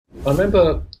I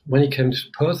remember when he came to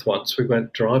Perth once, we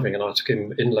went driving and I took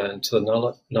him inland to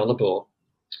the Nullarbor.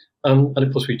 And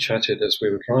of course, we chatted as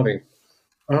we were driving.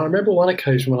 And I remember one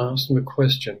occasion when I asked him a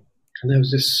question and there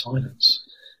was this silence.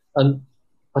 And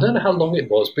I don't know how long it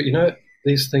was, but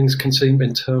these things can seem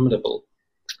interminable.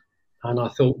 And I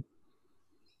thought,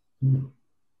 "Hmm,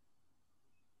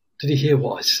 did he hear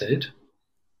what I said?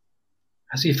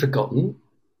 Has he forgotten?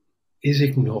 Is he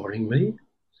ignoring me?"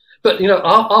 But,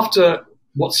 after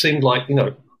what seemed like,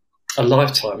 a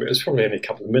lifetime, it was probably only a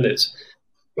couple of minutes,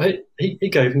 but he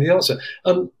gave me the answer.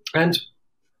 And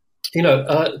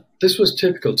this was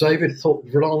typical. David thought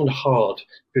long and hard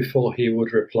before he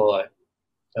would reply.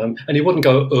 And he wouldn't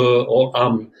go, or,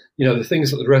 the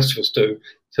things that the rest of us do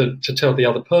to tell the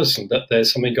other person that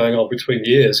there's something going on between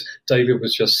the ears. David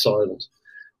was just silent.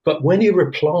 But when he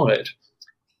replied,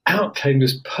 out came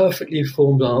this perfectly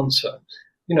formed answer.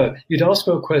 You'd ask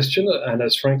him a question, and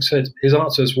as Frank said, his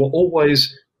answers were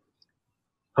always,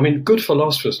 good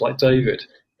philosophers like David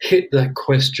hit their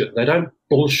question. They don't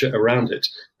bullshit around it.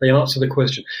 They answer the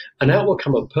question. And out will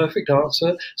come a perfect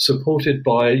answer supported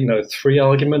by, three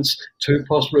arguments, two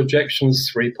possible objections,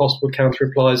 three possible counter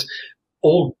replies,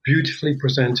 all beautifully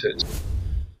presented.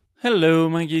 Hello,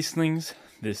 my geeslings.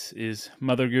 This is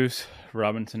Mother Goose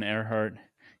Robinson Earhart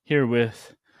here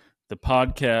with the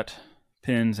podcat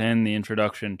pins and the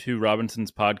introduction to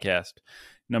Robinson's podcast,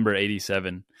 number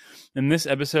 87. And this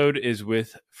episode is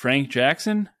with Frank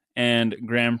Jackson and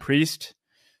Graham Priest,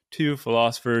 two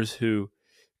philosophers who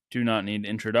do not need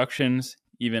introductions,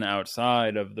 even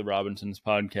outside of the Robinson's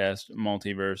podcast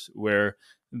multiverse, where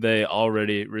they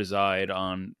already reside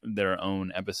on their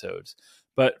own episodes.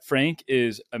 But Frank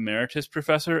is emeritus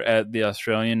professor at the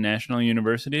Australian National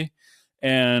University,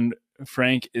 and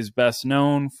Frank is best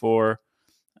known for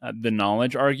the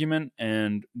knowledge argument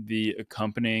and the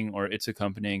its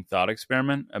accompanying thought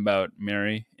experiment about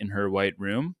Mary in her white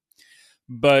room.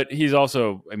 But he's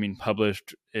also,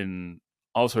 published in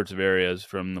all sorts of areas,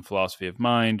 from the philosophy of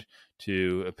mind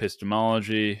to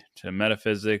epistemology to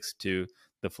metaphysics to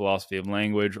the philosophy of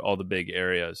language, all the big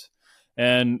areas.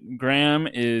 And Graham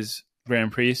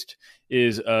Priest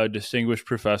is a distinguished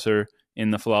professor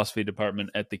in the philosophy department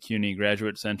at the CUNY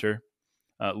Graduate Center.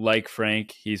 Like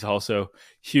Frank, he's also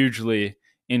hugely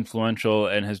influential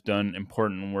and has done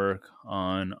important work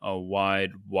on a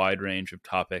wide range of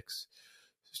topics.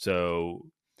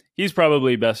 So he's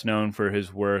probably best known for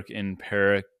his work in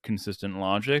paraconsistent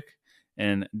logic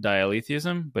and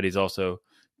dialetheism, but he's also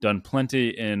done plenty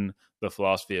in the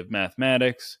philosophy of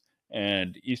mathematics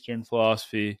and Eastern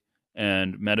philosophy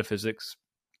and metaphysics.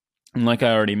 And like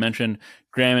I already mentioned,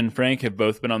 Graham and Frank have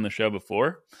both been on the show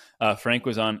before. Frank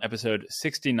was on episode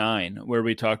 69, where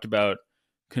we talked about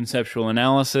conceptual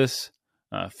analysis,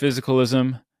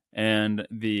 physicalism, and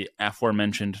the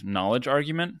aforementioned knowledge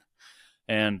argument,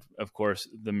 and, of course,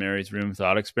 the Mary's Room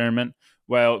thought experiment.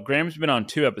 While Graham's been on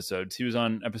 2 episodes, he was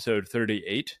on episode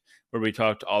 38, where we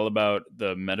talked all about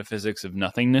the metaphysics of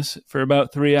nothingness for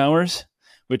about 3 hours,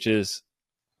 which is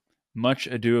much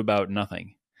ado about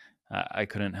nothing. I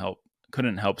couldn't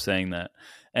help saying that.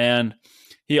 And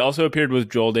he also appeared with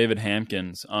Joel David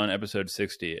Hampkins on episode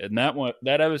 60. And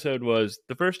that episode was,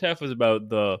 the first half was about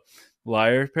the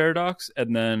liar paradox,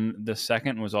 and then the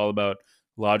second was all about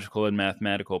logical and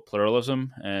mathematical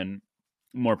pluralism, and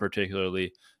more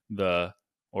particularly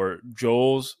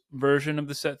Joel's version of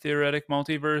the set theoretic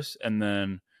multiverse, and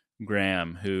then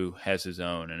Graham, who has his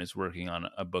own and is working on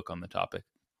a book on the topic.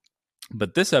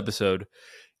 But this episode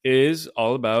is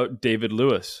all about David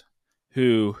Lewis,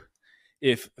 who,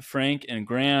 if Frank and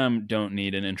Graham don't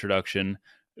need an introduction,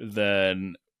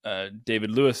 then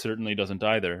David Lewis certainly doesn't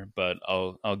either, but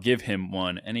I'll give him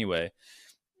one anyway.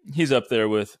 He's up there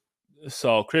with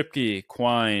Saul Kripke,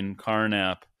 Quine,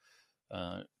 Carnap,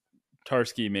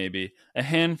 Tarski, maybe, a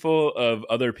handful of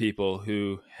other people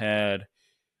who had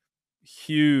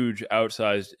huge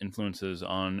outsized influences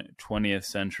on 20th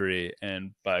century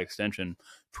and, by extension,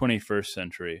 21st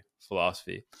century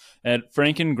philosophy. And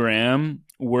Frank and Graham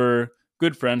were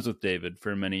good friends with David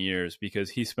for many years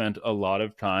because he spent a lot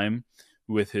of time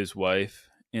with his wife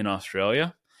in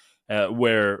Australia,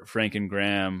 where Frank and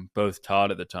Graham both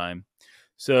taught at the time.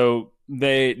 So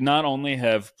they not only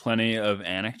have plenty of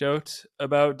anecdotes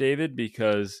about David,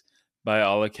 because by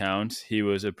all accounts he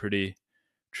was a pretty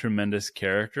tremendous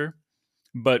character,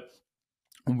 but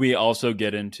we also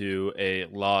get into a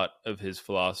lot of his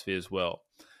philosophy as well,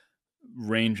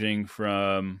 ranging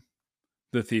from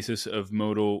the thesis of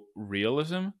modal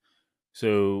realism.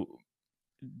 So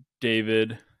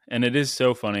David, and it is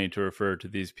so funny to refer to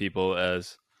these people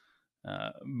as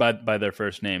by their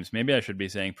first names. Maybe I should be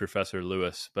saying Professor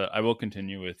Lewis, but I will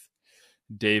continue with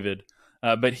David.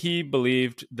 But he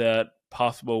believed that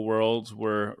possible worlds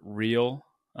were real,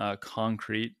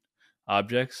 concrete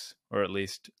objects, or at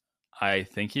least I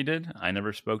think he did. I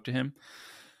never spoke to him,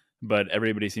 but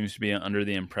everybody seems to be under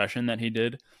the impression that he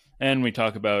did. And we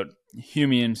talk about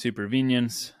Humean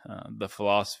supervenience, the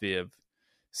philosophy of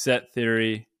set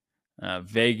theory,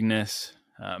 vagueness,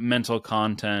 mental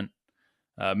content,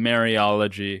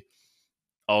 Mariology,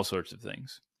 all sorts of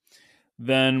things.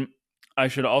 Then I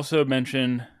should also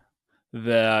mention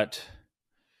that,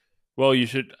 well, you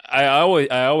should. I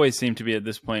always seem to be at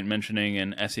this point mentioning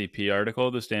an SEP article,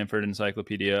 the Stanford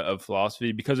Encyclopedia of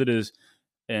Philosophy, because it is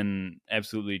an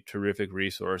absolutely terrific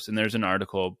resource. And there's an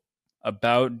article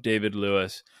about David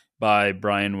Lewis by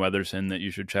Brian Weatherson that you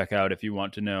should check out if you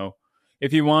want to know.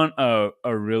 If you want a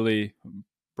really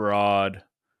broad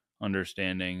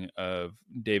understanding of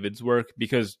David's work,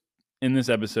 because in this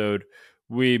episode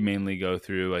we mainly go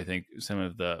through, I think, some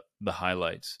of the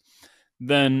highlights.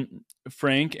 Then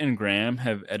Frank and Graham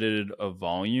have edited a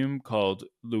volume called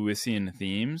Lewisian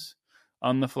Themes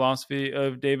on the philosophy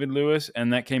of David Lewis,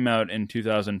 and that came out in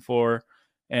 2004,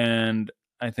 and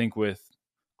I think with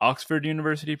Oxford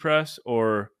University Press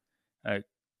or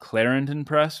Clarendon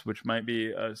Press, which might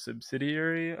be a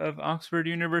subsidiary of Oxford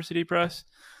University Press.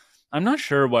 I'm not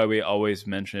sure why we always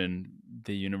mention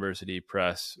the university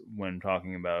press when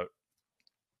talking about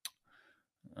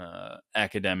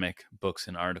academic books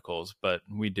and articles, but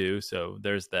we do, so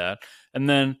there's that. And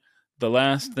then the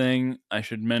last thing I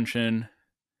should mention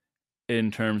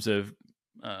in terms of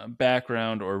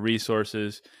background or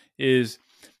resources is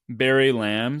Barry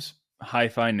Lamb's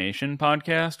Hi-Fi Nation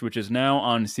podcast, which is now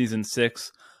on season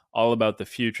 6, all about the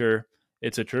future.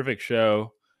 It's a terrific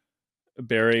show.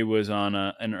 Barry was on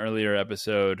an earlier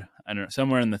episode, I don't know,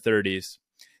 somewhere in the 30s,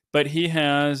 but he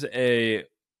has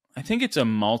I think it's a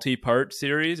multi-part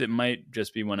series. It might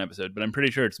just be one episode, but I'm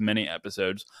pretty sure it's many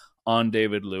episodes on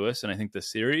David Lewis. And I think the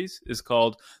series is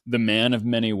called The Man of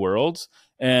Many Worlds.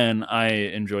 And I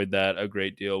enjoyed that a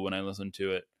great deal when I listened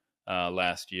to it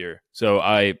last year. So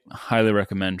I highly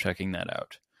recommend checking that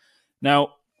out.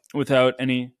 Now, without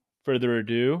any further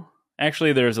ado,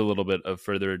 actually, there's a little bit of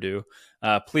further ado.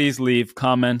 Please leave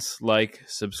comments, like,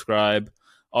 subscribe,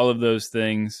 all of those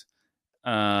things.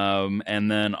 And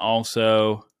then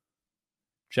also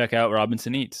check out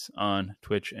Robinson Eats on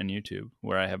Twitch and YouTube,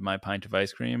 where I have my pint of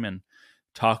ice cream and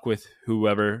talk with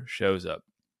whoever shows up.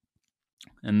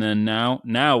 And then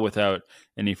now, without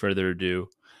any further ado,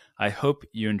 I hope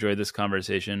you enjoyed this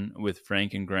conversation with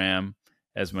Frank and Graham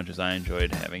as much as I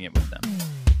enjoyed having it with them.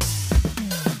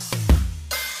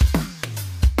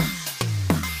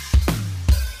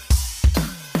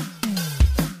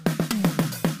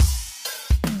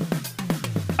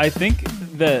 I think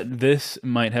that this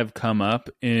might have come up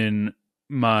in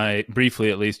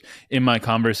briefly at least, in my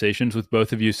conversations with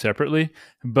both of you separately,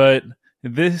 but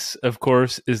this, of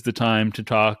course, is the time to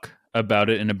talk about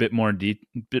it in a bit more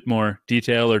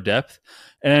detail or depth,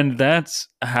 and that's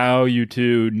how you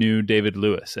two knew David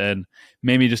Lewis, and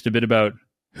maybe just a bit about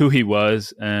who he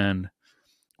was and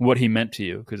what he meant to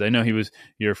you, because I know he was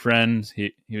your friend,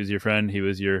 he was your friend, he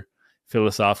was your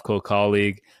philosophical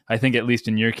colleague. I think, at least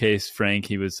in your case, Frank,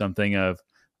 he was something of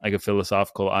like a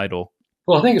philosophical idol.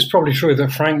 Well, I think it's probably true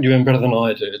that Frank knew him better than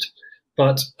I did.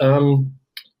 But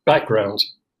background.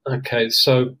 Okay,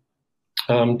 so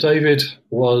David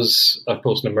was, of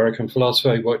course, an American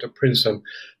philosopher. He worked at Princeton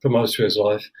for most of his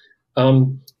life.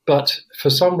 But for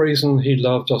some reason, he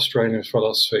loved Australian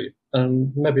philosophy.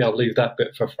 And maybe I'll leave that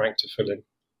bit for Frank to fill in,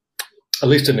 at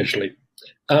least initially.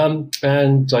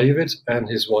 And David and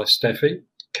his wife Steffi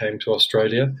came to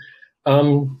Australia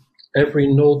every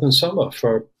northern summer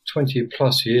for 20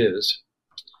 plus years.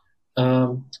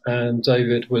 And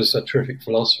David was a terrific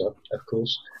philosopher, of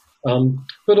course.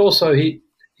 But also he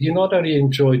not only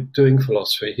enjoyed doing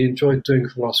philosophy, he enjoyed doing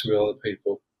philosophy with other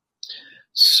people.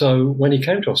 So when he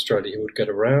came to Australia, he would get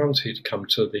around, he'd come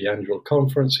to the annual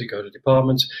conference, he'd go to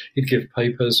departments, he'd give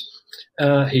papers,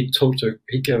 he'd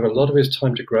give a lot of his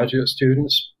time to graduate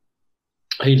students.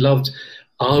 He loved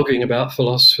arguing about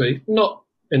philosophy, not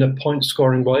in a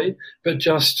point-scoring way, but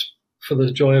just for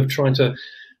the joy of trying to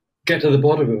get to the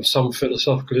bottom of some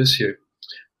philosophical issue.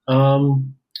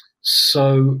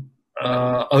 So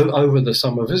over the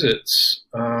summer visits,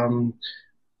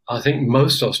 I think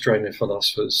most Australian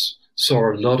philosophers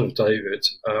saw a lot of David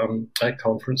at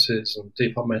conferences and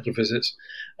departmental visits.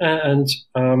 And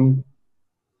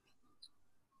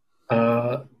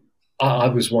I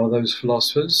was one of those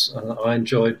philosophers. I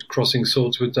enjoyed crossing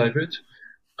swords with David.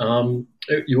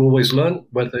 you always learn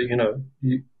whether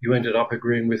you ended up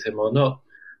agreeing with him or not.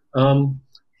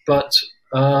 But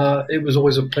it was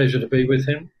always a pleasure to be with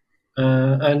him.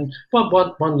 And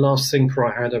one last thing before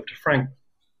I hand over to Frank.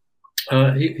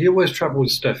 He always travelled with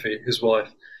Steffi, his wife,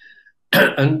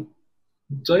 and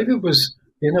David was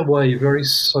in a way very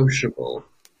sociable,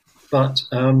 but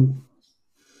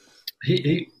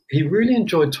he really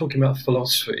enjoyed talking about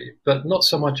philosophy, but not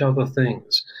so much other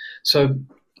things. So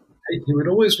he would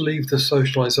always leave the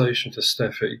socialization to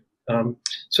Steffi.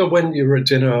 So when you were at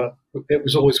dinner, it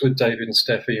was always with David and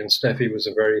Steffi was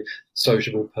a very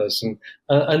sociable person.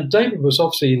 And David was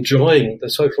obviously enjoying the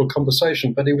social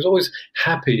conversation, but he was always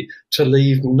happy to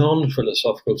leave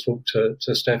non-philosophical talk to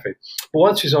Steffi. But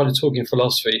once we started talking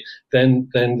philosophy, then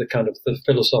the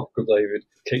philosophical David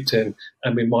kicked in,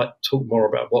 and we might talk more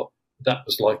about what that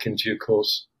was like in due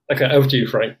course. Okay, over to you,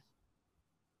 Frank.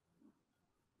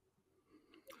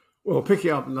 Well,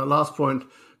 picking up on the last point,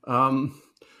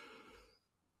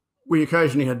 we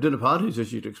occasionally had dinner parties,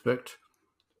 as you'd expect.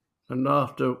 And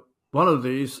after one of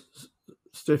these,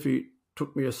 Steffi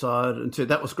took me aside and said,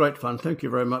 "That was great fun. Thank you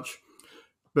very much.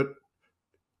 But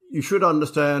you should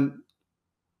understand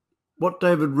what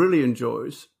David really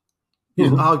enjoys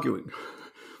is arguing."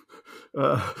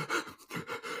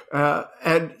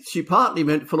 And she partly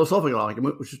meant philosophical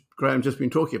argument, which Graham just been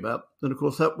talking about. And of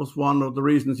course, that was one of the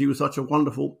reasons he was such a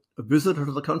wonderful visitor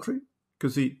to the country,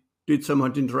 because he did so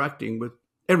much interacting with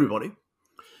everybody.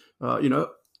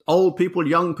 Old people,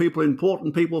 young people,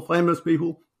 important people, famous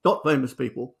people, not famous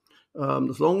people.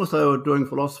 As long as they were doing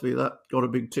philosophy, that got a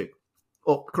big tick.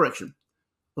 Oh, correction.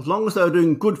 As long as they were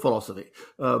doing good philosophy.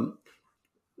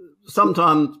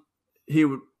 Sometimes he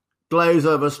would glaze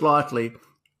over slightly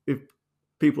if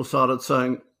people started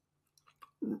saying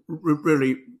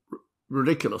really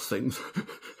ridiculous things.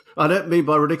 I don't mean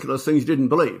by ridiculous things you didn't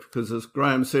believe, because as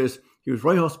Graham says, he was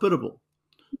very hospitable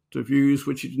to views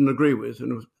which he didn't agree with,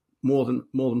 and was more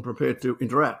than prepared to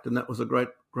interact, and that was a great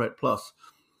plus.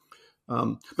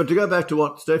 But to go back to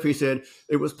what Steffi said,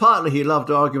 it was partly he loved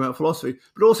arguing about philosophy,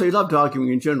 but also he loved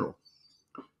arguing in general.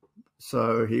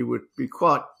 So he would be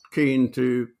quite keen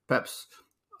to perhaps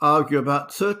argue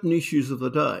about certain issues of the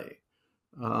day.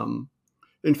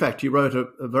 In fact, he wrote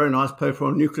a very nice paper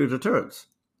on nuclear deterrence.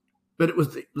 But it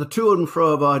was the to and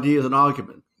fro of ideas and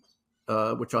argument,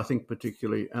 which I think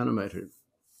particularly animated.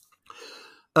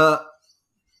 On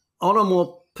a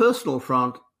more personal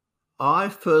front, I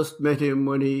first met him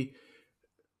when he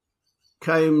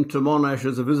came to Monash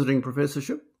as a visiting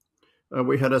professorship.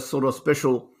 We had a sort of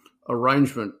special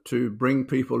arrangement to bring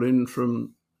people in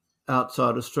from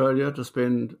outside Australia to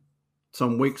spend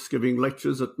some weeks giving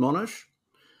lectures at Monash.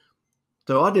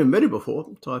 So I'd never met him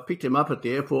before, so I picked him up at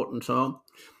the airport and so on.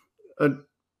 And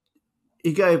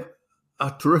he gave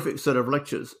a terrific set of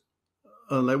lectures.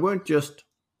 And they weren't just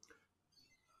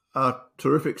a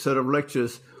terrific set of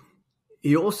lectures.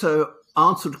 He also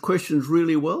answered questions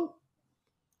really well.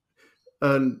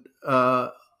 And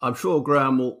I'm sure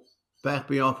Graham will back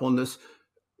me up on this.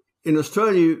 In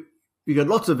Australia, you get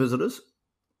lots of visitors.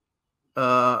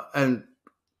 And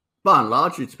by and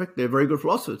large, you expect they're very good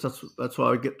philosophers. That's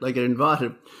why they get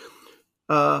invited.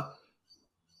 The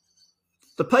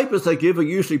papers they give are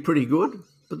usually pretty good,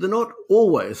 but they're not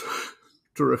always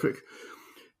terrific.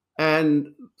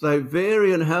 And they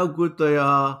vary in how good they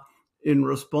are in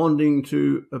responding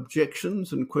to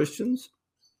objections and questions,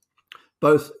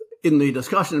 both in the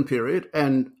discussion period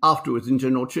and afterwards in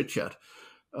general chit-chat.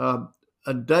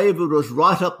 David was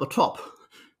right up the top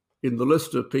in the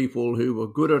list of people who were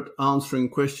good at answering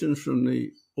questions from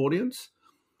the audience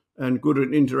and good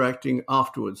at interacting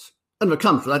afterwards. And it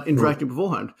comes to that, interacting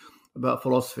beforehand about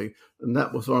philosophy. And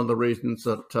that was one of the reasons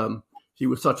that he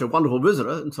was such a wonderful visitor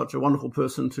and such a wonderful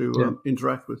person to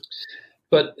interact with.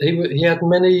 But he had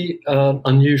many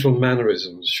unusual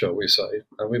mannerisms, shall we say,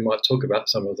 and we might talk about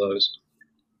some of those.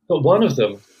 But one of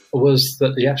them was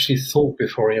that he actually thought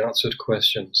before he answered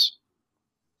questions.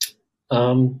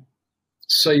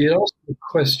 So you'd ask a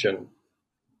question,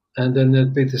 and then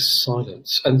there'd be this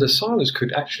silence. And the silence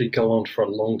could actually go on for a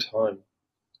long time.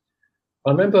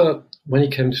 I remember when he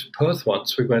came to Perth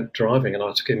once, we went driving, and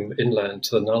I took him inland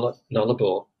to the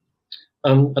Nullarbor.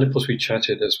 And of course, we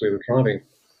chatted as we were driving.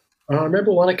 And I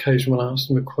remember one occasion when I asked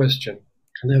him a question,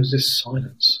 and there was this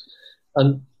silence.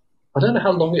 And I don't know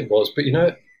how long it was, but,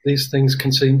 these things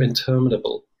can seem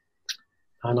interminable.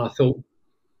 And I thought,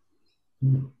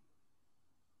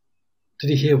 did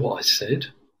he hear what I said?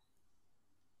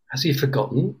 Has he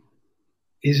forgotten?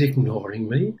 Is he ignoring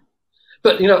me?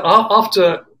 But,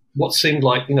 after what seemed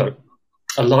like,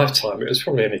 a lifetime, it was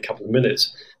probably only a couple of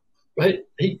minutes,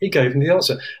 he gave him the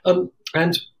answer.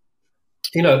 And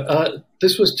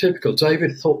This was typical.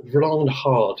 David thought long and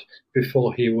hard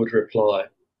before he would reply.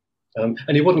 And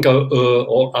he wouldn't go,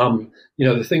 or,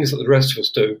 the things that the rest of us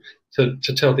do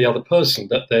to tell the other person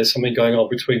that there's something going on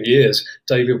between the ears.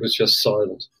 David was just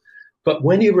silent. But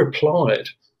when he replied,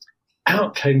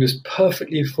 out came this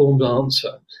perfectly formed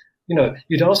answer.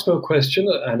 You'd ask him a question,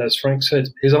 and as Frank said,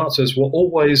 his answers were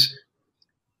always,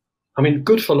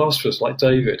 good philosophers like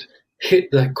David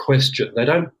hit their question. They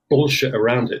don't bullshit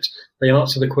around it. They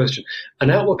answer the question.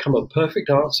 And out will come a perfect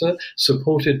answer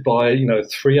supported by,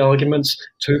 3 arguments,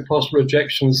 2 possible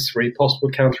objections, 3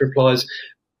 possible counter replies,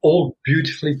 all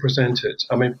beautifully presented.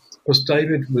 Because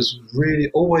David was really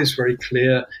always very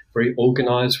clear, very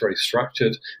organized, very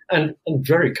structured, and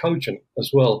very cogent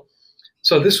as well.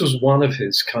 So this was one of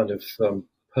his kind of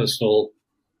personal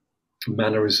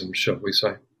mannerisms, shall we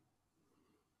say.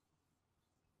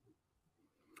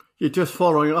 You're just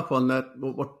following up on that.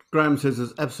 What Graham says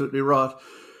is absolutely right.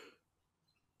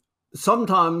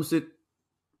 Sometimes I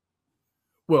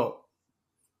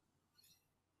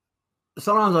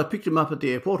picked him up at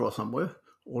the airport or somewhere,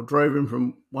 or drove him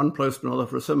from one place to another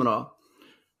for a seminar,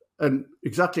 and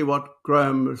exactly what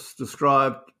Graham has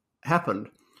described happened.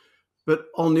 But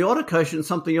on the odd occasion,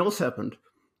 something else happened.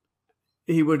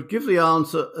 He would give the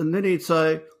answer, and then he'd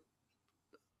say,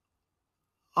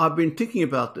 I've been thinking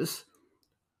about this.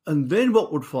 And then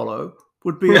what would follow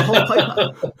would be a whole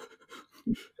paper.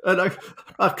 And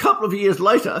a couple of years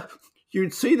later,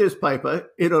 you'd see this paper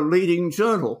in a leading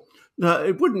journal. Now,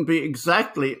 it wouldn't be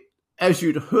exactly as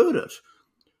you'd heard it,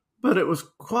 but it was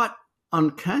quite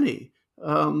uncanny.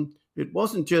 It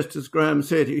wasn't just, as Graham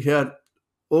said, he had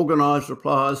organised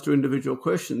replies to individual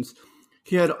questions.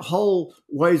 He had whole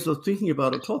ways of thinking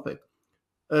about a topic.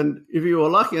 And if you were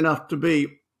lucky enough to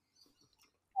be,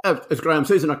 as Graham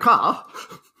says, in a car,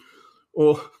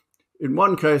 or in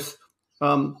one case,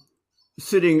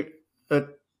 sitting at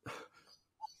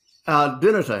our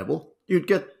dinner table, you'd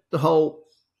get the whole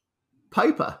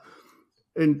paper.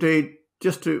 Indeed,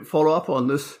 just to follow up on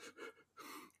this,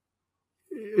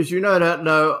 as you no doubt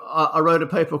know, I wrote a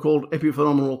paper called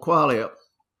Epiphenomenal Qualia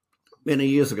many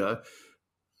years ago,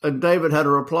 and David had a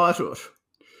reply to it.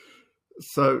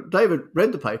 So David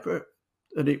read the paper,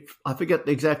 and I forget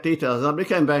the exact details, and he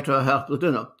came back to our house for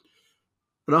dinner.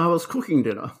 And I was cooking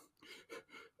dinner.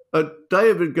 And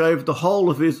David gave the whole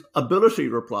of his ability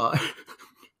reply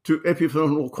to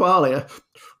Epiphenomenal Qualia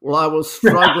while I was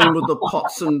struggling with the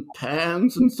pots and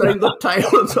pans and setting the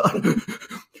table and so on.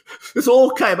 This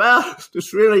all came out.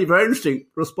 This really very interesting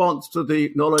response to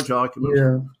the knowledge argument.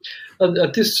 Yeah.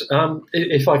 This,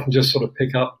 if I can just sort of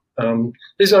pick up,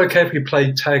 is it okay if we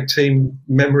play tag team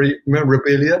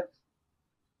memorabilia?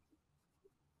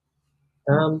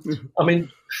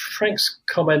 Frank's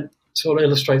comment sort of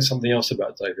illustrates something else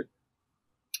about David.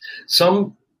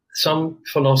 Some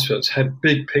philosophers have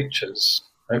big pictures,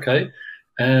 okay,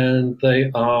 and they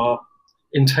are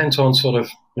intent on sort of,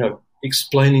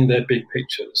 explaining their big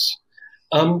pictures.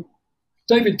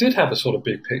 David did have a sort of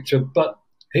big picture, but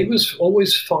he was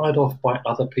always fired off by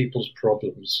other people's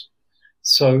problems.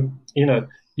 So, you'd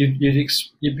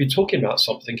be talking about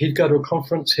something. He'd go to a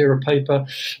conference, hear a paper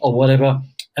or whatever,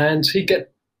 and he'd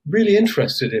get really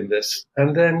interested in this.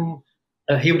 And then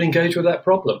he would engage with that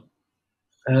problem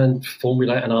and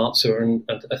formulate an answer and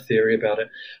a theory about it.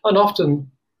 And often,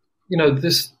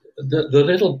 the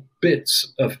little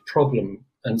bits of problem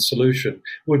and solution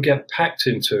would get packed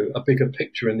into a bigger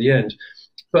picture in the end.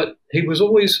 But he was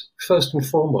always, first and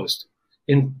foremost,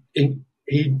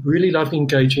 he really loved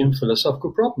engaging in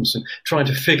philosophical problems and trying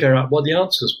to figure out what the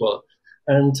answers were.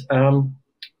 And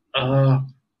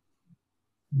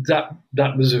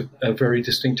that was a very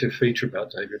distinctive feature about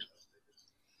David.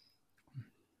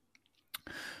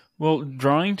 Well,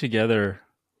 drawing together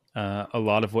a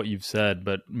lot of what you've said,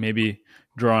 but maybe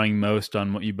drawing most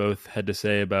on what you both had to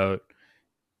say about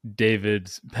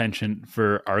David's penchant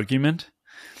for argument.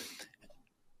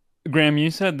 Graham,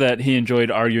 you said that he enjoyed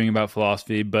arguing about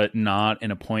philosophy, but not in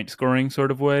a point-scoring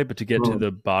sort of way, but to get to the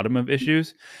bottom of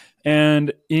issues.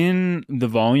 And in the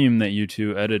volume that you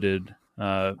two edited,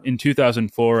 in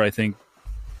 2004, I think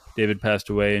David passed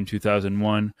away in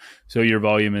 2001. So your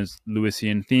volume is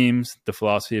Lewisian Themes, The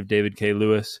Philosophy of David K.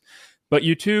 Lewis. But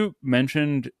you two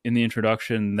mentioned in the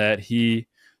introduction that he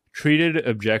treated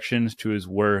objections to his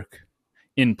work,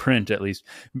 in print at least,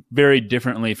 very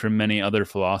differently from many other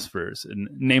philosophers, and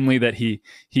namely that he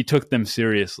took them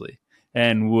seriously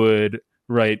and would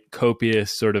write copious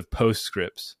sort of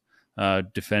postscripts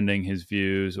defending his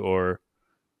views, or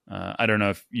I don't know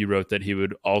if you wrote that he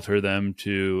would alter them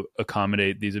to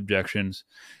accommodate these objections.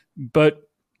 But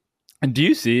do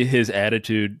you see his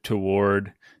attitude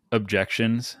toward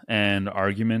objections and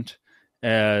argument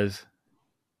as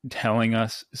telling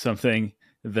us something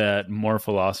that more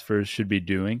philosophers should be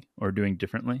doing or doing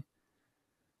differently?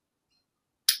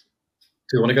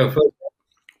 Do you want to go first?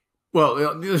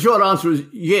 Well, the short answer is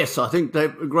yes. I think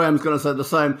Graham's going to say the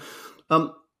same.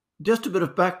 Just a bit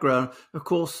of background. Of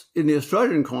course, in the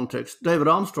Australian context, David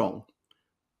Armstrong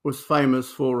was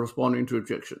famous for responding to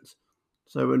objections.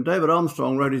 So when David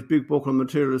Armstrong wrote his big book on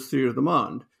materialist theory of the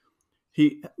mind,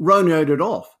 he Romeo'd it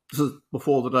off. This is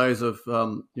before the days of,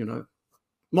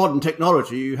 modern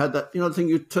technology. You had that, the thing,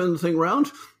 you turn the thing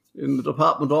around in the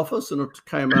department office and it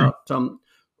came out,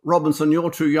 Robinson,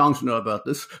 you're too young to know about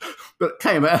this, but it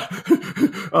came out.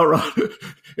 All right.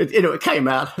 It came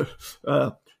out.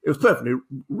 It was perfectly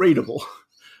readable.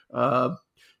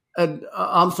 And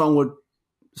Armstrong would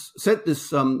set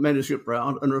this manuscript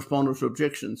round and responded to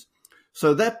objections.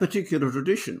 So that particular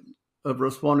tradition of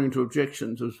responding to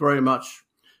objections was very much,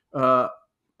 it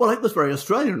was very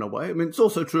Australian in a way. I mean, it's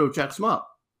also true of Jack Smart.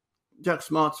 Jack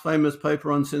Smart's famous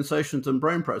paper on sensations and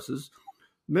brain processes.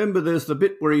 Remember, there's the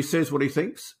bit where he says what he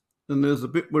thinks, and there's the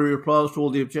bit where he replies to all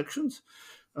the objections.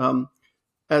 And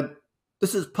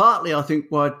this is partly, I think,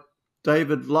 why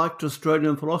David liked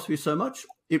Australian philosophy so much.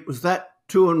 It was that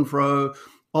to and fro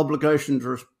obligation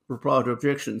to reply to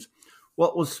objections.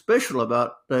 What was special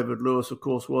about David Lewis, of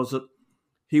course, was that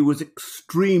he was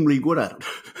extremely good at it.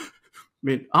 I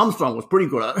mean, Armstrong was pretty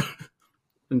good at it,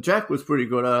 and Jack was pretty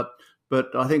good at it,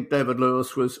 but I think David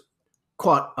Lewis was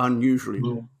quite unusually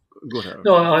good at it.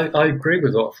 No, I agree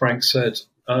with what Frank said.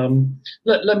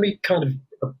 Let me kind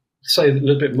of say a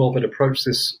little bit more, but approach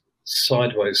this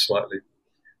sideways slightly.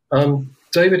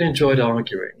 David enjoyed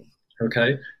arguing,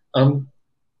 okay?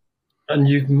 And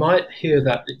you might hear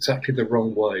that exactly the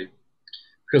wrong way,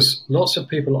 because lots of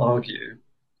people argue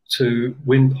to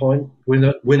win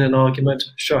an argument,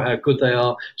 show how good they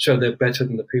are, show they're better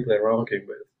than the people they're arguing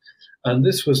with. And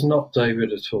this was not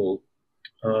David at all.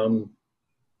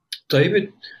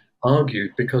 David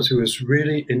argued because he was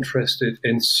really interested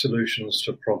in solutions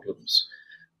to problems.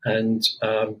 And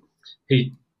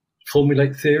he'd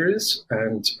formulate theories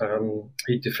and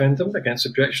he'd defend them against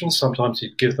objections. Sometimes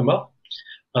he'd give them up.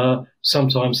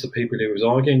 Sometimes the people he was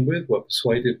arguing with were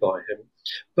persuaded by him.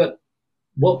 But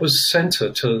what was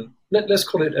centre to, let's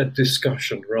call it a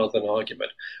discussion rather than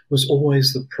argument, was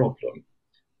always the problem.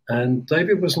 And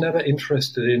David was never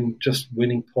interested in just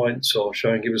winning points or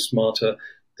showing he was smarter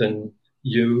than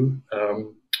you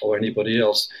or anybody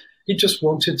else. He just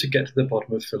wanted to get to the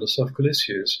bottom of philosophical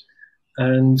issues.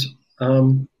 And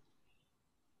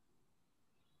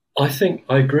I think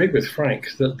I agree with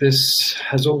Frank that this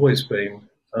has always been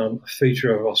a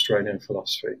feature of Australian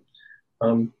philosophy.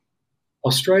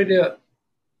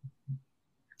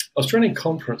 Australian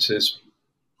conferences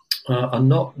are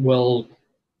not well,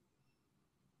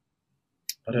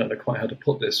 I don't know quite how to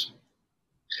put this.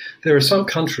 There are some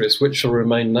countries which shall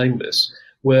remain nameless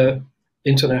where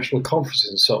international conferences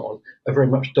and so on are very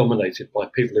much dominated by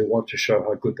people who want to show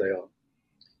how good they are.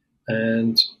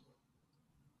 And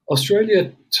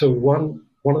Australia, one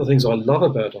of the things I love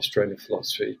about Australian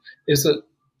philosophy is that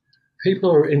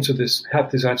people who are into this,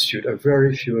 have this attitude, are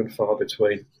very few and far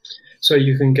between. So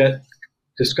you can get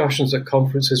discussions at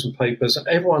conferences and papers, and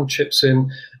everyone chips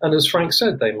in. And as Frank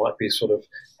said, they might be sort of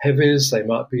heavies, they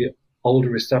might be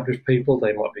older established people,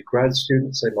 they might be grad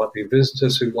students, they might be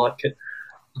visitors who like it,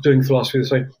 doing philosophy the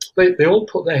same. They all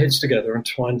put their heads together and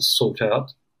try and sort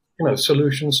out,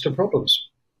 solutions to problems.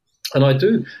 And I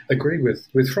do agree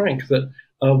with Frank that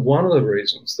one of the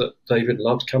reasons that David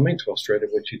loved coming to Australia,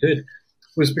 which he did,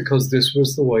 was because this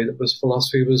was the way that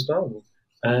philosophy was done.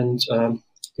 And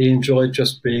he enjoyed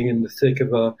just being in the thick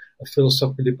of a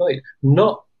philosophical debate,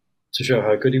 not to show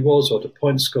how good he was or to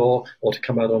point score or to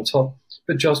come out on top,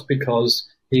 but just because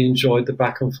he enjoyed the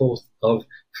back and forth of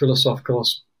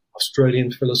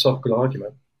Australian philosophical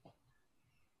argument.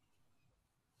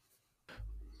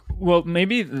 Well,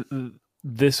 maybe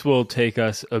this will take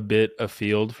us a bit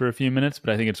afield for a few minutes, but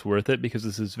I think it's worth it because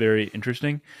this is very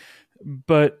interesting.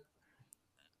 But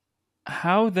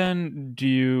how then do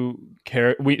you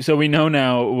care? So we know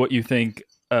now what you think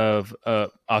of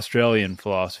Australian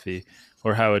philosophy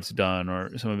or how it's done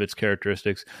or some of its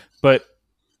characteristics, but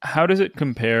how does it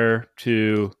compare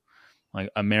to like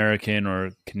American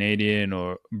or Canadian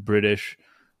or British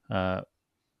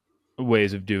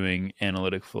ways of doing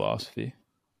analytic philosophy?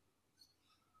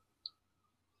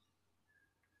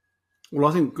 Well,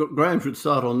 I think Graham should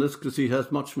start on this because he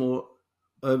has much more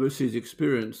overseas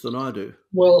experience than I do.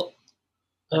 Well,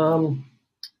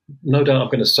 no doubt I'm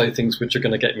going to say things which are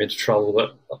going to get me into trouble,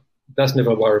 but that's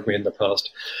never worried me in the past.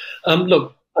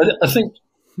 Look, I think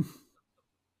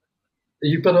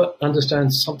you better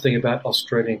understand something about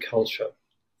Australian culture.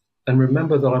 And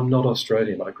remember that I'm not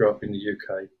Australian. I grew up in the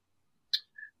UK.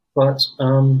 But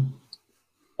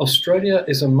Australia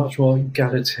is a much more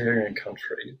egalitarian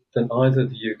country than either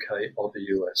the UK or the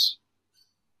US,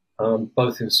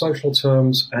 both in social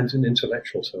terms and in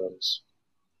intellectual terms.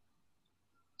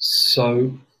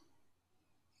 So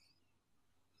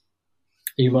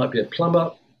you might be a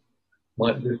plumber,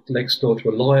 might live next door to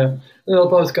a lawyer, and they'll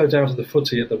both go down to the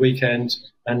footy at the weekend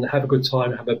and have a good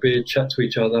time, have a beer, chat to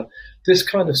each other. This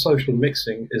kind of social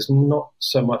mixing is not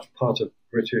so much part of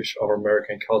British or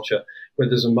American culture, where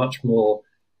there's a much more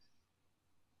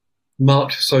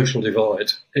marked social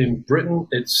divide. In Britain,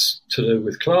 it's to do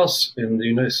with class. In the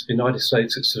United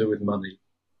States, it's to do with money.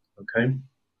 Okay?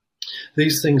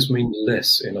 These things mean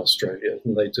less in Australia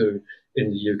than they do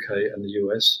in the UK and the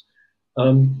US.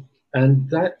 And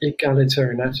that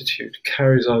egalitarian attitude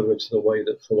carries over to the way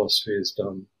that philosophy is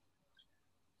done.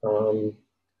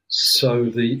 So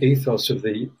the ethos of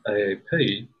the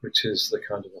AAP, which is the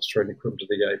kind of Australian equivalent of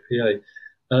the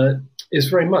APA, is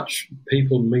very much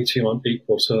people meeting on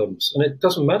equal terms. And it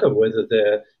doesn't matter whether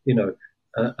they're,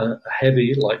 a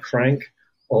heavy like Frank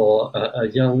or a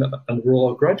young and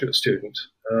raw graduate student.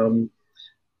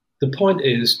 The point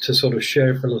is to sort of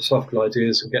share philosophical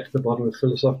ideas and get to the bottom of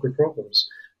philosophical problems.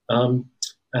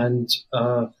 And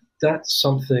that's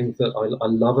something that I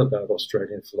love about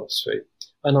Australian philosophy.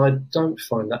 And I don't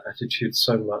find that attitude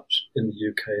so much in the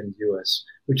UK and the US,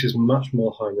 which is much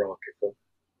more hierarchical.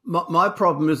 My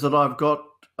problem is that I've got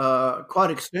quite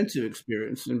extensive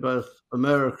experience in both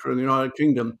America and the United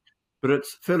Kingdom, but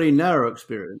it's fairly narrow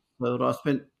experience. So that I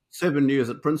spent 7 years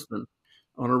at Princeton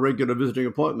on a regular visiting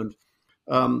appointment.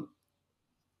 And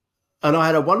I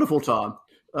had a wonderful time.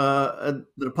 And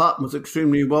the department was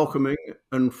extremely welcoming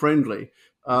and friendly.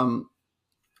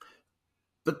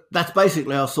 But that's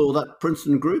basically how I saw that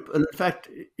Princeton group. And in fact,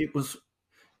 it was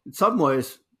in some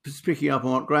ways, just picking up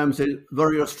on what Graham said,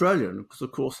 very Australian, because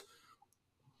of course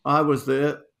I was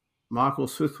there, Michael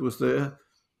Smith was there,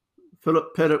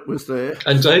 Philip Pettit was there.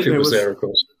 And David was there, of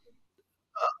course.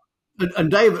 And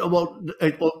David, well,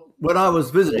 when I was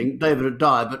visiting, David had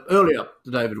died, but earlier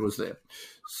David was there.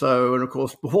 So, and of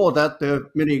course, before that, there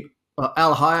were many,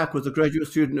 Al Hayek was a graduate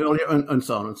student earlier, and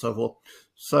so on and so forth.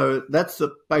 So that's the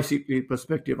basically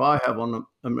perspective I have on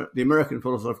the American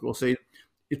philosophical scene.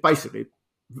 It's basically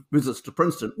visits to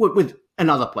Princeton with and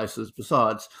other places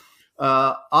besides.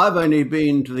 I've only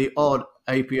been to the odd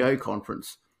APA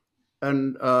conference,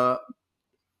 and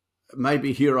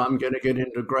maybe here I'm going to get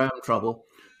into Graham trouble.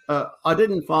 I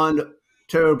didn't find it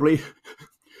terribly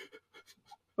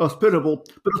hospitable,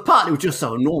 but it partly was just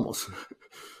so enormous.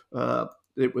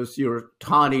 It was you're a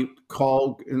tiny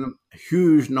cog in a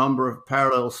huge number of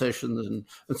parallel sessions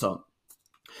and so on.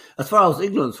 As far as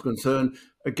England's concerned,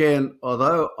 again,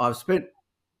 although I've spent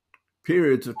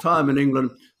periods of time in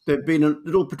England, there have been in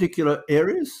little particular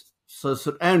areas. So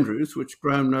St Andrews, which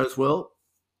Graham knows well,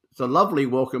 it's a lovely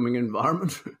welcoming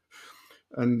environment.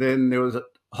 And then there was a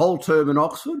whole term in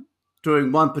Oxford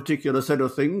doing one particular set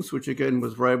of things, which again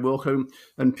was very welcome,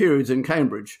 and periods in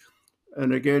Cambridge.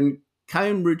 And again,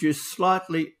 Cambridge is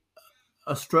slightly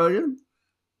Australian.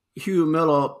 Hugh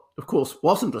Miller, of course,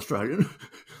 wasn't Australian,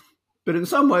 but in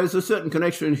some ways there's a certain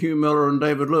connection in Hugh Miller and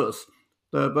David Lewis.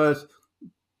 They're both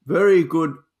very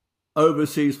good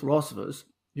overseas philosophers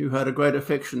who had a great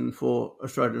affection for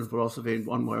Australian philosophy in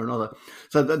one way or another.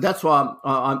 So that's why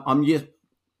I'm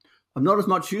not as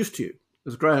much used to you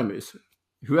as Graham is,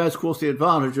 who has, of course, the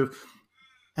advantage of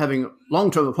having a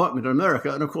long-term appointment in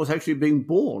America and, of course, actually being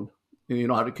born in the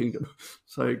United Kingdom.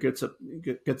 So it gets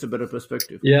a better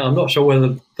perspective. Yeah, I'm not sure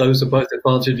whether those are both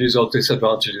advantages or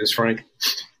disadvantages, Frank.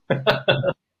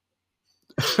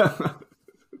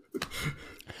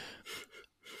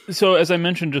 So as I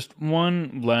mentioned, just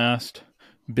one last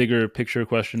bigger picture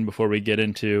question before we get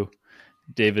into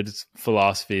David's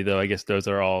philosophy, though I guess those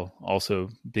are all also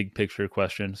big picture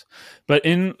questions. But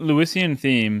in Lewisian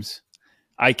themes,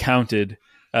 I counted,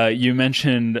 you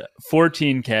mentioned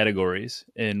 14 categories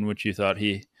in which you thought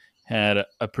he had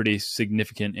a pretty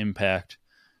significant impact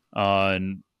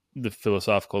on the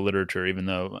philosophical literature, even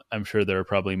though I'm sure there are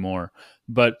probably more.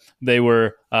 But they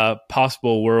were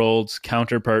possible worlds,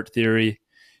 counterpart theory,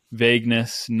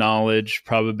 vagueness, knowledge,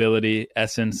 probability,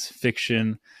 essence,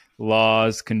 fiction,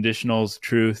 laws, conditionals,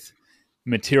 truth,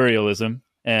 materialism,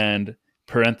 and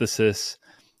parenthesis,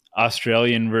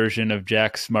 Australian version of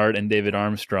Jack Smart and David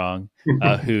Armstrong,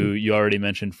 who you already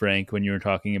mentioned, Frank, when you were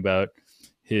talking about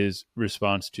his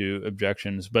response to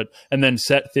objections. And then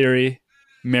set theory,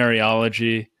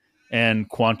 Mariology, and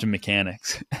quantum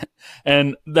mechanics.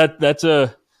 And that's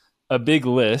a big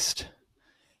list.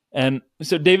 And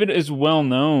so David is well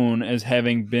known as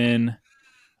having been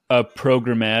a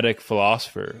programmatic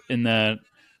philosopher, in that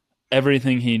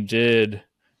everything he did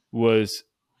was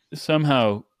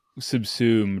somehow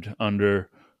subsumed under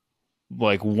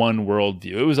like one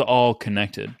worldview. It was all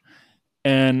connected.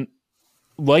 And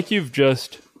like you've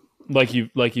said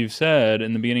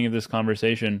in the beginning of this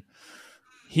conversation,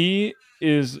 he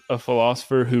is a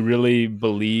philosopher who really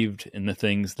believed in the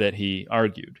things that he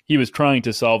argued. He was trying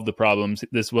to solve the problems.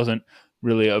 This wasn't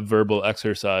really a verbal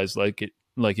exercise like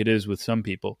it is with some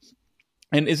people.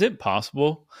 And is it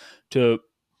possible to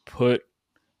put,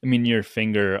 your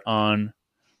finger on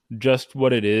just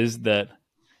what it is that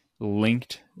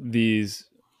linked these,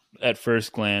 at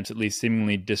first glance, at least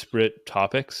seemingly disparate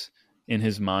topics in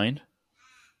his mind?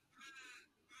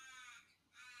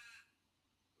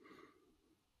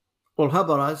 Well, how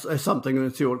about I say something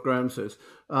and see what Graham says?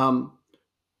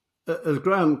 As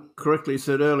Graham correctly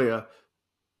said earlier,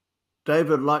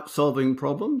 David liked solving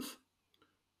problems,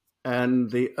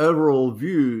 and the overall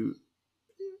view,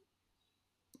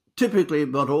 typically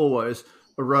but always,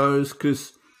 arose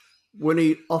because when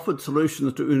he offered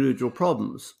solutions to individual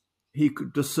problems, he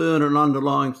could discern an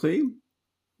underlying theme,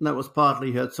 and that was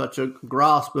partly he had such a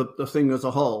grasp of the thing as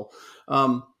a whole.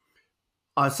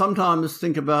 I sometimes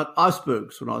think about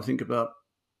icebergs when I think about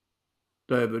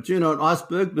David. You know, an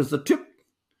iceberg, there's the tip,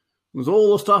 there's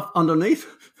all the stuff underneath.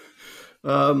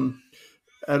 And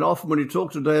often when you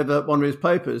talk to David about one of his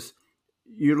papers,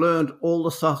 you learned all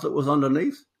the stuff that was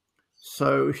underneath.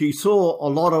 So he saw a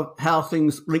lot of how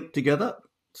things linked together.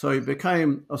 So he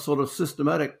became a sort of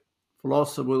systematic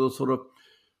philosopher with a sort of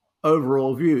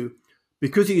overall view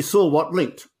because he saw what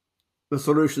linked the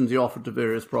solutions he offered to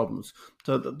various problems.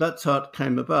 So that's how it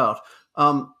came about.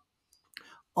 On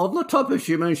the topics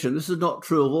you mentioned, this is not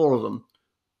true of all of them,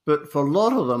 but for a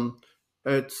lot of them,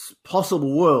 it's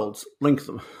possible worlds link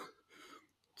them.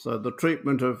 So the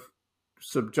treatment of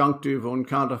subjunctive and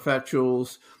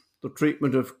counterfactuals, the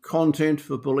treatment of content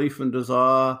for belief and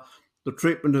desire, the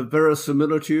treatment of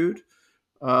verisimilitude,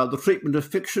 the treatment of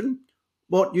fiction.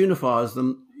 What unifies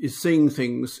them is seeing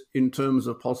things in terms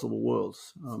of possible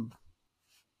worlds.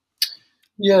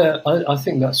 Yeah, I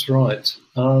think that's right.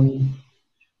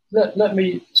 Let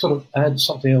me sort of add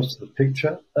something else to the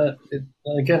picture.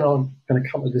 Again, I'm going to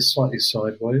come at this slightly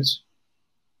sideways.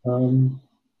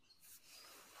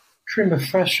 Prima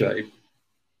facie,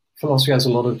 philosophy has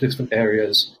a lot of different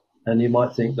areas, and you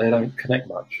might think they don't connect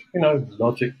much. You know,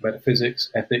 logic, metaphysics,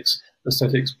 ethics,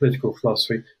 aesthetics, political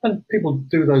philosophy, and people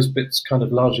do those bits kind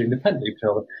of largely independently of each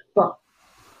other. But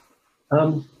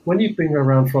when you've been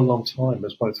around for a long time,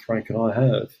 as both Frank and I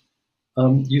have,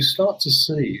 you start to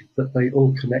see that they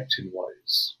all connect in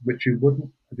ways which you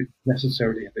wouldn't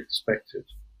necessarily have expected.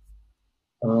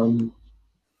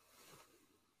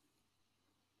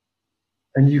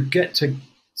 And you get to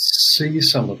see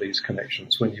some of these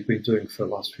connections when you've been doing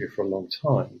philosophy for a long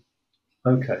time.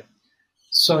 Okay,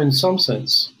 so in some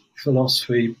sense,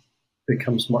 philosophy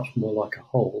becomes much more like a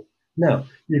whole. Now,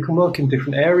 you can work in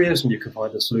different areas and you can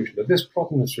find a solution to this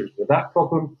problem, a solution to that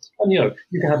problem, and, you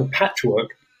can have a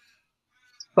patchwork.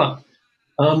 But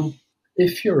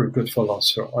if you're a good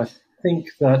philosopher, I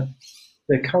think that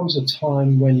there comes a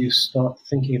time when you start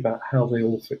thinking about how they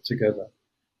all fit together.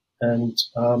 And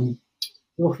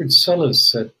Wilfrid Sellers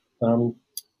said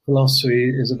philosophy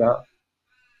is about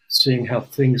seeing how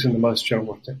things in the most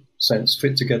general sense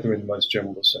fit together in the most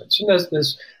general sense. And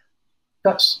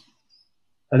that's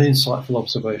an insightful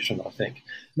observation, I think.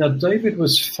 Now, David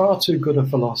was far too good a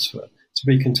philosopher to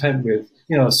be content with,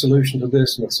 a solution to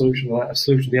this and a solution to that, a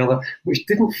solution to the other, which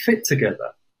didn't fit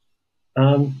together.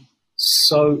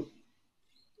 So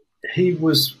he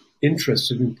was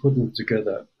interested in putting them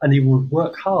together, and he would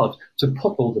work hard to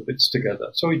put all the bits together.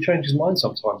 So he changed his mind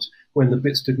sometimes when the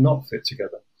bits did not fit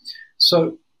together.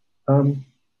 So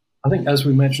I think, as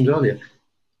we mentioned earlier,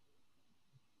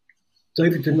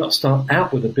 David did not start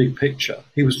out with a big picture.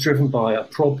 He was driven by a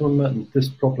problem and this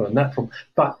problem and that problem,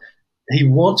 but he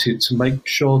wanted to make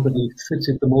sure that he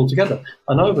fitted them all together.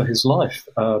 And over his life,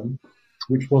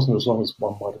 which wasn't as long as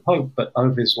one might have hoped, but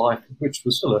over his life, which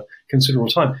was still a considerable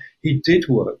time, he did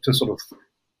work to sort of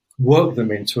work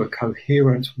them into a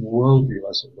coherent worldview,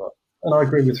 as it were. And I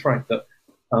agree with Frank that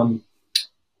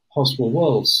possible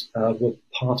worlds were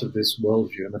part of this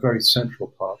worldview and a very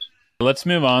central part. Let's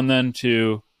move on then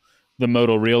to the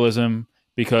modal realism,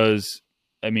 because,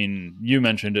 you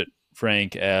mentioned it,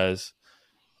 Frank, as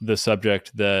the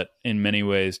subject that in many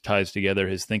ways ties together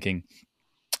his thinking.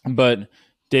 But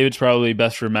David's probably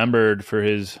best remembered for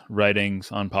his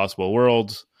writings on possible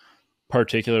worlds,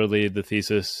 particularly the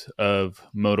thesis of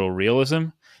modal realism.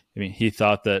 He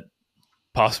thought that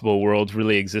possible worlds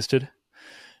really existed.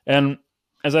 And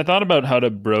as I thought about how to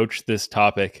broach this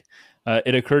topic,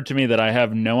 it occurred to me that I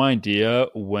have no idea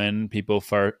when people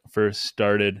first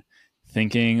started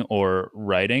thinking or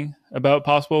writing about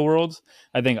possible worlds.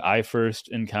 I think I first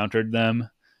encountered them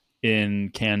in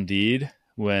Candide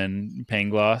when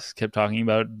Pangloss kept talking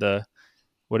about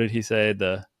what did he say?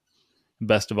 The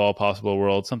best of all possible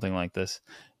worlds, something like this.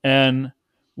 And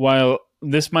while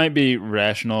this might be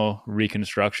rational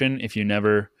reconstruction, if you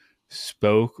never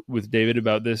spoke with David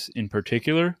about this in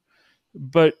particular,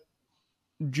 but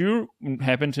do you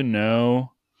happen to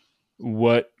know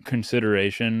what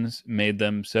considerations made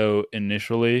them so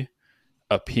initially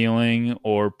appealing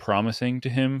or promising to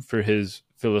him for his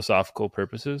philosophical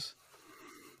purposes?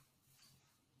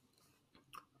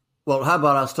 Well, how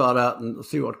about I start out and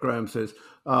see what Graham says?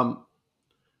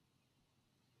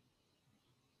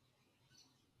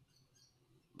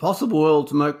 Possible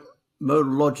worlds make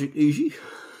modal logic easy.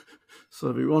 So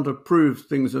if you want to prove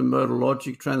things in modal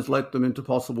logic, translate them into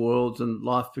possible worlds and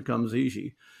life becomes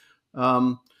easy.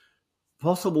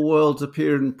 Possible worlds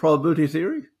appear in probability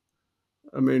theory.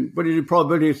 I mean, when you do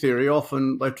probability theory,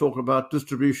 often they talk about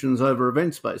distributions over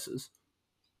event spaces.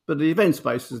 But the event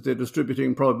spaces they're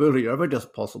distributing probability over are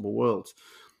just possible worlds.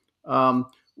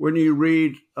 When you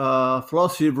read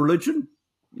philosophy of religion,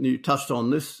 you touched on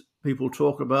this, people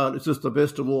talk about it's just the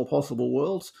best of all possible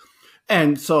worlds,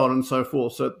 and so on and so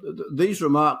forth. So these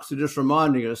remarks are just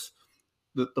reminding us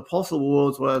that the possible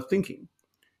worlds way of thinking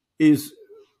is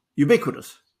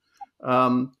ubiquitous.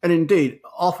 And indeed,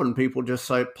 often people just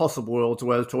say possible worlds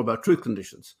where they talk about truth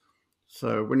conditions.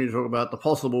 So when you talk about the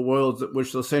possible worlds at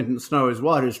which the sentence snow is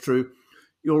white is true,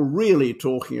 you're really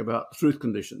talking about truth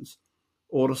conditions.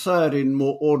 Or to say it in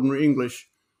more ordinary English,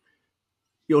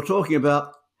 you're talking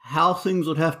about how things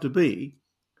would have to be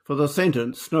for the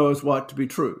sentence snow is white to be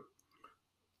true.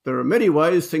 There are many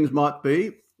ways things might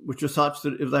be, which are such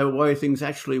that if they were the way things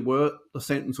actually were, the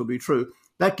sentence will be true.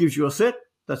 That gives you a set.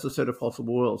 That's a set of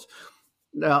possible worlds.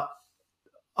 Now,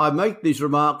 I make these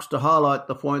remarks to highlight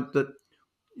the point that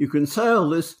you can say all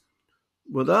this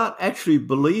without actually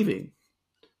believing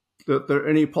that there are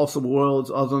any possible worlds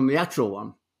other than the actual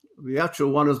one. The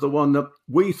actual one is the one that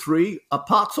we three are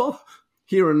parts of,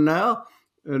 here and now.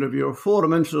 And if you're a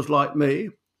four-dimensionalist like me,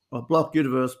 a block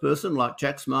universe person like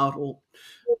Jack Smart,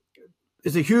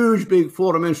 it's a huge, big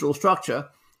four-dimensional structure,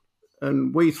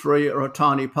 and we three are a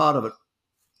tiny part of it.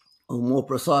 Or more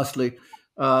precisely,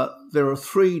 there are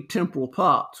three temporal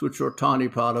parts which are a tiny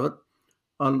part of it,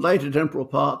 and later temporal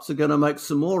parts are going to make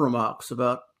some more remarks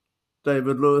about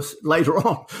David Lewis later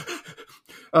on.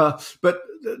 But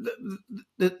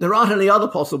there aren't any other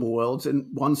possible worlds in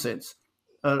one sense.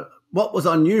 What was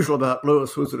unusual about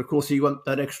Lewis was that, of course, he went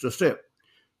that extra step,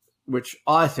 which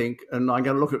I think, and I'm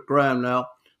going to look at Graham now,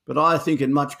 but I think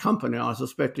in much company, I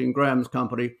suspect in Graham's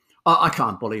company, I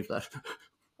can't believe that.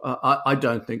 I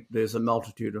don't think there's a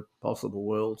multitude of possible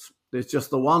worlds. There's just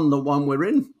the one we're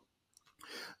in.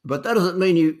 But that doesn't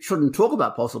mean you shouldn't talk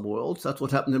about possible worlds. That's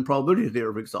what happened in probability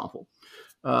theory, for example.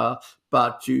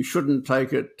 But you shouldn't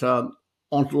take it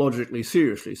ontologically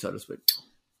seriously, so to speak.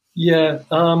 Yeah,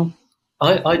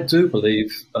 I do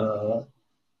believe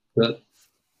that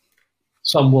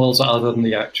some worlds are other than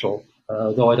the actual,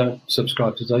 though I don't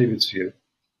subscribe to David's view.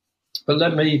 But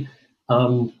let me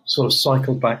sort of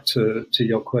cycle back to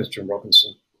your question,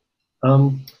 Robinson.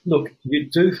 Look, you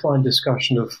do find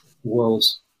discussion of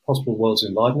possible worlds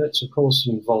in Leibniz, of course,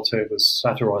 and Voltaire was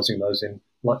satirizing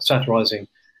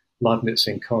Leibniz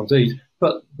in Candide,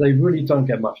 but they really don't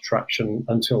get much traction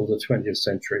until the 20th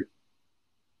century.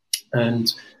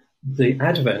 And the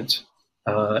advent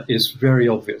is very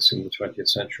obvious in the 20th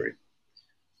century.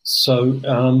 So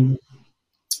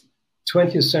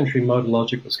 20th century modal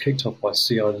logic was kicked off by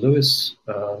C.I. Lewis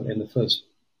in the first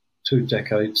 2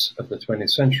 decades of the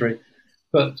 20th century,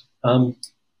 but modal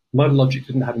logic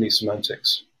didn't have any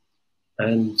semantics.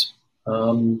 And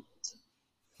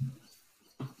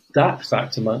that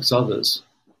fact, amongst others,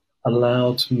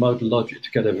 allowed modal logic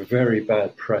to get a very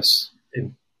bad press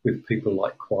with people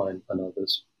like Quine and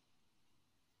others.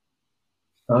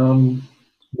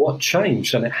 What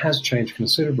changed, and it has changed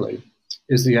considerably,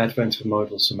 is the advent of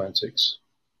modal semantics.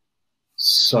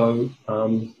 So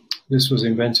this was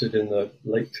invented in the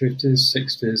late 50s,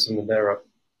 60s, and there are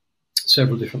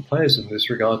several different players in this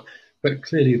regard, but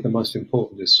clearly the most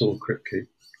important is Saul Kripke,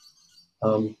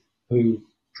 who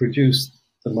produced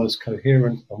the most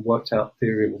coherent and worked out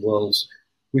theory of worlds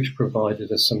which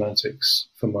provided a semantics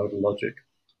for modal logic.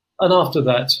 And after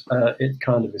that, it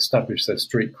kind of established their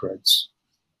street creds.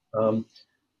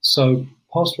 So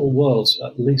possible worlds,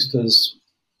 at least as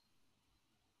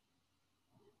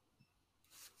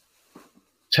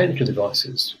technical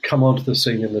devices come onto the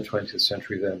scene in the 20th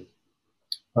century then.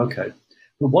 Okay.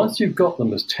 But once you've got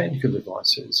them as technical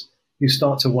devices, you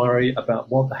start to worry about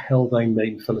what the hell they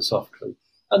mean philosophically.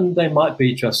 And they might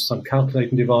be just some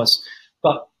calculating device,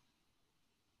 but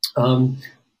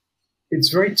it's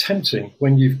very tempting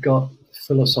when you've got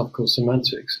philosophical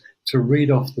semantics to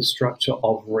read off the structure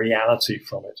of reality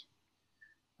from it.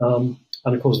 And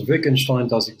of course, Wittgenstein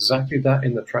does exactly that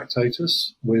in the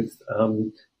Tractatus with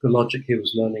the logic he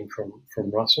was learning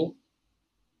from Russell.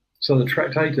 So the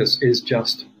Tractatus is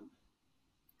just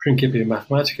Principia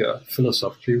Mathematica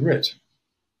philosophically writ.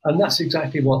 And that's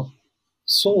exactly what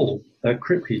Saul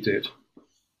Kripke did.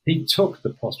 He took the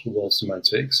possible world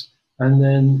semantics and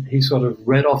then he sort of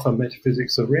read off a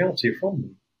metaphysics of reality from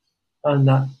them. And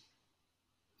that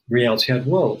reality had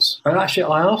worlds. And actually,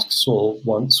 I asked Saul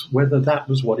once whether that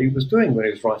was what he was doing when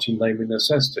he was writing Naming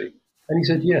Necessity. And he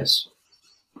said yes.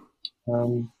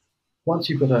 Once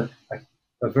you've got a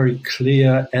very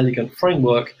clear, elegant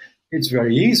framework, it's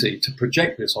very easy to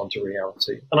project this onto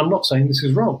reality. And I'm not saying this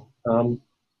is wrong.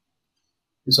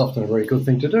 It's often a very good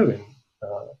thing to do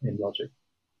in logic.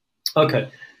 Okay,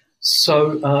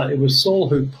 so it was Saul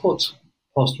who put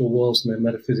possible worlds and their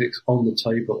metaphysics on the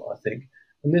table, I think.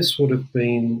 And this would have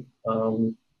been,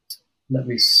 let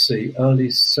me see, early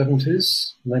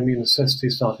 70s. Naming Necessity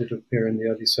started to appear in the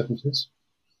early 70s.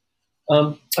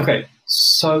 Okay,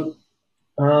 so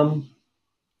now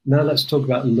let's talk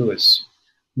about Lewis.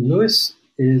 Lewis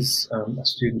is a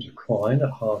student of Quine at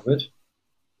Harvard,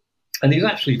 and he's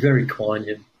actually very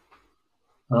Quinean.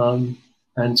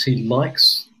 And he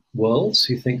likes worlds.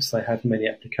 He thinks they have many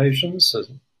applications, as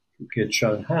he had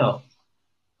shown how.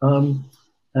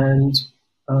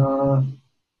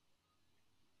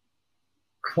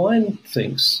 Quine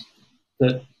thinks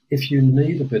that if you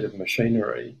need a bit of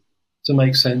machinery to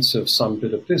make sense of some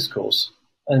bit of discourse,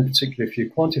 and particularly if you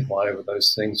quantify over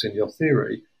those things in your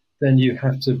theory, then you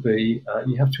have to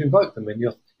invoke them, and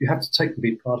you have to take them to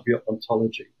be part of your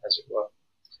ontology, as it were.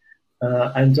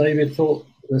 And David thought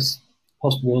this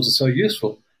possible worlds are so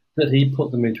useful that he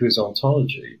put them into his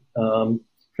ontology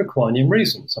for Quinean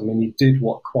reasons. I mean, he did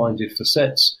what Quine did for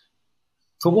sets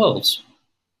for worlds.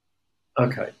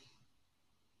 Okay.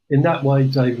 In that way,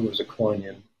 David was a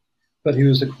Quinean. But he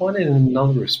was a Quinean in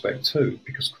another respect too,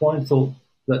 because Quine thought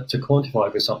that to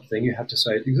quantify for something, you have to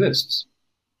say it exists.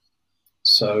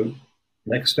 So,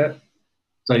 next step,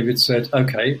 David said,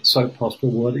 okay, so possible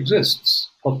world exists.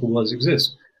 Possible worlds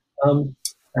exist.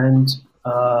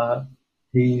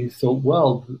 He thought,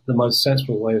 well, the most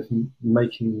sensible way of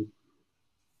making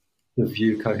the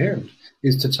view coherent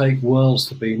is to take worlds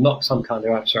to be not some kind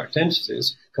of abstract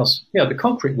entities, because the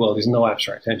concrete world is no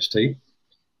abstract entity.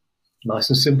 Nice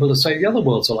and simple to say the other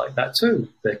worlds are like that too.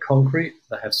 They're concrete,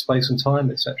 they have space and time,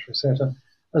 etc., etc.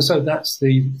 And so that's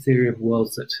the theory of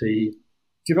worlds that he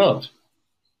developed.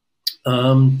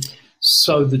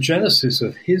 So the genesis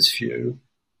of his view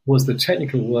was the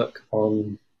technical work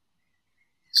on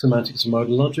semantics and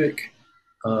modal logic,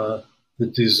 the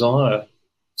desire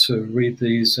to read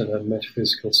these in a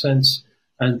metaphysical sense,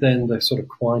 and then the sort of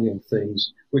Quinean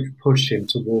things which pushed him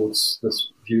towards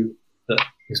this view that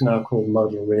is now called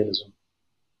modal realism.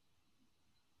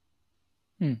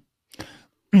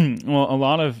 Well, a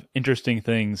lot of interesting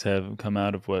things have come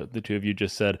out of what the two of you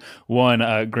just said. One,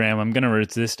 Graham, I'm going to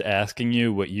resist asking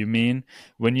you what you mean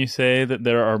when you say that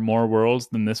there are more worlds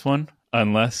than this one,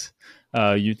 unless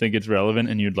you think it's relevant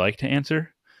and you'd like to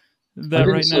answer that right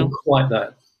now. I didn't say quite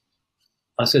that.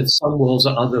 I said some worlds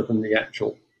are other than the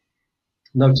actual.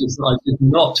 Notice that I did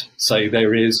not say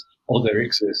there is or there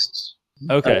exists.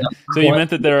 Okay, so you meant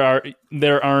that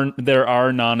there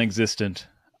are non-existent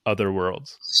other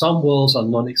worlds. Some worlds are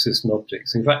non-existent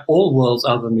objects. In fact, all worlds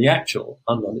other than the actual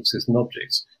are non-existent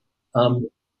objects.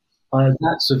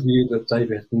 That's a view that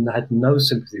David had no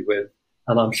sympathy with,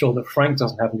 and I'm sure that Frank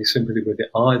doesn't have any sympathy with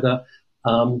it either.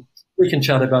 We can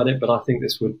chat about it, but I think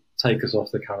this would take us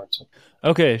off the current topic.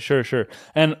 Okay, sure.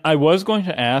 And I was going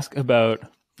to ask about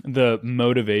the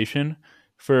motivation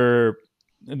for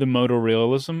the modal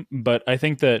realism, but I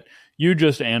think that you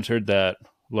just answered that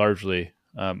largely,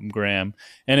 Graham.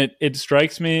 And it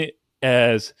strikes me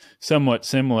as somewhat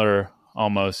similar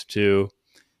almost to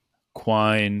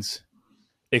Quine's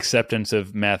acceptance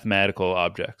of mathematical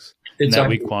objects.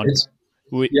 Exactly. That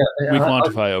we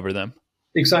quantify over them.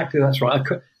 Exactly, that's right.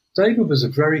 David was a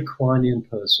very Quinean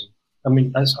person. I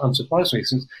mean, that's unsurprisingly,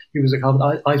 since he was at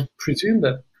Harvard. I presume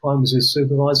that Quine was his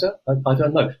supervisor. I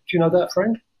don't know. Do you know that,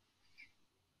 Frank?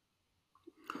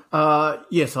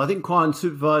 Yes, I think Quine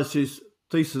supervised his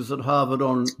thesis at Harvard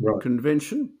on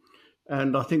convention,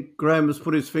 And I think Graham has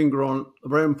put his finger on a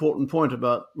very important point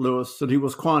about Lewis, that he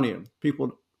was Quinean.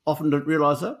 People often don't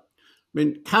realise that. I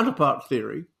mean, counterpart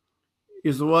theory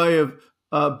is a way of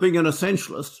being an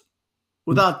essentialist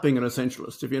without being an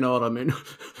essentialist, if you know what I mean.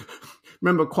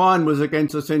 Remember, Quine was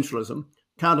against essentialism.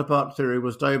 Counterpart theory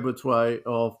was David's way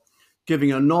of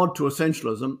giving a nod to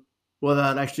essentialism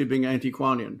without actually being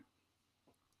anti-Quinean.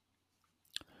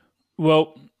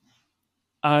 Well,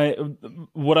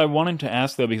 what I wanted to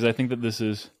ask, though, because I think that this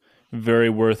is very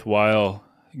worthwhile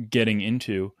getting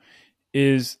into,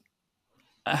 is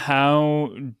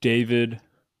how David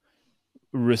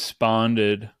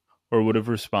responded or would have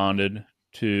responded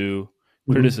to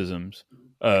criticisms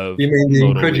of You mean the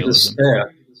modal incredulous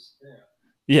realism.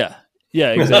 stare?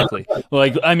 Yeah, exactly.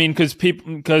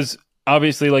 Because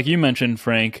obviously, like you mentioned,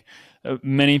 Frank,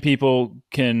 many people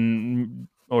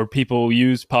people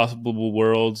use possible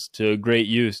worlds to great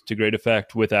use, to great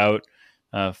effect, without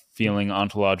feeling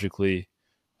ontologically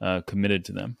committed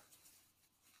to them.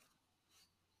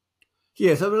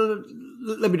 Yes,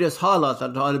 let me just highlight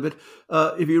that a tiny bit.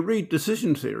 If you read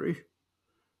decision theory,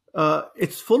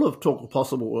 it's full of talk of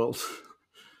possible worlds.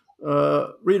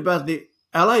 Read about the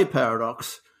LA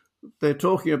paradox. They're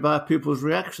talking about people's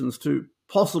reactions to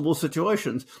possible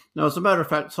situations. Now, as a matter of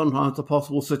fact, sometimes the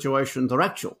possible situations are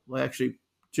actual. They actually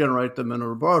generate them in a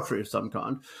laboratory of some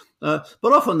kind. But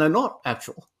often they're not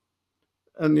actual.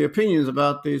 And the opinions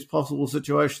about these possible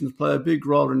situations play a big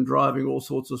role in driving all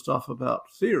sorts of stuff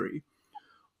about theory.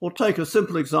 Or take a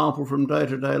simple example from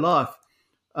day-to-day life.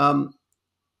 I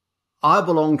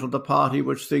belong to the party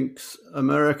which thinks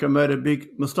America made a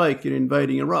big mistake in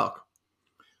invading Iraq.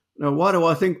 Now, why do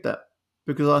I think that?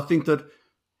 Because I think that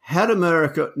had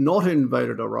America not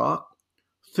invaded Iraq,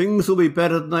 things will be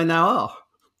better than they now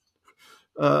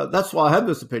are. That's why I have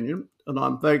this opinion, and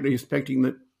I'm vaguely expecting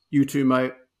that you two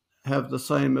may have the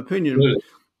same opinion. Yeah.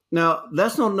 Now,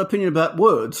 that's not an opinion about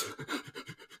words.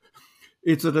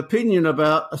 It's an opinion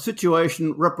about a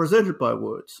situation represented by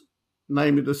words,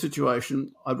 namely the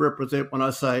situation I represent when I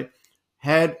say,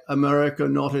 had America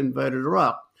not invaded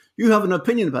Iraq. You have an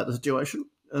opinion about the situation,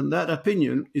 and that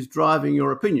opinion is driving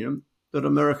your opinion that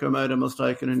America made a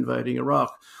mistake in invading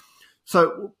Iraq.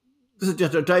 So this is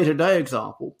just a day-to-day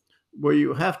example where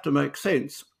you have to make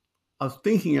sense of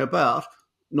thinking about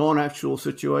non-actual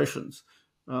situations.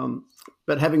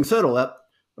 But having said all that,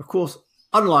 of course,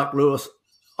 unlike Lewis,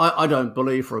 I don't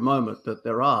believe for a moment that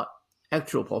there are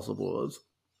actual possible worlds.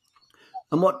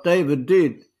 And what David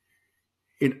did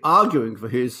in arguing for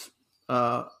his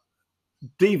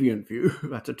deviant view,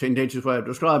 that's a tendentious way of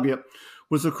describing it,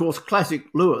 was, of course, classic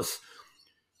Lewis.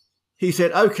 He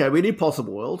said, okay, we need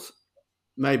possible worlds.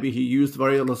 Maybe he used the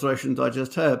very illustrations I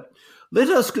just had. Let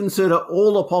us consider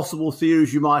all the possible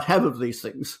theories you might have of these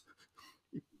things.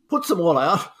 Puts them all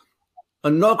out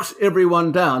and knocks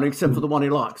everyone down except for the one he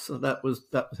likes. So that was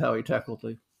how he tackled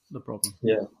the problem.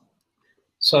 Yeah.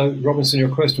 So, Robinson,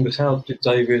 your question was, how did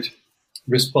David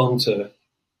respond to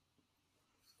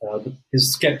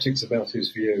his skeptics about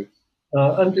his view?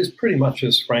 And it's pretty much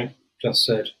as Frank just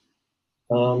said.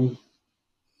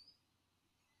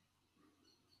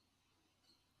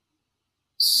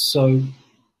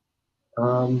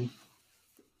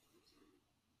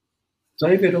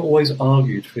 David always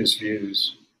argued for his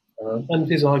views. And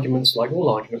his arguments, like all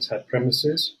arguments, had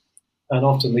premises. And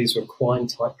often these were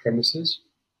Quine-type premises.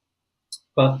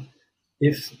 But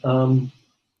if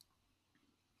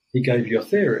he gave you a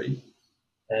theory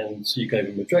and you gave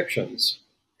him objections,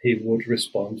 he would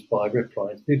respond by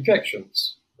replying to the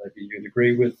objections. Maybe you'd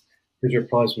agree with his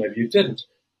replies, maybe you didn't.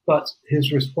 But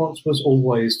his response was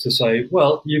always to say,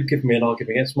 well, you've given me an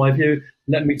argument against my view.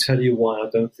 Let me tell you why I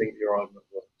don't think your argument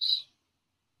works.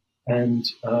 And,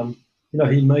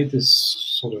 he made this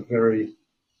sort of very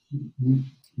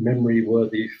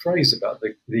memory-worthy phrase about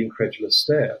the incredulous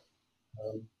stare.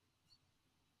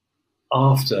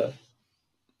 After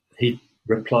he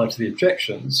replied to the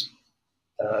objections,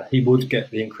 he would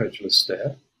get the incredulous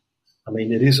stare. I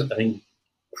mean, it is an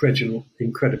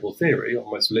incredible theory,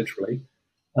 almost literally.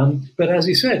 But as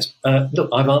he said, look,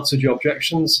 I've answered your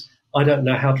objections. I don't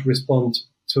know how to respond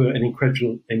to an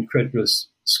incredulous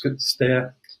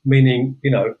stare, meaning,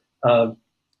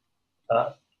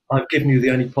 I've given you the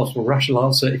only possible rational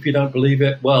answer. If you don't believe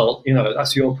it, well,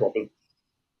 that's your problem.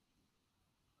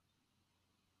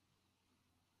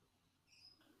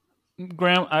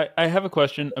 Graham, I have a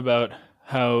question about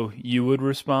how you would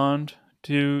respond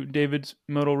to David's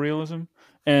modal realism.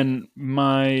 And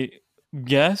my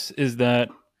guess is that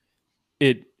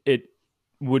it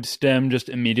would stem just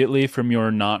immediately from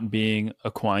your not being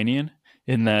a Quinean,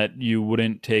 in that you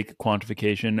wouldn't take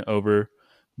quantification over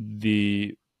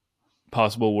the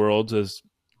possible worlds as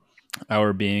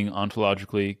our being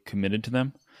ontologically committed to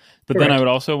them. But Correct. then I would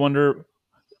also wonder,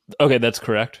 okay, that's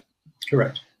correct.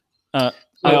 Correct. I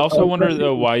also wonder,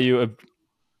 though, why you...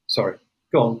 Sorry,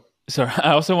 go on. Sorry,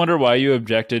 I also wonder why you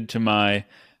objected to my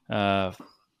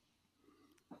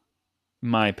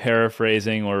my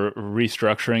paraphrasing or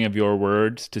restructuring of your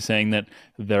words to saying that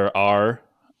there are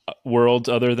worlds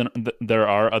other than there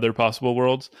are other possible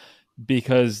worlds,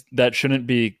 because that shouldn't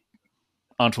be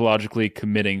ontologically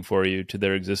committing for you to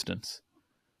their existence.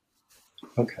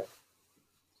 Okay.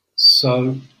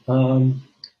 So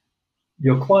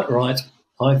you're quite right.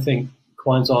 I think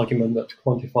Quine's argument that to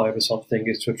quantify over something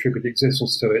is to attribute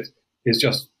existence to it is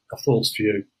just a false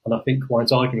view. And I think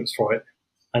Quine's arguments for it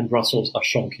and Russell's are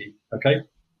shonky, okay?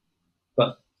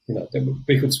 But,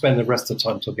 we could spend the rest of the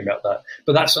time talking about that.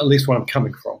 But that's at least where I'm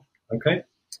coming from, okay?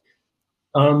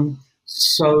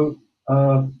 So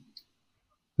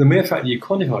the mere fact that you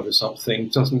quantify over something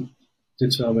doesn't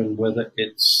determine whether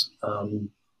it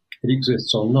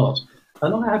exists or not.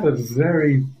 And I have a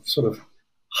very sort of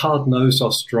hard-nosed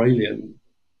Australian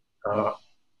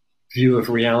view of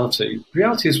reality.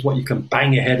 Reality is what you can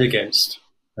bang your head against.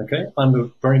 Okay,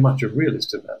 I'm very much a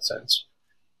realist in that sense.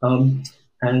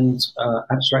 And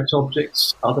abstract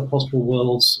objects, other possible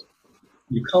worlds,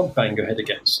 you can't bang your head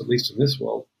against, at least in this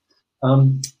world.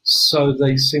 So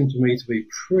they seem to me to be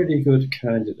pretty good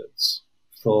candidates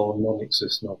for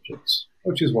non-existent objects,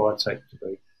 which is what I take to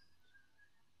be.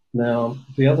 Now,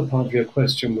 the other part of your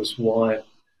question was why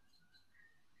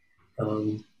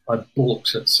I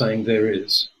balked at saying there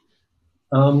is.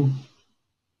 The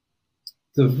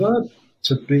verb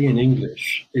to be in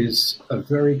English is a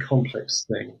very complex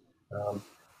thing.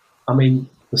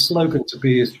 The slogan "to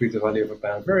be is to be the value of a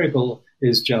bound variable"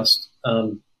 is just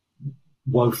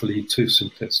woefully too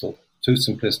simplistic.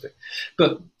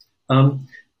 But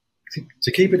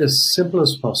to keep it as simple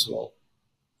as possible,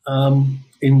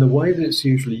 in the way that it's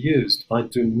usually used, I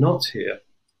do not hear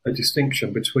a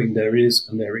distinction between there is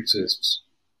and there exists.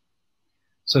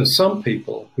 So some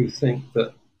people who think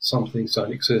that some things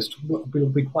don't exist will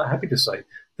be quite happy to say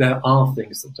there are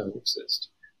things that don't exist.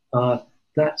 That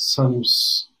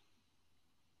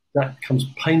comes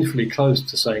painfully close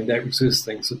to saying there exist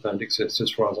things that don't exist,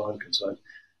 as far as I'm concerned.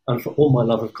 And for all my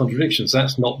love of contradictions,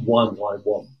 that's not one I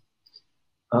want.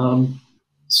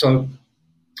 So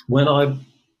when I'm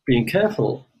being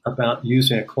careful about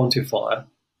using a quantifier,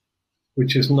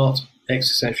 which is not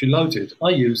existentially loaded, I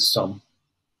use sum,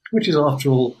 which is, after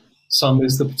all, sum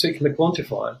is the particular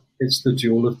quantifier. It's the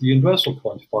dual of the universal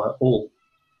quantifier, all.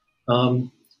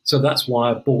 So that's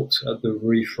why I balked at the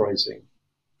rephrasing.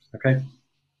 Okay?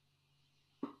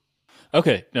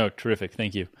 Okay. No, terrific.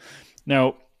 Thank you.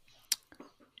 Now,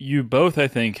 you both, I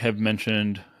think, have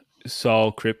mentioned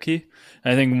Saul Kripke.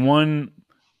 I think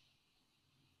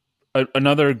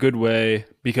another good way,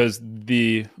 because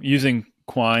using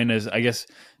Quine as, I guess,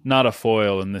 not a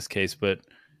foil in this case, but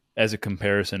as a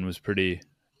comparison was pretty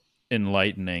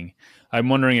enlightening. I'm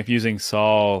wondering if using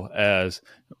Saul as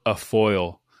a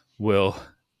foil will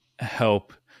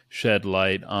help shed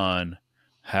light on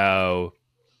how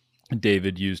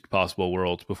David used possible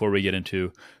worlds before we get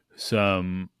into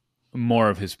some more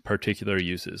of his particular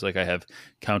uses. Like I have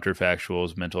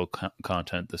counterfactuals, mental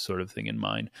content, this sort of thing in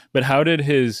mind. But how did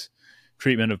his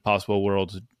treatment of possible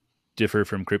worlds differ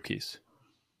from Kripke's?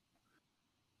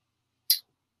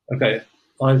 Okay,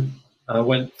 I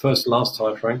went first last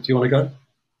time, Frank. Do you want to go?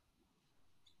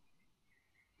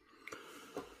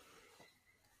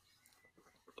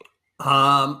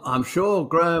 I'm sure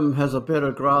Graham has a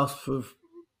better grasp of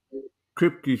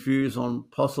Kripke's views on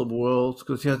possible worlds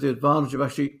because he has the advantage of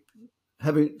actually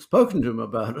having spoken to him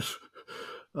about it.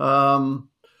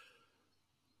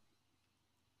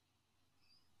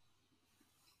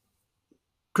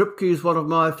 Kripke is one of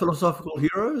my philosophical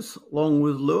heroes, along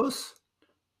with Lewis.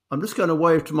 I'm just going to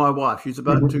wave to my wife. She's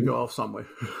about to go off somewhere.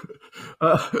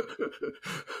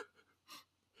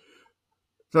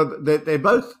 So they're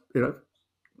both,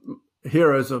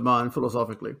 heroes of mine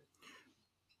philosophically.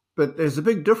 But there's a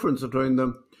big difference between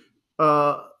them.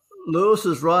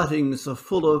 Lewis's writings are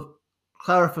full of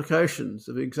clarifications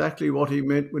of exactly what he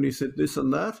meant when he said this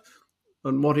and that,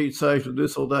 and what he'd say to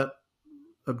this or that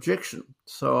objection.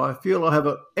 So I feel I have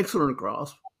an excellent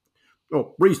grasp,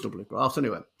 or reasonably grasp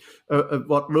anyway, of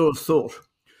what Lewis thought.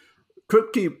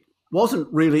 Kripke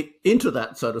wasn't really into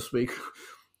that, so to speak.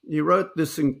 He wrote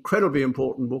this incredibly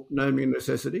important book, Naming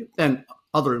Necessity, and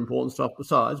other important stuff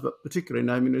besides, but particularly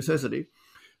Naming Necessity.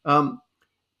 And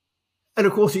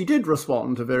of course, he did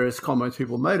respond to various comments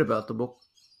people made about the book,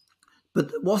 but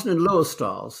it wasn't in Lewis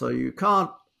style. So you can't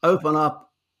open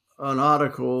up an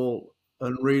article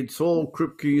and read Saul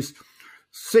Kripke's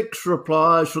 6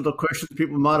 replies to the questions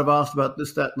people might have asked about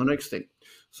this, that, and the next thing.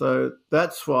 So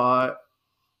that's why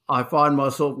I find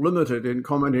myself limited in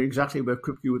commenting exactly where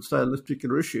Kripke would stay on this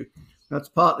particular issue. That's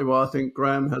partly why I think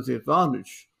Graham has the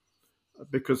advantage,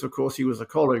 because, of course, he was a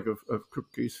colleague of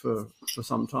Kripke's for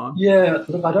some time. Yeah,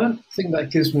 look, I don't think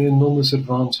that gives me an enormous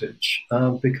advantage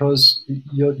because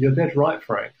you're dead right,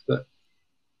 Frank, that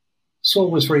Saul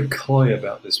was very coy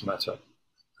about this matter.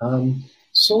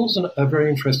 Saul's a very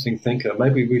interesting thinker.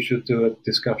 Maybe we should do a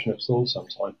discussion of Saul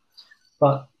sometime.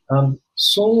 But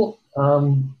Saul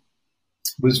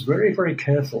was very, very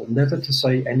careful never to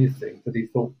say anything that he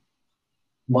thought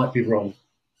might be wrong.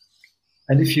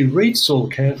 And if you read Saul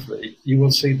carefully, you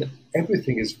will see that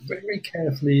everything is very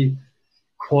carefully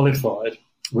qualified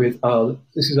with,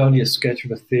 this is only a sketch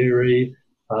of a theory.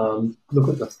 Look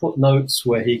at the footnotes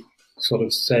where he sort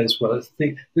of says, well, I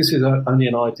think this is only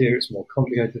an idea, it's more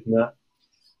complicated than that.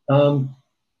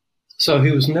 So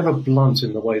he was never blunt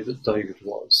in the way that David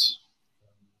was.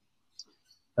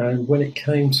 And when it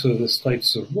came to the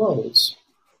status of worlds,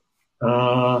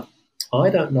 I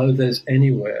don't know there's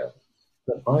anywhere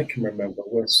that I can remember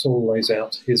where Saul lays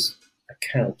out his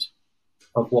account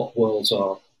of what worlds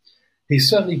are. He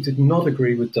certainly did not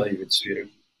agree with David's view.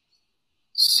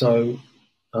 So,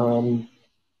 to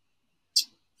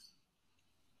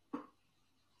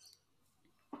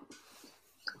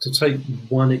take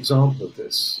one example of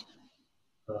this,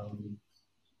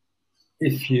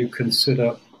 if you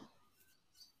consider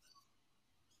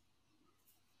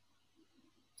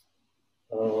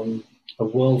a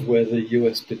world where the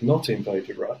US did not invade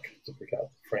Iraq, to pick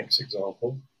up Frank's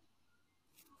example,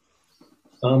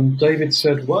 David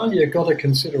said, well, you've got to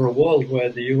consider a world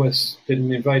where the US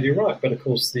didn't invade Iraq, but of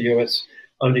course the US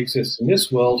only exists in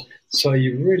this world, so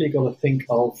you've really got to think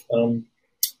of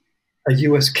a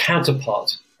US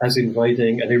counterpart as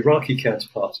invading an Iraqi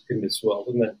counterpart in this world,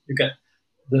 and then you get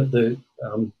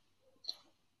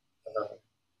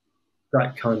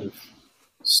that kind of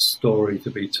story to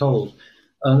be told.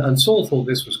 And Saul thought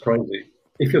this was crazy.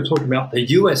 If you're talking about the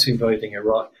US invading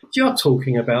Iraq, you're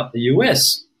talking about the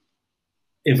US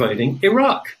invading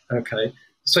Iraq, okay?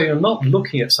 So you're not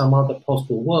looking at some other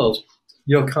possible world.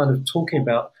 You're kind of talking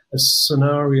about a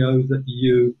scenario that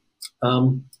you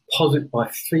posit by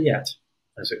fiat,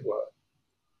 as it were.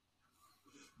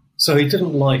 So he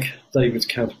didn't like David's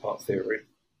counterpart theory.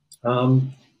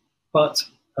 But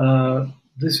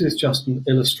this is just an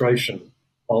illustration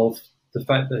of the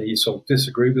fact that he sort of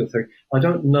disagreed with the theory. I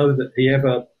don't know that he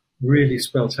ever really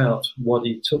spelt out what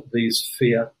he took these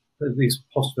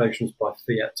postulations by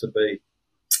fiat to be.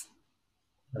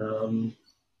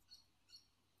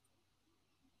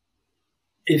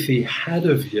 If he had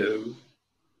a view,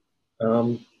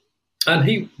 and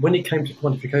when he came to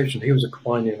quantification, he was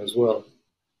Aquinian as well.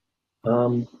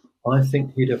 I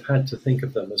think he'd have had to think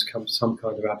of them as some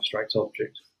kind of abstract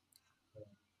object.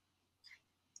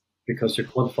 Because you're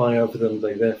quantifying over them,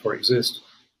 they therefore exist.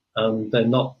 They're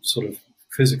not sort of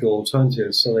physical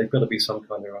alternatives, so they've got to be some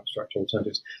kind of abstract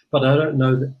alternatives. But I don't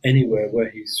know that anywhere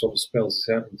where he sort of spells this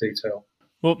out in detail.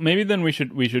 Well, maybe then we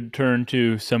should turn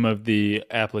to some of the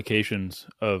applications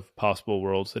of possible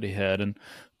worlds that he had. And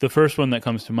the first one that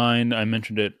comes to mind, I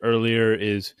mentioned it earlier,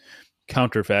 is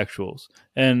counterfactuals.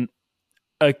 And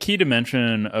a key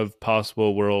dimension of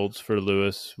possible worlds for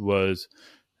Lewis was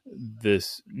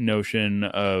this notion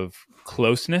of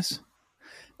closeness.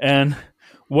 And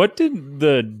what did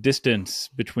the distance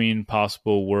between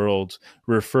possible worlds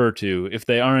refer to if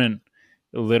they aren't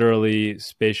literally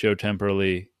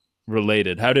spatiotemporally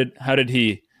related? How did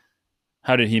he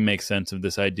make sense of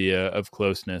this idea of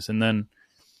closeness? And then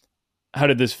how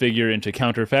did this figure into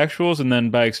counterfactuals? And then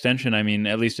by extension, I mean,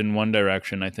 at least in one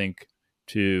direction, I think,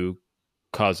 to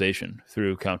causation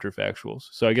through counterfactuals.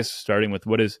 So I guess starting with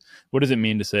what does it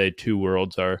mean to say two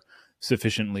worlds are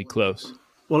sufficiently close?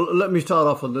 Well, let me start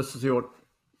off on this to see what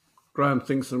Graham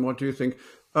thinks and what you think.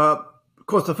 Of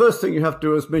course, the first thing you have to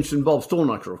do is mention Bob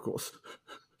Stornacker, of course,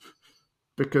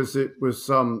 because it was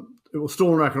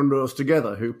Stornacker and Lewis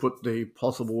together who put the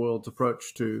possible worlds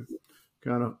approach to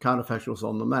kind of counterfactuals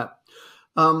on the map.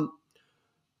 I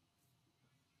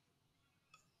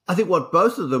think what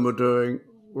both of them were doing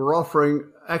were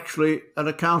offering actually an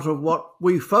account of what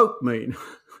we folk mean.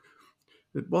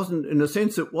 It wasn't, in a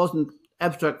sense, it wasn't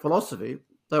abstract philosophy.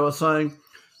 They were saying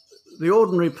the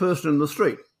ordinary person in the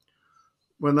street,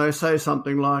 when they say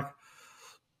something like,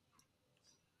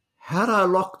 had I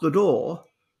locked the door,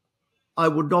 I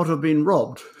would not have been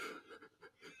robbed.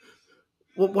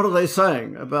 What are they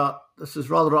saying about this? Is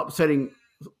rather upsetting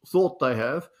thought they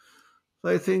have.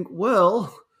 They think,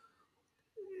 well,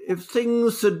 if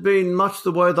things had been much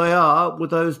the way they are,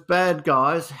 with those bad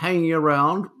guys hanging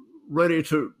around ready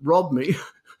to rob me,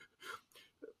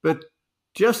 but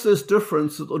just this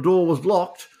difference that the door was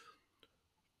locked,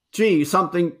 gee,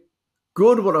 something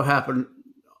good would have happened.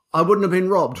 I wouldn't have been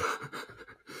robbed.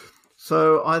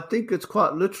 So I think it's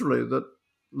quite literally that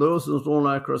Lewis and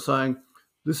Thornaker are saying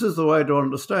this is the way to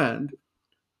understand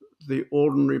the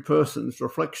ordinary person's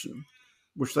reflection,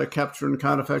 which they capture in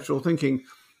counterfactual thinking.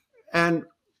 And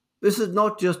this is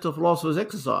not just a philosopher's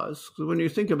exercise, because when you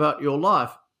think about your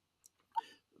life,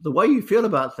 the way you feel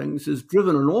about things is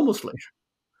driven enormously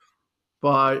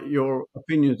by your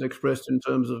opinions expressed in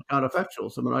terms of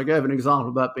counterfactuals. I mean, I gave an example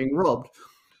about being robbed,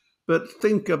 but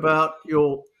think about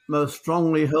your most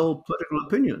strongly held political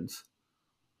opinions.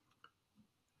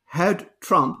 Had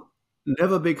Trump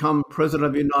never become president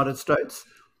of the United States,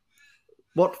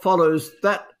 what follows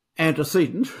that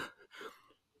antecedent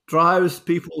drives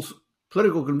people's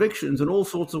political convictions in all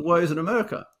sorts of ways in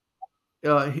America,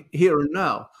 here and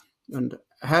now. And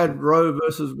had Roe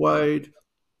versus Wade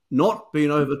not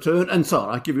been overturned, and so on.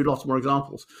 I give you lots more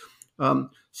examples.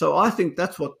 So I think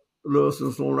that's what Lewis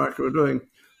and Thornaker are doing.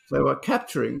 They were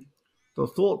capturing the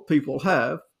thought people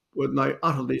have when they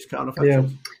utter these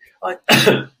counterfactuals.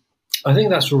 Yeah, I think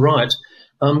that's right.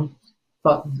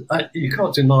 But you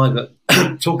can't deny that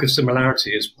talk of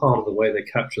similarity is part of the way they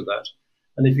capture that.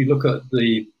 And if you look at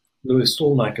the Lewis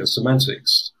Thornaker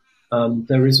semantics,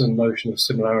 there is a notion of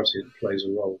similarity that plays a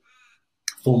role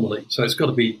formally. So it's got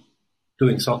to be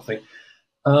doing something.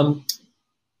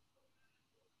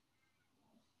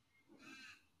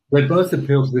 They both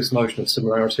appeal to this notion of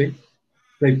similarity.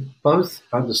 They both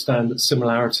understand that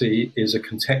similarity is a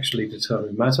contextually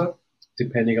determined matter,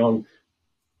 depending on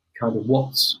kind of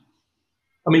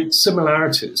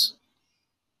similarities.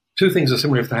 Two things are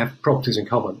similar if they have properties in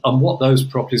common, and what those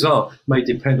properties are may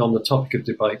depend on the topic of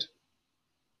debate.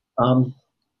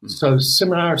 So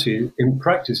similarity in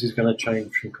practice is going to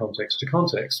change from context to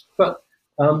context. But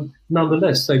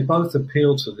nonetheless, they both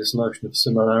appeal to this notion of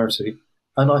similarity.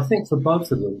 And I think for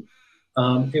both of them,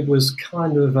 it was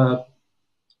kind of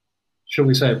shall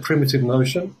we say, a primitive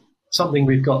notion, something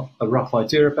we've got a rough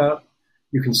idea about,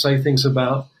 you can say things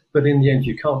about, but in the end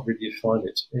you can't really define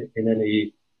it in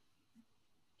any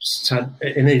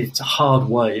hard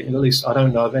way. And at least I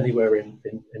don't know of anywhere in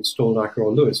Thornaker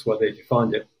or Lewis where they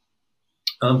defined it.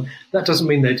 That doesn't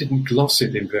mean they didn't gloss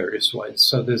it in various ways.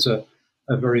 So there's a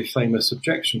very famous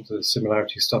objection to the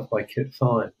similarity stuff by Kit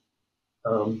Fine.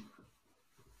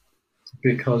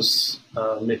 Because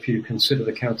if you consider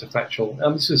the counterfactual,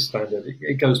 this is standard.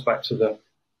 It goes back to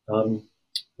the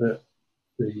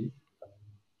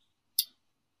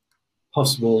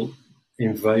possible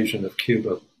invasion of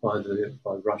Cuba by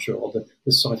Russia, or the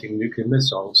sighting nuclear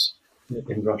missiles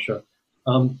in Russia,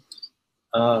 and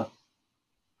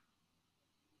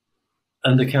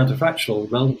the counterfactual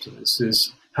relevant to this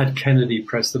is: had Kennedy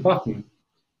pressed the button,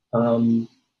 all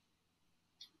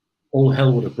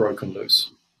hell would have broken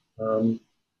loose.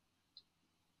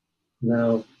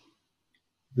 Now,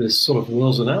 this sort of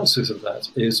world's analysis of that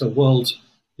is a world,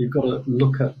 you've got to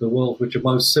look at the world which are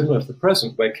most similar to the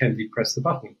present, where Kennedy pressed the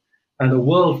button. And a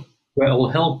world where all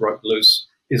hell broke loose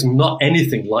is not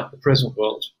anything like the present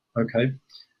world, okay?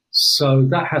 So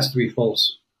that has to be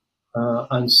false.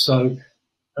 And so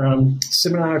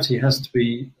similarity has to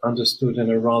be understood in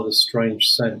a rather strange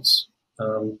sense.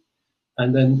 And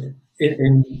then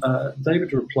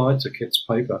David replied to Kit's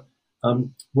paper,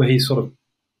 where he sort of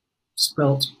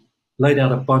laid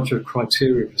out a bunch of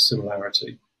criteria for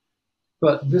similarity.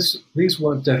 But these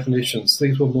weren't definitions.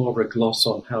 These were more of a gloss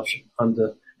on how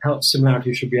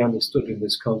similarity should be understood in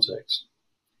this context.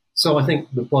 So I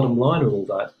think the bottom line of all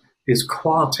that is,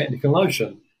 qua technical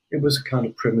notion, it was kind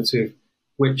of primitive,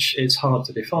 which is hard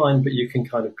to define, but you can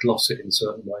kind of gloss it in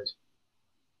certain ways.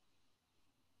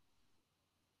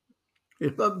 Yeah,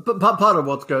 but part of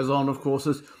what goes on, of course,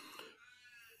 is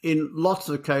in lots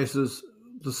of cases,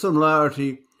 the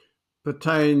similarity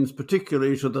pertains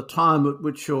particularly to the time at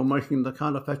which you're making the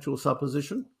counterfactual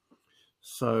supposition.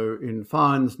 So in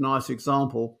Fine's nice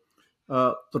example,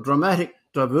 the dramatic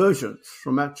divergence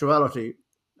from actuality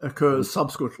occurs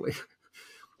subsequently.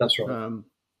 That's right.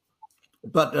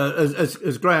 But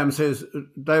as Graham says,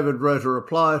 David wrote a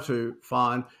reply to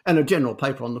Fine and a general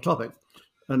paper on the topic.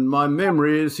 And my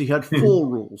memory is he had 4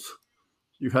 rules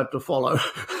you had to follow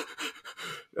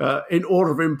in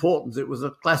order of importance. It was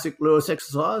a classic Lewis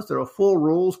exercise. There are 4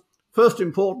 rules: first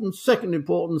importance, second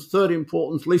importance, third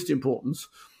importance, least importance,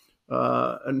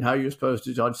 and how you're supposed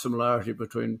to judge similarity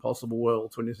between possible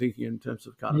worlds when you're thinking in terms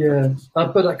of counterfactuals.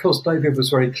 Yeah, but of course David was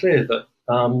very clear that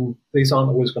these aren't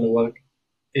always going to work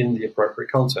in the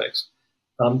appropriate context.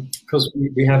 Because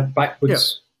we have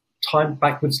backwards time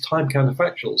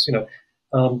counterfactuals.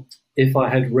 If I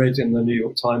had read in the New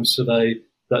York Times today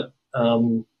that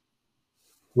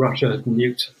Russia had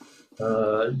nuked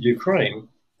Ukraine,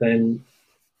 then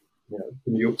the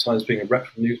New York Times being a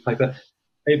reputable newspaper,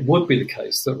 it would be the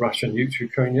case that Russia nuked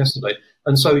Ukraine yesterday.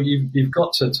 And so you've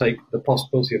got to take the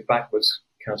possibility of backwards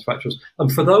counterfactuals.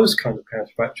 And for those kind of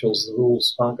counterfactuals, the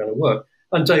rules aren't going to work.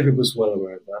 And David was well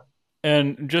aware of that.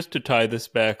 And just to tie this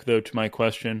back, though, to my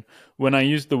question, when I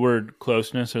use the word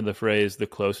closeness or the phrase the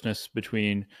closeness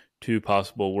between two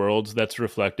possible worlds, that's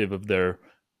reflective of their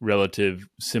relative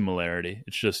similarity.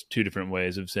 It's just two different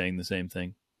ways of saying the same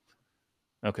thing.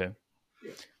 Okay.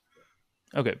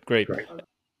 Okay, great.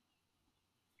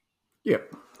 Yeah.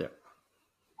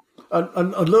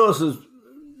 And Lewis is,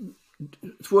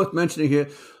 it's worth mentioning here,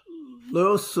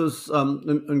 Lewis is,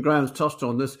 and Graham's touched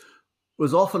on this,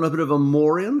 was often a bit of a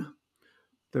Morean.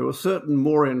 There were certain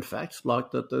Morean facts,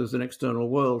 like that there's an external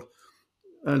world.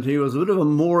 And he was a bit of a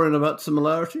Morean about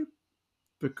similarity,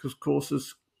 because, of course,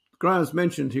 as Graham's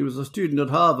mentioned, he was a student at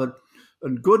Harvard,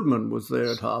 and Goodman was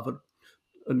there at Harvard.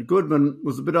 And Goodman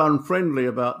was a bit unfriendly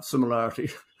about similarity,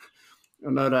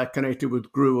 and no doubt connected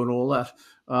with Grew and all that.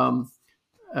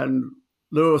 And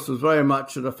Lewis was very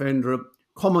much a defender of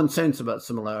common sense about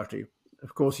similarity.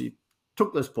 Of course, he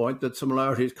took this point that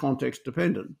similarity is context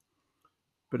dependent,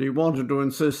 but he wanted to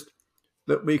insist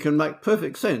that we can make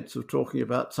perfect sense of talking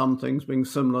about some things being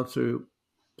similar to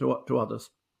others.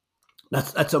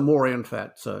 That's a Morean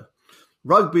fact. So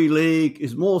rugby league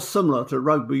is more similar to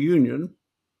rugby union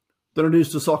than it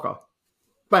is to soccer.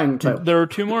 Bang, tail. There are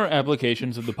two more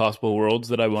applications of the possible worlds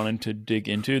that I wanted to dig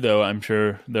into, though I'm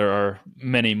sure there are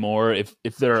many more. If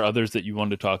there are others that you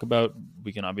want to talk about,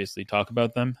 we can obviously talk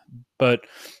about them. But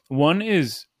one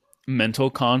is mental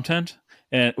content,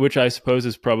 and which I suppose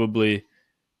is probably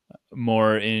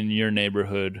more in your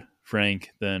neighborhood,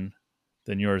 Frank, than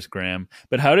yours, Graham.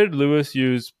 But how did Lewis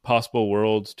use possible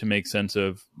worlds to make sense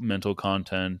of mental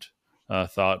content,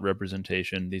 thought,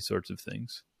 representation, these sorts of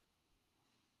things?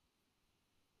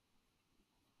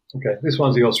 Okay, this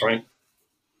one's yours, Frank.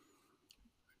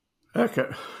 Okay.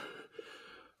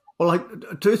 Well,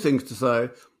 two things to say.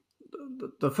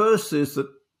 The first is that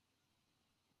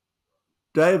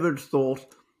David thought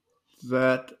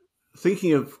that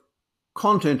thinking of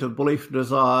content of belief and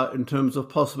desire in terms of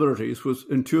possibilities was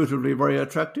intuitively very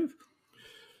attractive.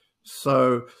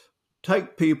 So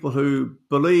take people who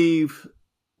believe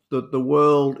that the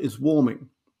world is warming.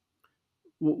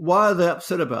 Why are they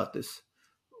upset about this?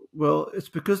 Well, it's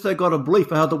because they got a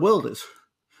belief of how the world is.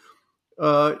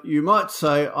 You might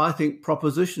say, I think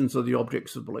propositions are the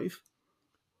objects of belief,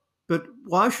 but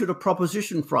why should a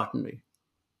proposition frighten me?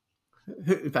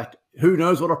 In fact, who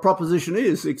knows what a proposition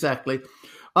is exactly?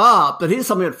 But here's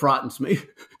something that frightens me.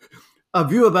 A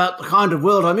view about the kind of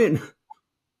world I'm in.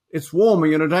 It's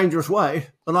warming in a dangerous way,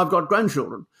 and I've got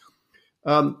grandchildren.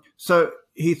 So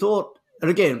he thought,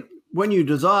 and again, when you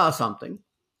desire something,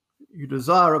 you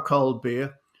desire a cold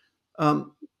beer,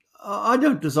 I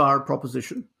don't desire a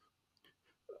proposition.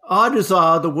 I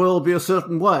desire the world be a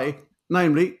certain way,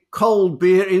 namely cold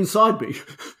beer inside me.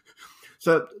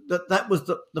 So that was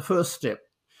the first step.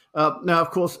 Now,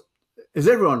 of course, as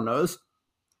everyone knows,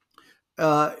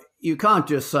 you can't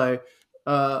just say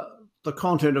the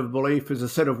content of belief is a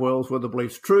set of worlds where the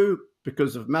belief's true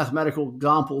because of mathematical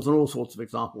examples and all sorts of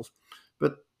examples.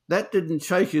 But that didn't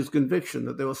shake his conviction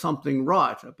that there was something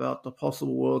right about the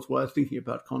possible world's way of thinking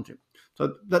about content.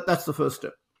 So that's the first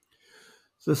step.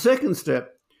 The second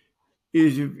step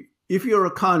is if you're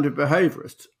a kind of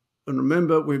behaviorist, and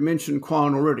remember we've mentioned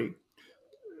Quine already,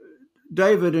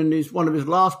 David in one of his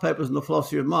last papers in The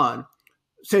Philosophy of Mind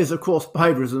says, of course,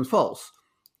 behaviorism is false,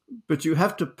 but you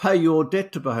have to pay your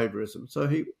debt to behaviorism. So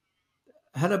he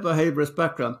had a behaviorist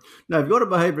background. Now, if you've got a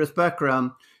behaviorist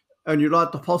background and you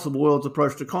like the possible world's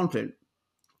approach to content,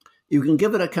 you can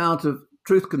give an account of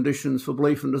truth conditions for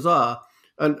belief and desire.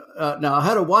 And now I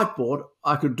had a whiteboard.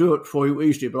 I could do it for you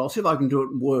easily, but I'll see if I can do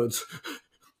it in words.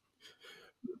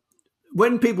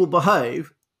 When people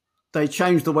behave, they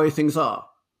change the way things are.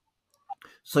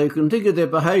 So you can think of their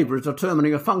behavior as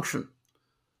determining a function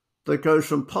that goes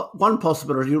from one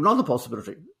possibility to another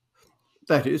possibility.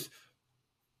 That is,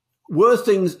 were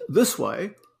things this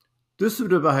way, this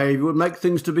sort of behavior would make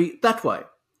things to be that way.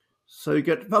 So you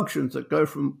get functions that go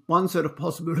from one set of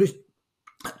possibilities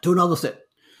to another set.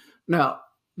 Now,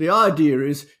 the idea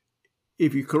is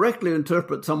if you correctly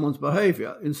interpret someone's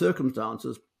behavior in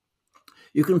circumstances,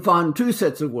 you can find two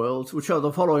sets of worlds which are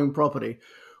the following property.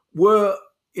 Were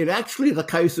it actually the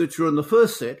case that you're in the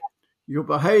first set, your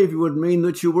behavior would mean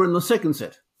that you were in the second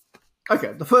set.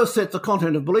 Okay, the first set's the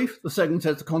content of belief, the second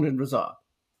set's the content of desire.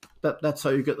 That's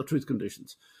how you get the truth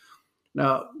conditions.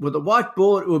 Now, with a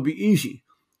whiteboard, it would be easy,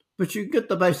 but you get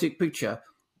the basic picture.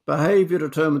 Behavior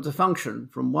determines a function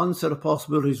from one set of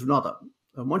possibilities to another.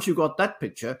 And once you've got that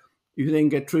picture, you then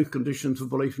get truth conditions for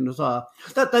belief and desire.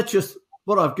 That's just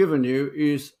what I've given you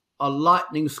is a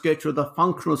lightning sketch of the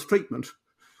functionalist treatment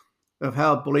of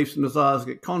how beliefs and desires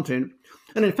get content.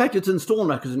 And in fact, it's in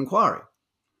Stalnacker's inquiry.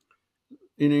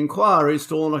 In inquiry,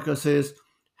 Stalnaker says,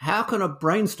 how can a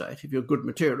brain state, if you're a good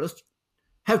materialist,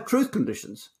 have truth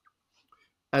conditions?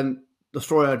 And the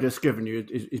story I've just given you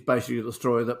is basically the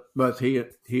story that both he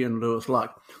and Lewis like.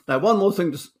 Now, one more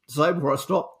thing to say before I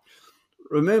stop.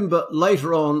 Remember,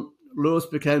 later on, Lewis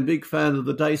became a big fan of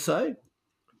the Daisei.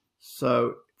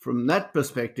 So from that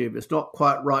perspective, it's not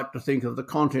quite right to think of the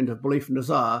content of belief and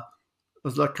desire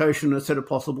as location in a set of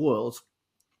possible worlds.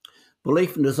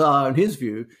 Belief and desire, in his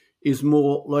view, is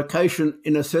more location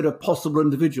in a set of possible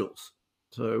individuals.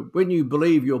 So when you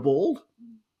believe you're bald,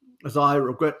 as I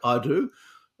regret I do,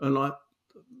 and I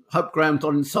hope Graham's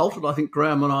not insulted, I think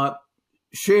Graham and I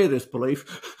share this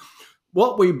belief.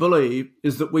 What we believe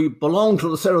is that we belong to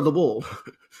the set of the bald.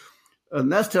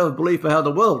 And that's to have a belief of how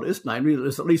the world is, namely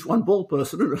there's at least one bald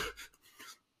person in it.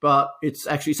 But it's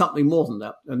actually something more than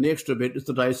that. And the extra bit is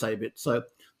the Daisei bit. So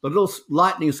the little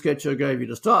lightning sketch I gave you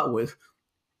to start with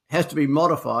has to be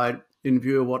modified in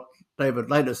view of what David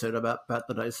later said about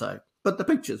the Daisei. But the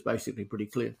picture's basically pretty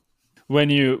clear. When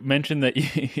you mentioned that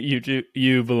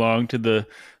you belong to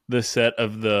the set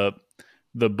of the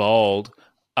bald,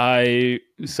 I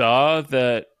saw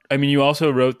that. I mean, you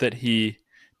also wrote that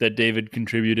David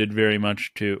contributed very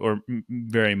much to, or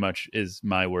very much is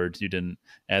my words. You didn't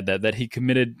add that he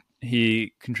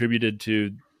contributed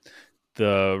to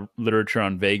the literature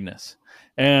on vagueness,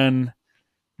 and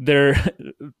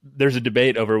there's a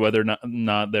debate over whether or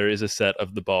not there is a set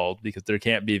of the bald, because there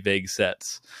can't be vague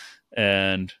sets,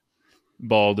 and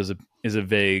bald is a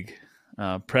vague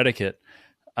predicate.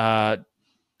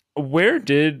 Where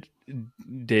did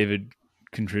David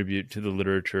contribute to the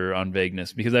literature on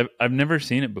vagueness? Because I've never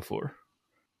seen it before.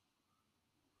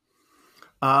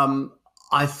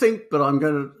 I think, but I'm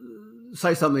going to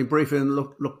say something briefly and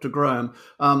look to Graham.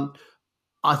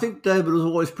 I think David was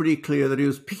always pretty clear that he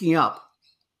was picking up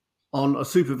on a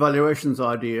supervaluations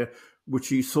idea, which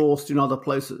he sourced in other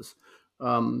places.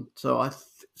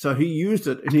 So he used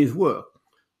it in his work,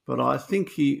 but I think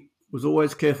he was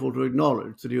always careful to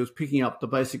acknowledge that he was picking up the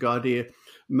basic idea,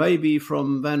 maybe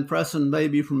from Van Prassen,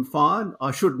 maybe from Fine.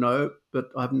 I should know, but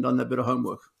I haven't done that bit of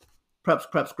homework.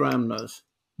 Perhaps Graham knows.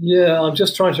 Yeah, I'm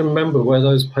just trying to remember where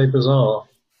those papers are.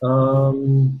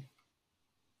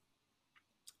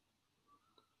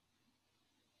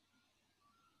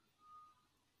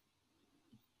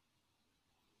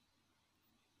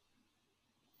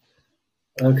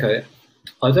 Okay,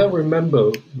 I don't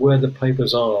remember where the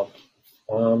papers are,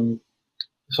 so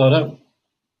I don't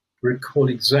recall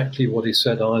exactly what he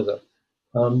said either.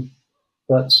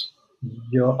 But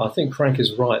I think Frank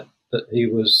is right that he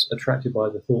was attracted by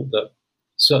the thought that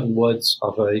certain words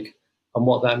are vague, and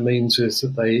what that means is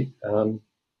that they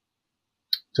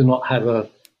do not have a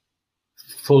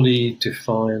fully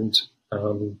defined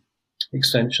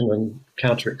extension and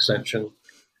counter-extension,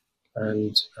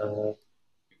 and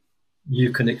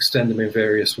you can extend them in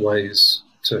various ways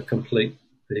to complete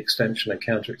the extension and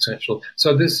counter-extension.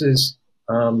 So this is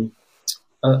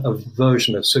a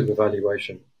version of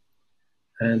supervaluation.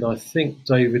 And I think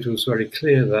David was very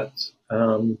clear that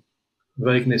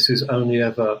vagueness is only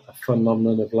ever a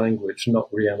phenomenon of language,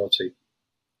 not reality.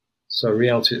 So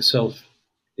reality itself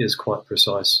is quite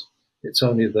precise. It's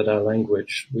only that our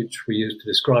language, which we use to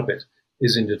describe it,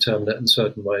 is indeterminate in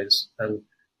certain ways, and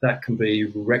that can be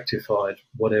rectified,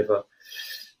 whatever,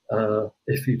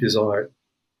 if you desire it,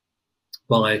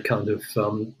 by kind of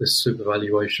this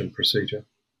supervaluation procedure.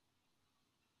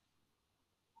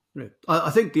 I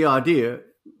think the idea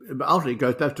ultimately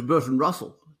goes back to Bertrand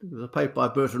Russell. There's a paper by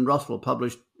Bertrand Russell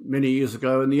published many years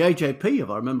ago in the AJP, if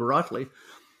I remember rightly,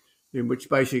 in which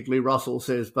basically Russell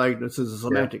says vagueness is a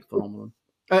semantic phenomenon,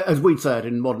 as we'd say it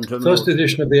in modern terminology. First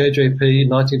edition of the AJP,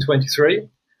 1923.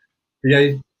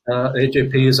 The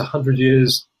AJP is 100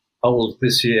 years old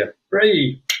this year.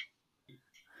 Hooray!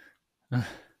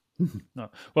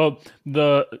 Well,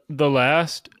 the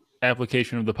last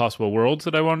application of the possible worlds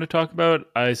that I wanted to talk about,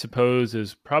 I suppose,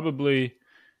 is probably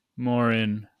more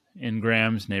in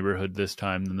Graham's neighborhood this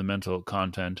time than the mental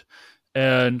content.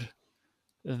 And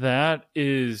that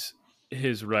is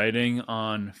his writing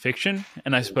on fiction.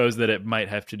 And I suppose that it might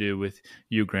have to do with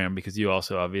you, Graham, because you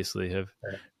also obviously have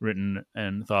written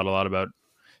and thought a lot about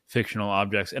fictional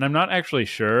objects. And I'm not actually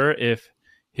sure if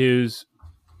his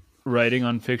writing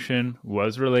on fiction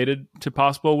was related to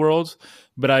possible worlds,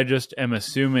 but I just am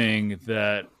assuming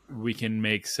that we can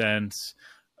make sense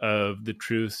of the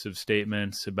truths of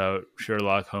statements about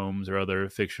Sherlock Holmes or other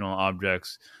fictional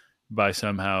objects by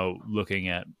somehow looking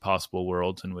at possible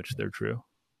worlds in which they're true.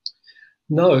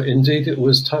 No, indeed, it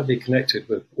was totally connected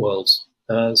with worlds.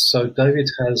 So David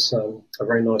has a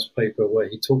very nice paper where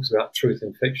he talks about truth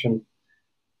in fiction.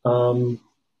 Let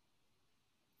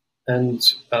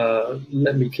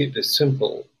me keep this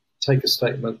simple. Take a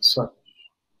statement such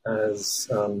as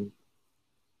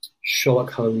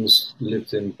Sherlock Holmes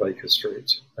lived in Baker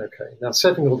Street. Okay, now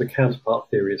setting all the counterpart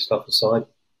theory stuff aside,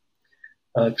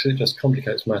 because it just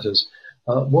complicates matters.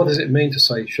 What does it mean to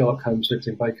say Sherlock Holmes lived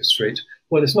in Baker Street?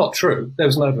 Well, it's not true. There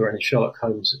was never any Sherlock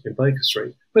Holmes in Baker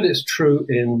Street, but it's true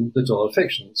in the Doyle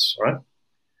fictions, right?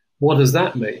 What does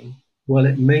that mean? Well,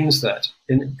 it means that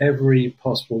in every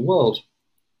possible world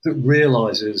that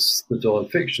realizes the Doyle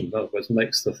fiction, in other words,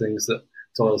 makes the things that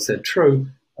Doyle said true,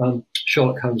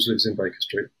 Sherlock Holmes lives in Baker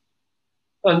Street.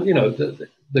 And, you know,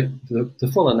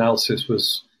 the full analysis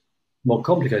was more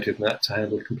complicated than that to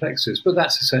handle the complexities, but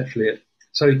that's essentially it.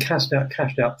 So he cashed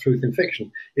out truth in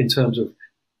fiction in terms of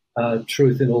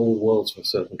truth in all worlds of a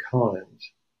certain kind.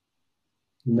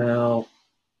 Now,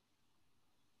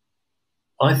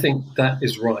 I think that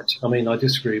is right. I mean, I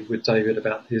disagree with David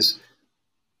about his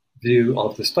view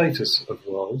of the status of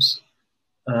worlds,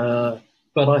 but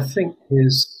I think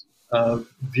his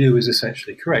view is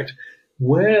essentially correct.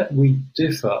 Where we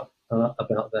differ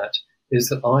about that is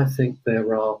that I think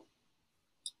there are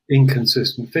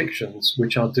inconsistent fictions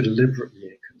which are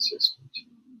deliberately inconsistent,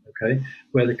 okay,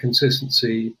 where the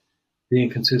inconsistency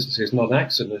is not an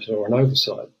accident or an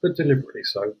oversight, but deliberately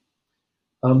so.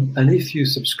 And if you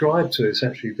subscribe to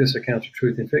essentially this account of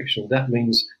truth in fiction, that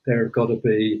means there have got to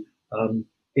be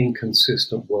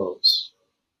inconsistent worlds,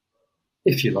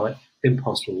 if you like,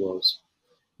 impossible worlds.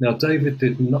 Now, David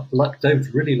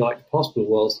really liked possible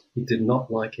worlds. He did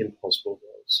not like impossible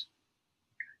worlds.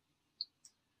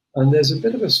 And there's a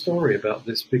bit of a story about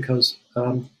this because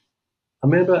I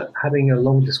remember having a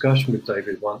long discussion with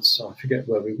David once. I forget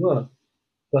where we were,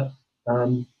 but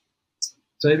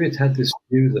David had this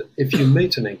view that if you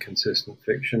meet an inconsistent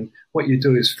fiction, what you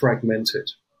do is fragment it.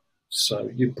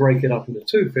 So you break it up into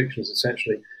two fictions,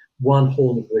 essentially. One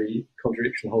horn of the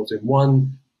contradiction holds in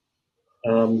one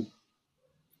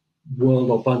world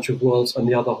or bunch of worlds, and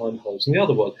the other horn holds in the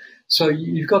other world. So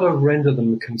you've got to render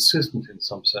them consistent in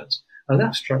some sense. And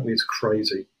that struck me as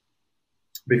crazy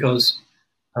because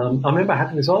I remember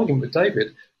having this argument with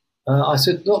David. I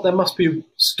said, look, there must be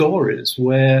stories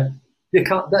where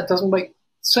that doesn't make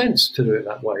sense to do it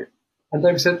that way. And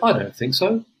David said, I don't think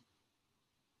so.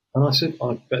 And I said,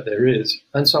 I bet there is.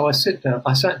 And so I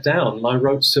sat down and I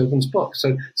wrote Sylvan's Box.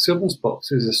 So Sylvan's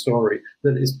Box is a story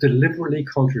that is deliberately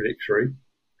contradictory.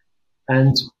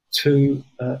 And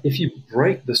if you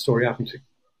break the story up into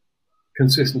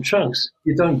consistent chunks,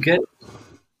 you don't get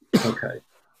it. Okay.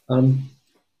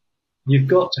 You've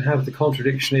got to have the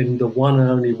contradiction in the one and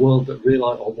only world that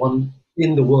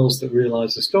in the worlds that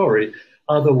realize the story.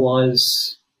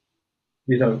 Otherwise,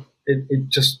 it's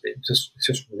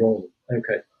just wrong.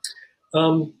 Okay.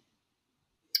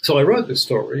 So I wrote this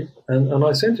story and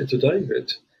I sent it to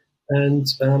David, and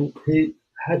he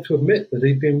had to admit that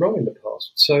he'd been wrong in the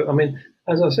past. So, I mean,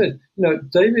 as I said,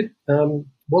 David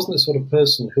wasn't the sort of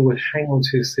person who would hang on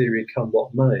to his theory come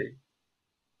what may.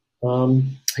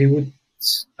 He would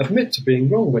admit to being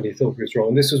wrong when he thought he was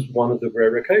wrong. This was one of the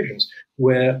rare occasions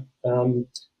where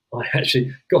I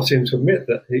actually got him to admit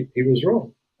that he was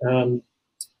wrong.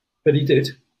 But he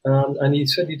did. And he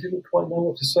said he didn't quite know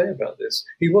what to say about this.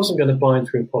 He wasn't going to buy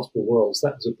into impossible worlds.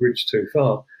 That was a bridge too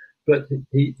far. But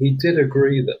he did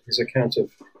agree that his account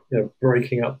of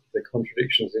breaking up the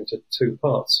contradictions into two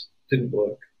parts didn't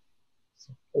work.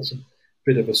 So that's a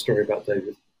bit of a story about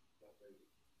David.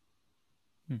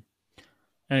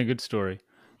 And a good story.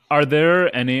 Are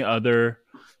there any other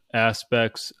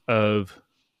aspects of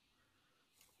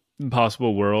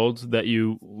possible worlds that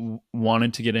you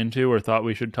wanted to get into or thought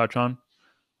we should touch on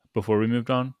before we moved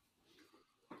on?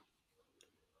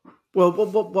 Well,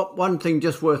 one thing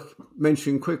just worth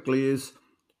mentioning quickly is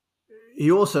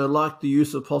he also liked the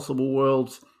use of possible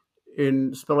worlds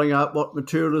in spelling out what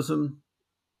materialism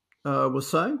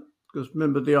was saying. Because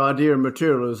remember, the idea of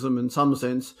materialism, in some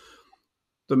sense,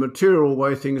 the material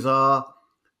way things are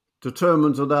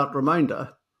determines without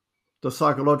remainder the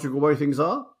psychological way things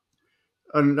are.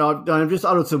 And I've just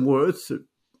uttered some words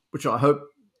which I hope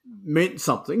meant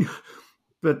something.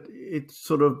 but it's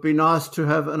sort of be nice to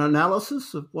have an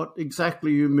analysis of what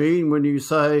exactly you mean when you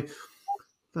say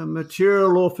the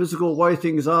material or physical way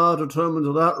things are determines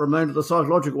without remainder the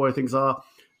psychological way things are.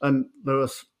 And there are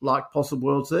like possible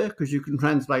worlds there, because you can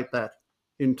translate that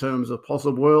in terms of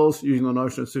possible worlds using the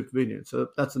notion of supervenience. So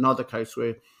that's another case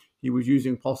where he was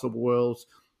using possible worlds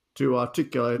to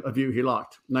articulate a view he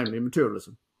liked, namely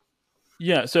materialism.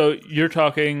 Yeah, so you're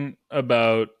talking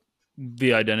about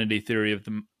the identity theory of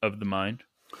the mind?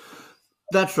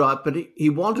 That's right, but he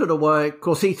wanted a way, of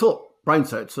course he thought brain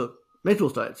states are mental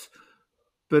states,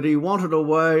 but he wanted a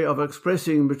way of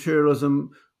expressing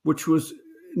materialism which was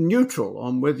neutral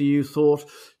on whether you thought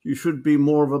you should be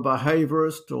more of a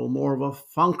behaviorist or more of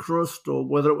a functionalist, or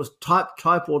whether it was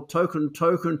type or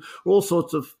token, all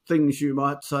sorts of things you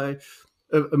might say,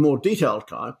 a more detailed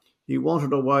kind. He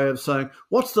wanted a way of saying,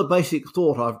 what's the basic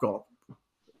thought I've got?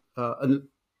 And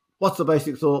what's the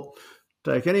basic thought?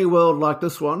 Take any world like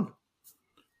this one.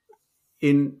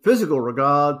 In physical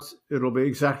regards, it'll be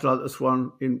exactly like this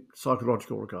one in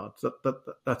psychological regards.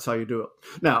 That's how you do it.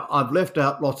 Now, I've left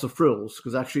out lots of frills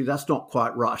because actually that's not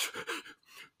quite right.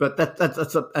 But that's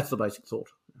the basic thought.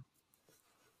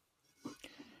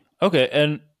 Okay,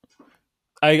 and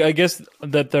I guess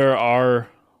that there are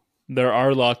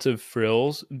lots of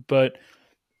frills, but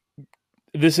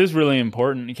this is really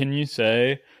important. Can you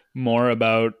say more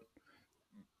about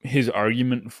his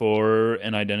argument for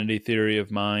an identity theory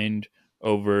of mind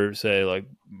over, say, like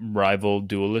rival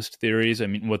dualist theories? I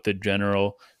mean, what the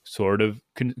general sort of,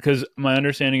 because my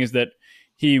understanding is that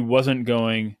he wasn't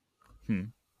going,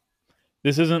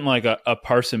 this isn't like a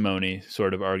parsimony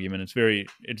sort of argument.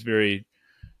 It's very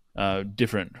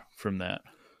different from that.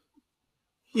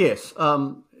 Yes.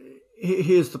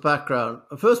 Here's the background.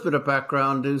 The first bit of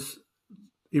background is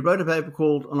he wrote a paper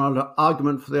called An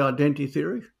Argument for the Identity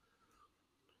Theory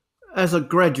as a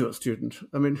graduate student.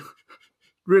 I mean,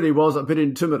 really was a bit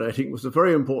intimidating. It was a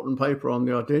very important paper on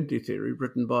the identity theory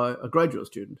written by a graduate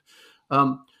student.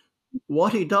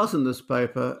 What he does in this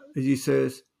paper is he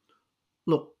says,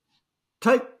 look,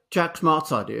 take Jack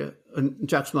Smart's idea, and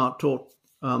Jack Smart taught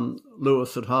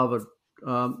Lewis at Harvard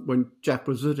when Jack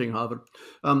was visiting Harvard.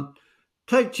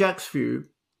 Take Jack's view,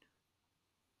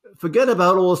 forget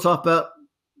about all the stuff about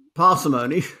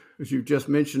parsimony, as you've just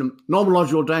mentioned,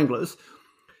 nomological danglers.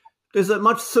 There's a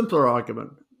much simpler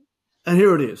argument, and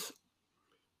here it is.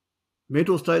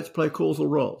 Mental states play causal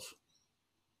roles.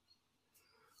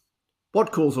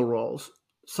 What causal roles?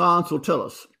 Science will tell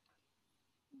us.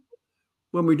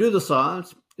 When we do the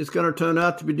science, it's going to turn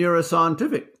out to be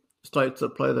neuroscientific states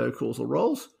that play those causal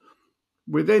roles.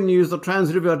 We then use the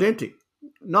transitive identity.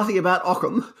 Nothing about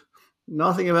Occam,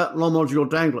 nothing about nomological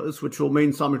danglers, which will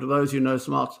mean something to those who know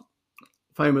Smart's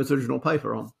famous original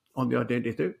paper on the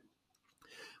identity theory.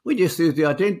 We just use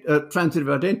the transitive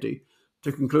identity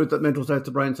to conclude that mental states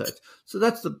are brain states. So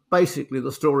that's basically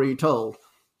the story he told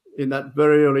in that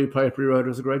very early paper he wrote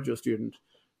as a graduate student.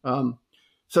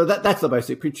 So that's the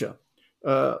basic picture.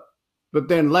 But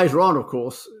then later on, of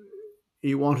course,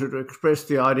 he wanted to express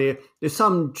the idea there's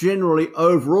some generally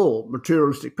overall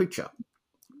materialistic picture.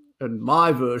 And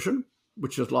my version,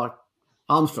 which is like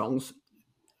Armstrong's,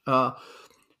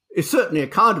 is certainly a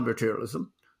kind of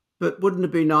materialism, but wouldn't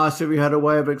it be nice if we had a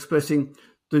way of expressing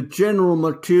the general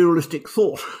materialistic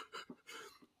thought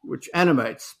which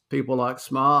animates people like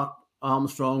Smart,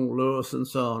 Armstrong, Lewis, and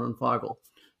so on, and Feigl.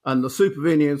 And the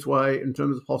supervenience way, in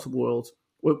terms of possible worlds,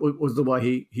 was the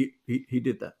way he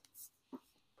did that.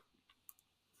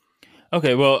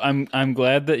 Okay, well, I'm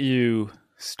glad that you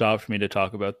stopped me to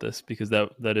talk about this, because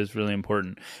that is really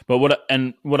important. But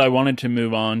what I wanted to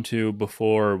move on to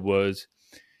before was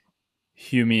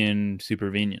Humean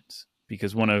supervenience,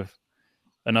 because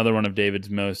another one of David's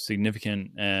most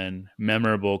significant and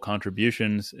memorable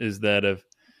contributions is that of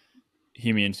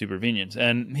Humean supervenience.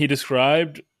 And he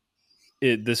described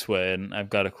it this way, and I've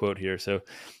got a quote here. So,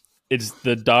 it's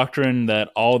the doctrine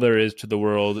that all there is to the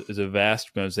world is a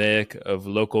vast mosaic of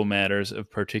local matters of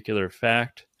particular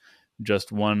fact,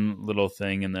 just one little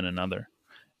thing and then another.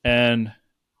 And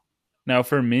now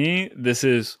for me, this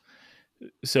is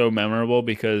so memorable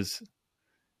because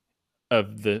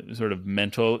of the sort of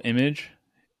mental image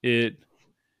it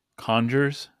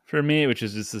conjures for me, which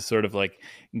is just this sort of like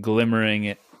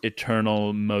glimmering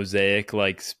eternal mosaic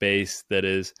like space that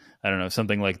is, I don't know,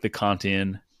 something like the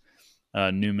Kantian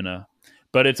noumena.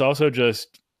 But it's also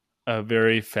just a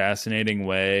very fascinating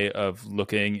way of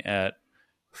looking at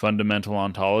fundamental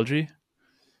ontology.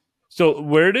 So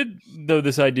where did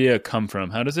this idea come from?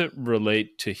 How does it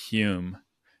relate to Hume?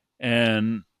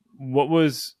 And what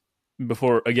was,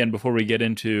 before we get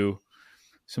into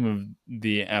some of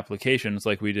the applications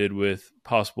like we did with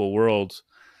Possible Worlds,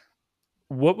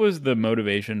 what was the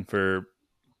motivation for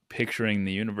picturing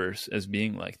the universe as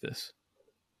being like this?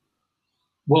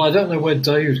 Well, I don't know where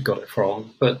David got it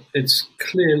from, but it's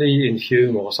clearly in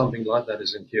Hume or something like that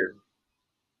is in Hume.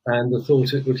 And the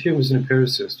thought, Hume was an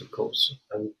empiricist, of course,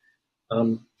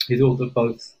 and he thought that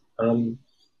both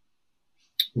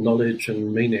knowledge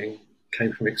and meaning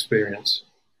came from experience.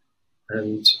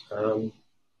 And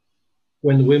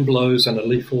when the wind blows and a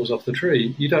leaf falls off the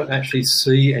tree, you don't actually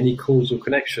see any causal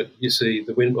connection. You see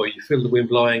the wind, or you feel the wind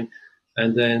blowing,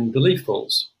 and then the leaf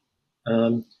falls.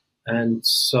 And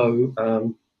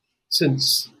so,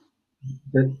 since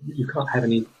you can't have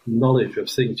any knowledge of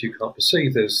things you can't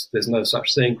perceive, there's no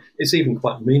such thing. It's even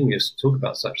quite meaningless to talk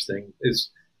about such thing, is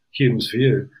Hume's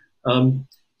view.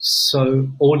 So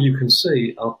all you can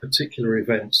see are particular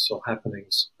events or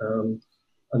happenings.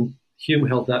 And Hume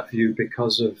held that view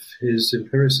because of his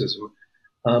empiricism.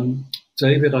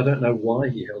 David, I don't know why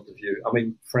he held the view. I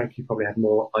mean, Frank, you probably have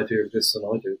more idea of this than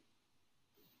I do.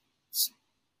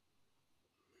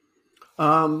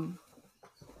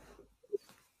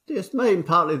 Yes, maybe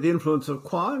partly the influence of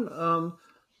Quine,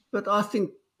 but I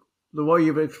think the way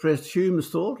you've expressed Hume's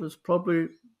thought is probably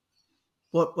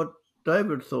what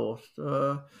David thought.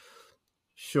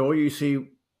 Sure, you see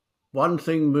one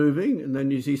thing moving, and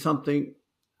then you see something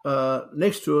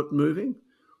next to it moving.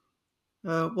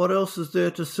 What else is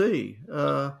there to see?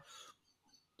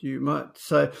 You might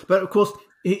say, but of course,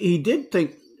 he did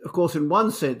think, of course, in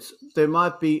one sense, there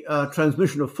might be a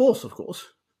transmission of force, of course,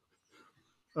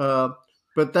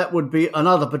 but that would be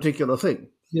another particular thing.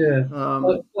 Yeah,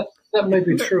 that may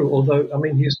be true, although, I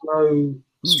mean, he's no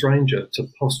stranger to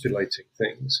postulating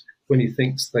things when he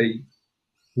thinks they,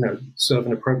 serve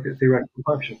an appropriate theoretical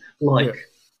function, like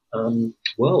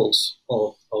worlds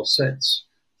or sets.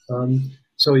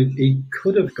 So he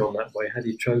could have gone that way had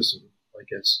he chosen, I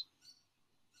guess.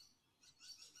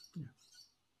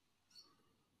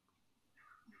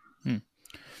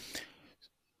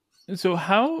 So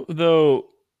how, though,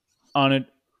 on it,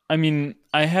 I mean,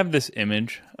 I have this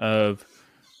image of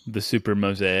the super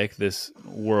mosaic, this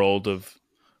world of,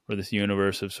 or this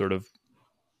universe of sort of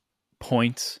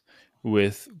points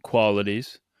with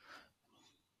qualities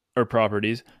or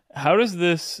properties. How does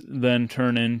this then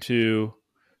turn into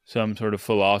some sort of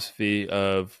philosophy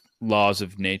of laws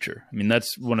of nature? I mean,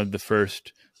 that's one of the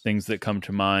first things that come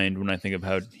to mind when I think of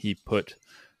how he put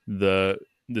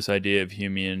this idea of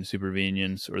Humean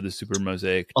supervenience or the super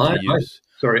mosaic to use.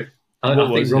 I think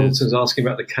Robinson's asking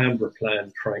about the Canberra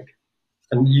plan, Frank.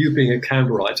 And you being a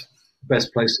Canberrite,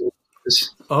 best place to this.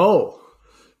 Oh.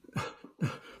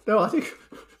 No, I think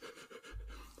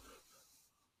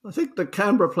the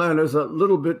Canberra plan is a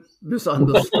little bit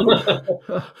misunderstood.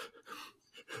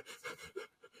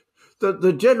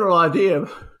 The general idea,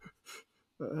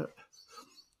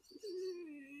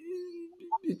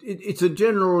 it's a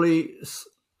generally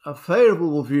a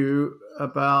favourable view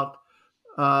about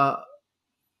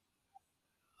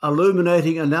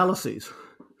illuminating analyses.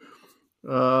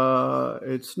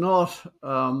 It's not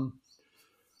a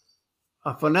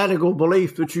fanatical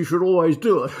belief that you should always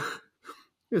do it.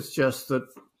 It's just that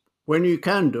when you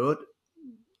can do it,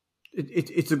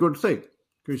 it's a good thing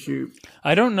because you.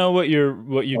 I don't know what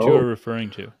you two are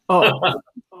referring to. Oh,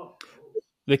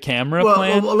 the Canberra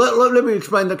plan. Well, let me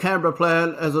explain the Canberra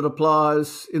plan as it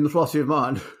applies in the philosophy of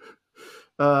mind.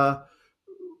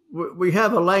 We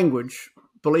have a language: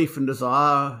 belief and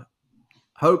desire,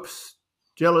 hopes,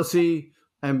 jealousy,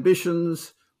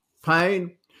 ambitions,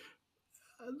 pain.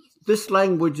 This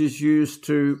language is used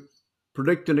to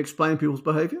predict and explain people's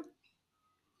behaviour.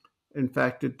 In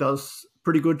fact, it does a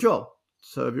pretty good job.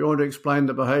 So if you want to explain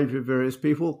the behaviour of various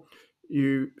people,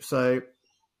 you say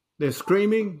they're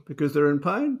screaming because they're in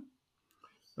pain.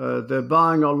 They're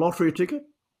buying a lottery ticket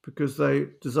because they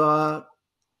desire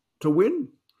to win.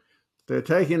 They're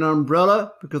taking an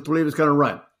umbrella because they believe it's going to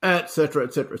rain, etc.,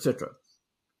 etc., etc.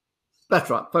 That's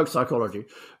right, folk psychology.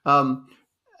 And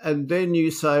then you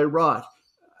say, right,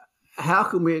 how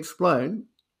can we explain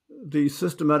these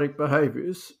systematic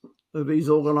behaviours of these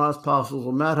organised parcels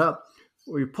of matter?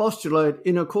 We postulate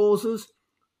inner causes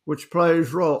which play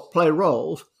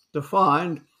roles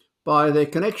defined by their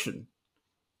connection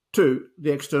to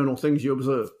the external things you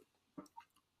observe.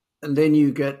 And then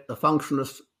you get the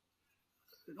functionalist,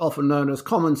 often known as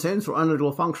common sense or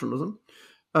analytical functionalism,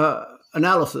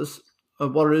 analysis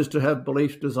of what it is to have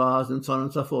beliefs, desires, and so on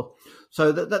and so forth.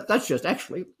 So that's just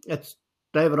actually, it's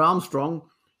David Armstrong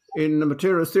in the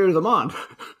materialist theory of the mind.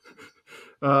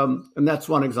 And that's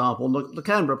one example. The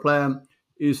Canberra plan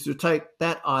is to take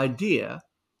that idea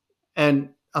and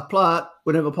apply it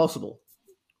whenever possible.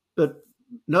 But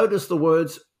notice the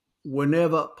words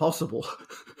whenever possible.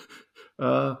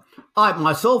 I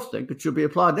myself think it should be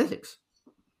applied in ethics.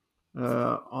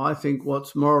 I think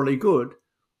what's morally good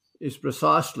is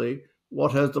precisely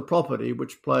what has the property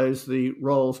which plays the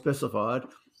role specified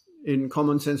in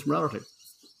common sense morality.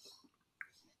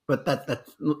 But that's a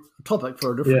topic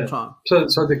for a different time. So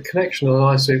the connection that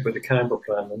I see with the Canberra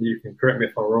Plan, and you can correct me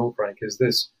if I'm wrong, Frank, is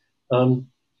this.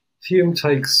 Hume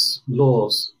takes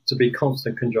laws to be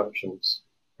constant conjunctions,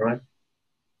 right?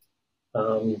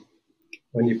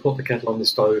 When you put the kettle on the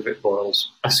stove, it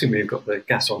boils. Assuming you've got the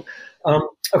gas on.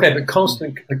 Okay, but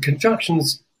constant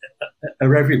conjunctions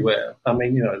are everywhere. I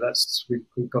mean,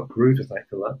 we've got Gru to thank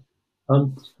for that.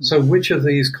 So which of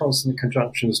these constant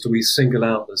conjunctions do we single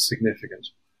out as significant?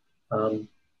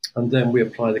 And then we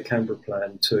apply the Canberra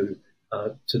Plan to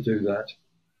do that.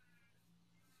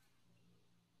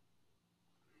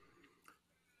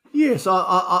 Yes,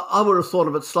 I would have thought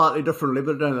of it slightly differently,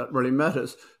 but I don't know that really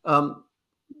matters.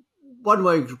 One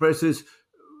way to express is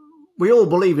we all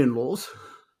believe in laws.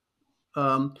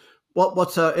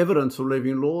 What's our evidence for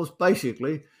believing in laws?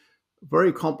 Basically,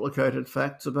 very complicated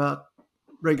facts about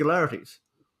regularities.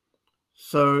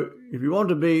 So if you want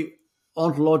to be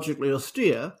ontologically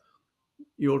austere,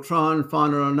 you'll try and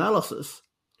find an analysis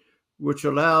which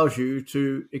allows you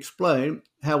to explain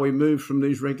how we move from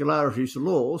these regularities to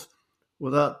laws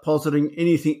without positing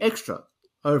anything extra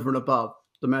over and above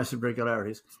the massive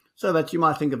regularities. So that you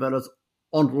might think of it as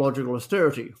ontological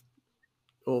austerity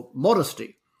or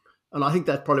modesty. And I think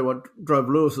that's probably what drove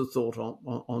Lewis's thought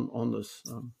on this.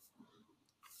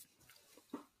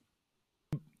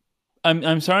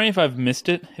 I'm sorry if I've missed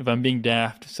it, if I'm being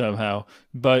daft somehow,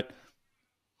 but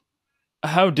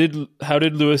how did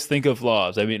Lewis think of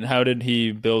laws? I mean, how did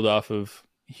he build off of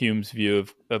Hume's view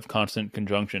of constant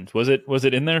conjunctions? Was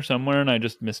it in there somewhere and I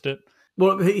just missed it?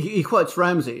 Well, he quotes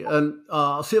Ramsay, and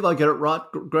I'll see if I get it right.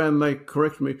 Graham may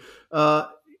correct me.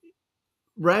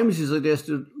 Ramsay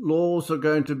suggested laws are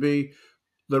going to be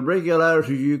the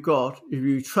regularity you got if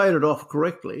you trade it off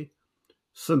correctly,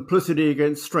 simplicity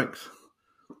against strength.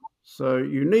 So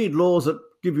you need laws that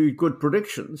give you good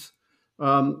predictions.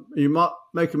 You might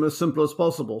make them as simple as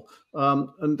possible,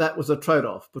 and that was a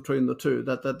trade-off between the two.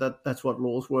 That's what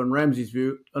laws were in Ramsay's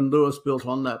view, and Lewis built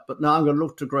on that. But now I'm going to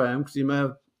look to Graham because he may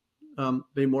have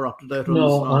been more up to date on this.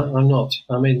 No, I'm not.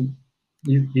 I mean,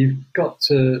 you've got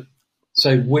to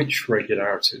say which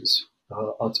regularities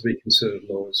are to be considered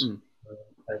laws,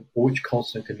 and which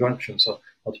constant conjunctions are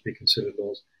to be considered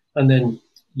laws, and then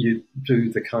you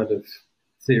do the kind of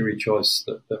theory choice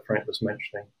that Frank was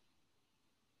mentioning.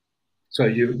 So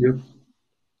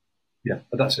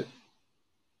but that's it.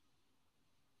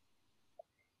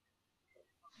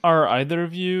 Are either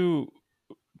of you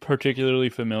particularly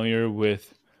familiar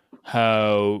with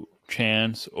how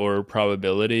chance or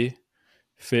probability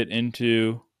fit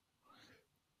into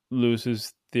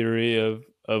Lewis's theory of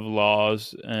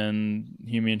laws and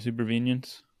Humean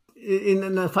supervenience?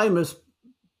 In a famous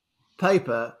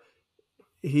paper,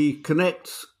 he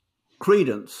connects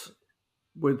credence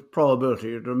with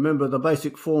probability. Remember, the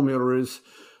basic formula is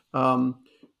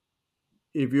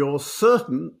if you're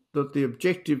certain that the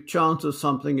objective chance of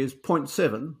something is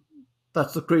 0.7,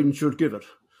 that's the credence you should give it.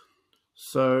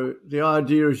 So the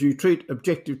idea is you treat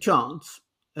objective chance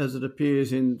as it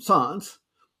appears in science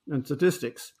and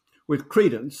statistics with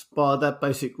credence by that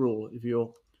basic rule. If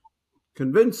you're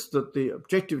convinced that the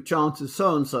objective chance is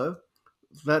so-and-so,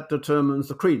 that determines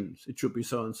the credence. It should be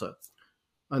so-and-so.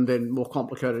 And then more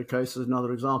complicated cases and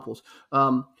other examples.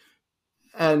 And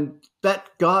that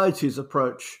guides his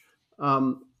approach.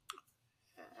 And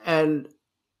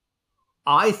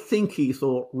I think he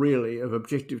thought really of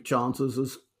objective chances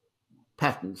as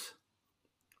patterns,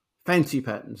 fancy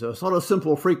patterns. So it's not a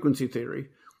simple frequency theory.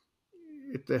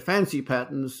 They're fancy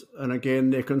patterns, and again,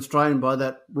 they're constrained by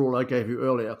that rule I gave you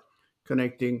earlier,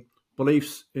 connecting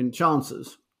beliefs in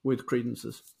chances with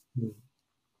credences.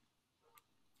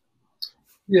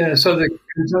 Yeah, so the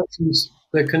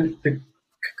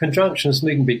conjunctions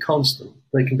needn't be constant.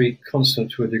 They can be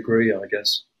constant to a degree, I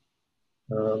guess.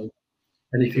 And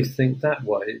if you think that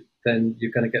way, then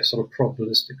you're going to get sort of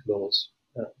probabilistic laws.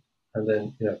 And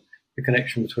then, the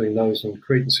connection between those and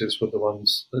credences were the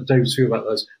ones that David's view about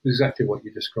those was exactly what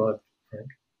you described,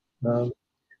 Frank.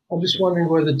 I'm just wondering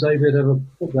whether David ever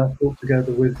put that thought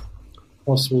together with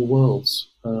possible worlds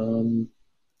to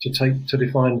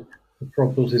define the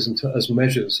probabilities as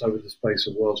measures over the space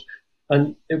of worlds.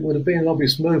 And it would have been an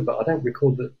obvious move, but I don't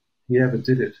recall that he ever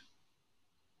did it.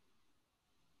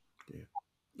 Yeah.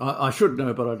 I should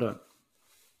know, but I don't.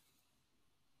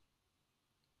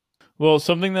 Well,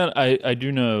 something that I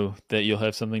do know that you'll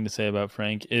have something to say about,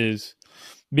 Frank, is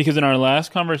because in our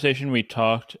last conversation, we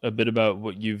talked a bit about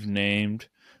what you've named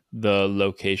the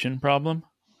location problem.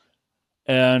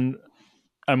 And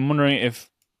I'm wondering if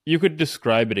you could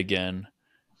describe it again,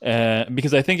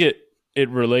 because I think it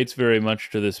relates very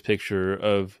much to this picture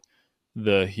of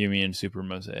the Humean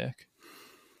supermosaic.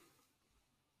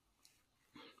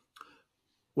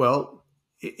 Well,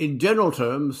 in general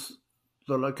terms,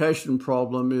 the location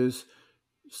problem is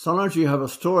sometimes you have a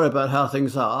story about how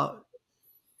things are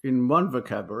in one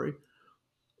vocabulary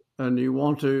and you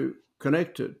want to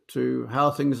connect it to how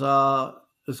things are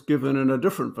as given in a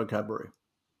different vocabulary.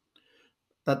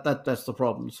 That's the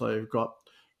problem. So you've got,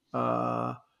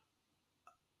 let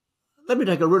me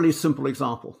take a really simple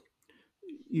example.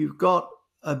 You've got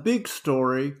a big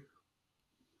story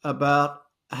about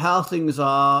how things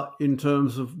are in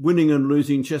terms of winning and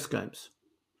losing chess games.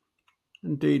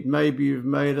 Indeed, maybe you've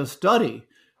made a study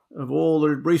of all the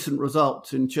recent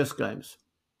results in chess games.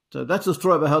 So that's a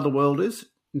story about how the world is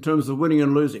in terms of winning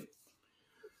and losing.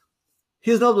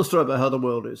 Here's another story about how the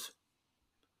world is.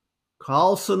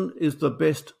 Carlsen is the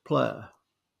best player.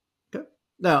 Okay.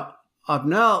 Now, I've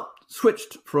now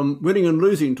switched from winning and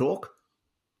losing talk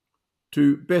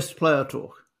to best player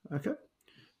talk. Okay.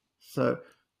 So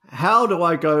how do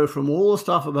I go from all the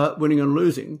stuff about winning and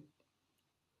losing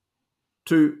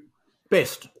to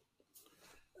best?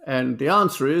 And the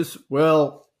answer is,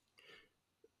 well,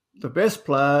 the best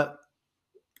player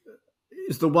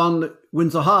is the one that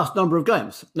wins the highest number of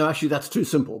games. No, actually, that's too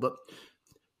simple, but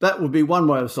that would be one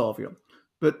way of solving it.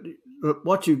 But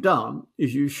what you've done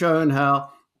is you've shown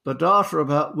how the data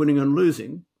about winning and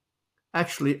losing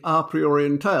actually a priori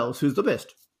entails who's the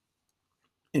best.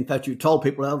 In fact, you told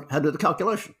people how to do the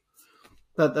calculation.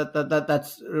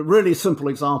 That's a really simple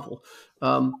example.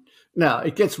 Now,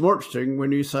 it gets more interesting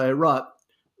when you say, right,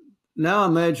 now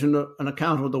imagine an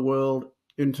account of the world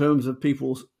in terms of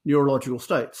people's neurological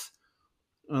states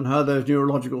and how those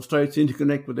neurological states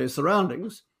interconnect with their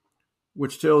surroundings,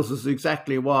 which tells us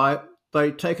exactly why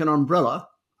they take an umbrella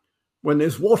when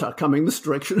there's water coming this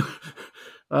direction.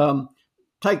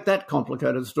 Take that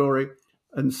complicated story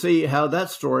and see how that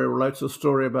story relates to a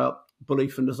story about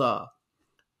belief and desire.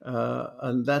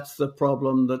 And that's the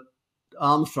problem that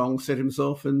Armstrong set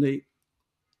himself in the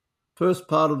first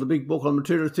part of the big book on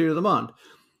material theory of the mind.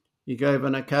 He gave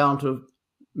an account of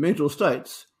mental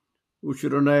states which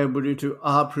would enable you to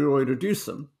a priori deduce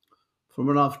them from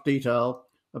enough detail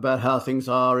about how things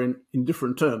are in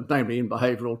different terms, namely in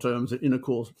behavioural terms and inner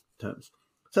cause terms.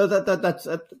 So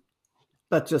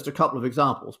that's just a couple of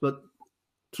examples. But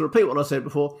to repeat what I said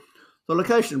before, the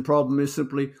location problem is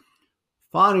simply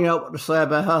finding out what to say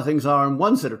about how things are in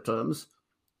one set of terms,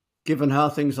 given how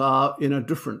things are in a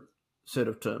different set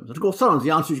of terms. And of course, sometimes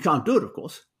the answer is you can't do it, of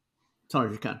course.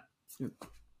 Sometimes you can.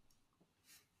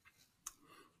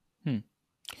 Yeah.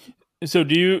 So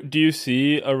do you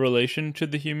see a relation to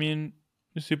the Humean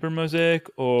supermosaic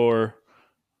or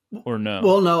no?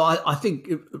 Well, no, I think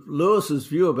Lewis's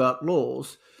view about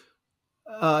laws,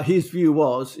 his view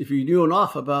was if you knew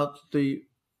enough about the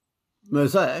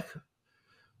mosaic,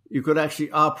 you could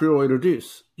actually a priori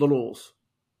deduce the laws.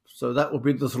 So that would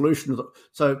be the solution.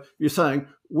 So you're saying,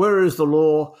 where is the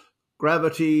law?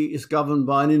 Gravity is governed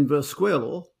by an inverse square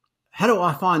law. How do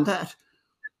I find that?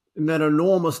 In that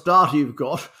enormous data you've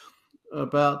got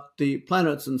about the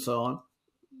planets and so on,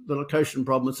 the location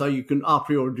problem, so you can a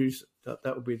priori deduce it.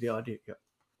 That would be the idea. Yeah.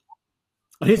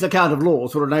 And his account of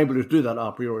laws would enable you to do that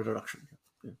a priori deduction.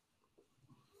 Yeah.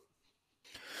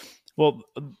 Well,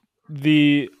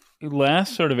 the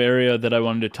last sort of area that I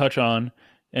wanted to touch on,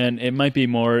 and it might be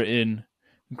more in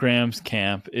Graham's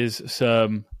camp, is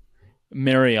some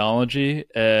Mariology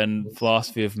and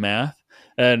philosophy of math.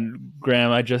 And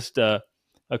Graham, I just a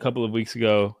couple of weeks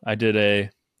ago, I did a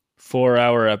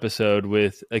 4-hour episode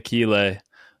with Akile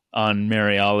on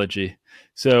Mariology.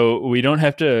 So we don't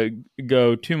have to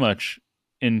go too much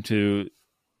into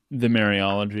the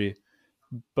Mariology,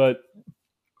 but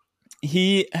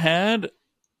he had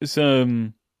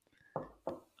some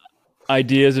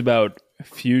ideas about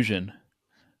fusion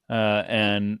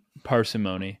and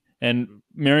parsimony. And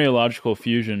Mariological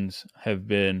fusions have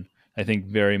been, I think,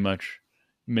 very much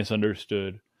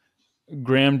misunderstood.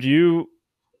 Graham, do you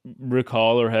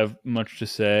recall or have much to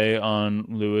say on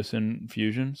Lewis and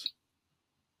fusions?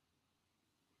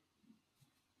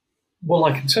 Well,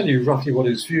 I can tell you roughly what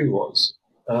his view was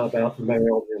about the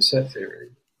Mariologian set theory.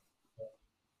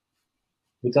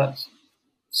 Would that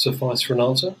suffice for an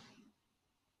answer?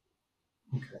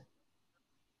 Okay.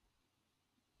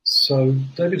 So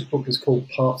David's book is called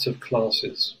Parts of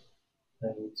Classes,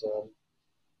 and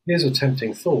Here's a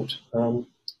tempting thought.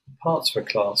 Parts of a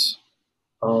class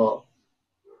are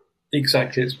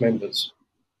exactly its members.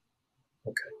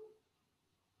 Okay.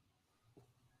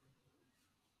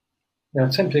 Now,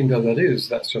 tempting though that is,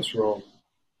 that's just wrong.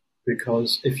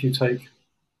 Because if you take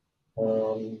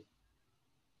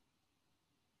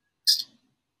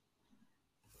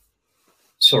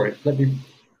let me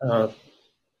add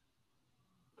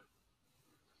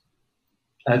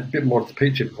a bit more to the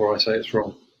picture before I say it's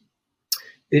wrong.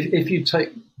 If you take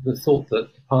the thought that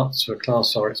parts of a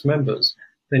class are its members,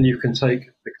 then you can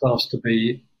take the class to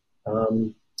be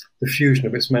the fusion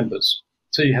of its members.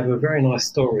 So you have a very nice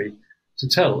story to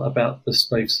tell about the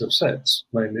status of sets,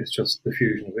 namely it's just the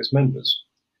fusion of its members.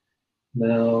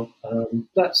 Now,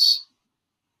 that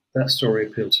story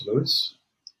appealed to Lewis,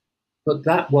 but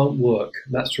that won't work.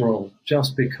 That's wrong,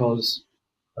 just because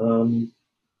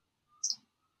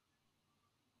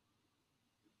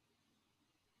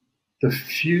the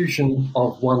fusion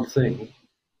of one thing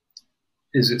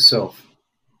is itself.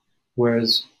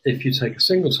 Whereas if you take a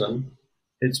singleton,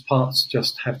 its parts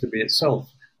just have to be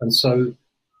itself. And so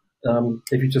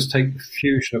if you just take the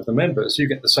fusion of the members, you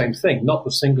get the same thing, not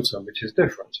the singleton, which is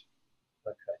different.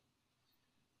 Okay.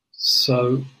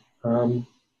 So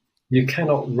you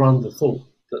cannot run the thought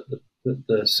that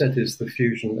the set is the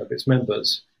fusion of its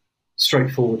members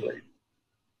straightforwardly.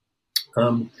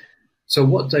 So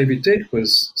what David did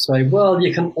was say, well,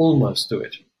 you can almost do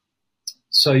it.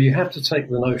 So you have to take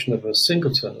the notion of a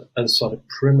singleton as sort of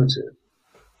primitive.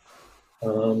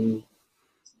 And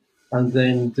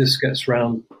then this gets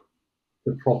around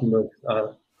the problem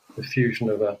of the fusion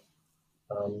of a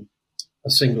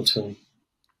singleton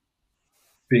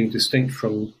being distinct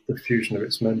from the fusion of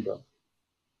its member.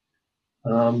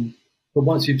 But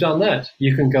once you've done that,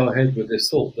 you can go ahead with this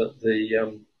thought that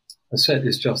a set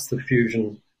is just the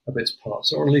fusion of its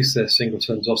parts, or at least they're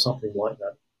singletons or something like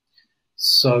that.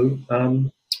 So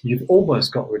you've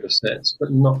almost got rid of sets,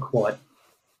 but not quite,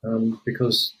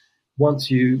 because once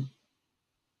you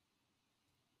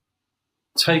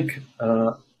take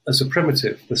as a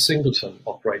primitive the singleton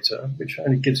operator, which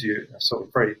only gives you a sort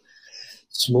of very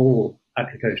small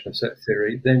application of set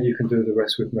theory, then you can do the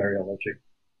rest with Mariology.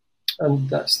 And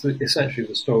that's essentially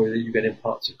the story that you get in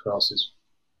parts of classes.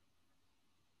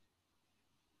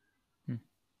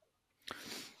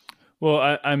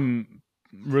 Well, I'm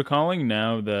recalling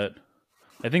now that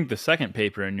I think the second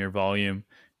paper in your volume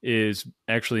is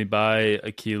actually by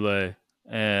Achille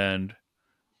and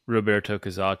Roberto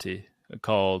Casati,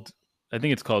 I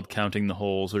think it's called Counting the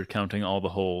Holes or Counting All the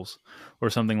Holes or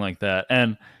something like that.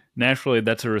 And naturally,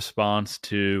 that's a response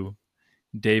to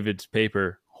David's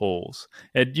paper, Holes.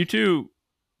 And you two,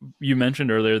 you mentioned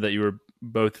earlier that you were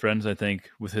both friends, I think,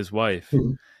 with his wife.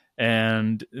 Mm-hmm.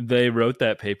 And they wrote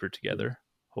that paper together,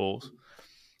 Holes.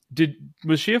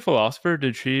 Was she a philosopher?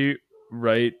 Did she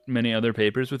write many other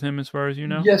papers with him, as far as you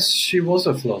know? Yes, she was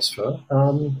a philosopher,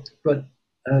 but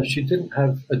she didn't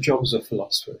have a job as a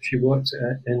philosopher. She worked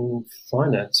in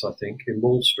finance, I think, in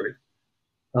Wall Street.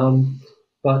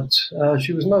 But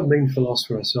she was no mean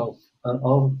philosopher herself.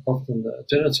 Often at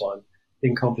dinner time,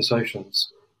 in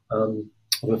conversations of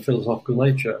a philosophical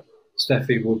nature,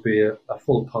 Steffi would be a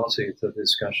full party to the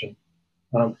discussion.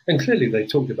 And clearly they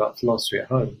talked about philosophy at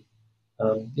home.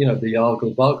 The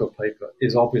Argyle-Bargyle paper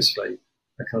is obviously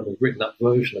a kind of written up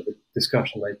version of the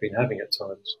discussion they've been having at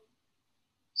times.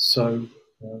 So,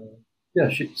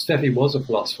 Steffi was a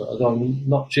philosopher, although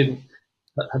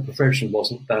her profession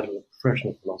wasn't that of a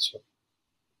professional philosopher.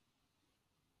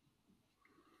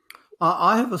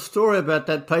 I have a story about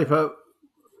that paper,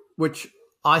 which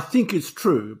I think is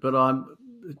true, but I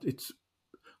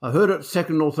heard it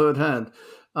second or third hand.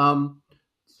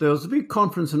 There was a big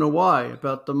conference in Hawaii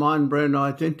about the mind-brain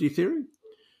identity theory,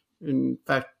 in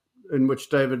fact, in which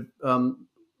David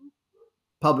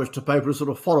published a paper, a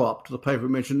sort of follow-up to the paper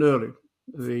mentioned earlier,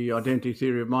 the identity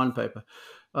theory of mind paper.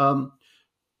 And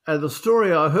the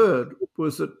story I heard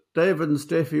was that David and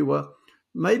Steffi were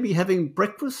maybe having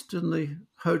breakfast in the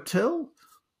hotel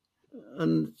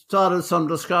and started some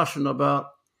discussion about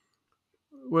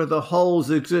whether holes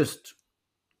exist.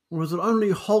 Or is it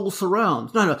only whole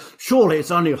surrounds? No, surely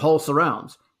it's only whole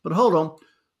surrounds. But hold on,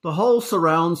 the whole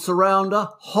surrounds surround a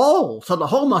hole, so the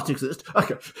hole must exist.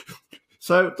 Okay,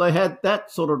 so they had that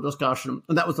sort of discussion,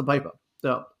 and that was the paper.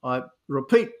 Now, I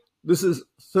repeat, this is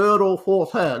third or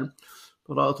fourth hand,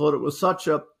 but I thought it was such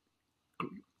a...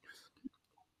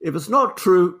 If it's not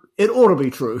true, it ought to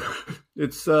be true.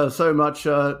 It's so much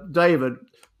David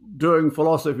doing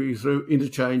philosophy through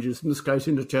interchanges, in this case,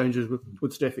 interchanges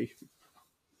with Steffi.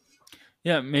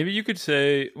 Yeah, maybe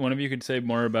one of you could say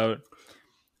more about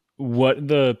what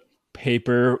the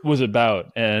paper was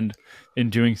about, and in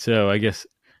doing so, I guess,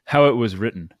 how it was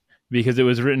written. Because it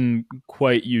was written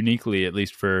quite uniquely, at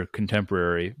least for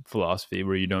contemporary philosophy,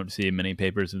 where you don't see many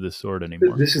papers of this sort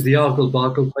anymore. This is the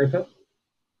Argle-Bargle paper?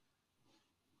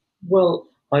 Well,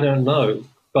 I don't know,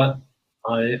 but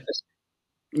I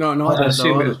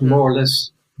assume it was more or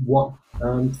less what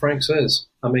Frank says.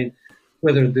 I mean,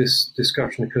 whether this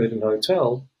discussion occurred in a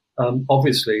hotel,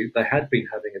 obviously they had been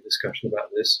having a discussion about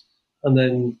this, and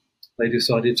then they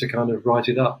decided to kind of write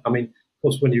it up. I mean, of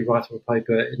course, when you write up a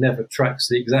paper, it never tracks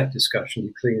the exact discussion.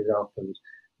 You clean it up and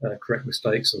correct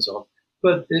mistakes and so on.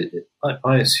 But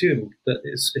I assume that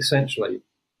it's essentially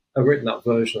a written-up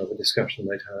version of a discussion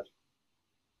they'd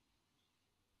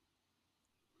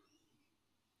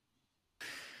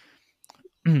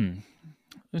had.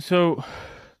 So,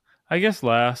 I guess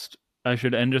last, I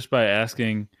should end just by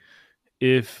asking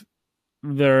if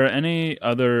there are any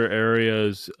other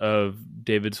areas of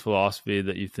David's philosophy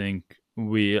that you think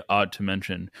we ought to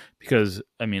mention, because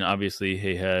I mean, obviously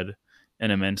he had an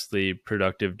immensely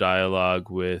productive dialogue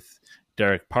with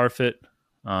Derek Parfit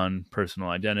on personal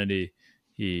identity.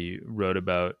 He wrote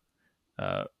about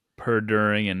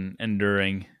perduring and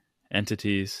enduring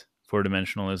entities,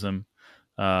 four-dimensionalism.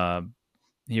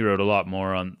 He wrote a lot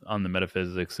more on the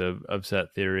metaphysics of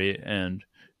set theory and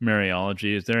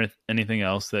Mariology. Is there anything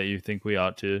else that you think we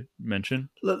ought to mention?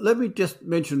 Let me just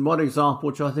mention one example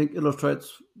which I think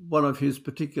illustrates one of his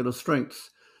particular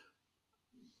strengths.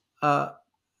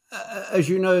 As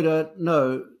you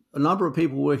know, a number of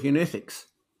people working in ethics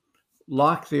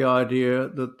like the idea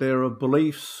that there are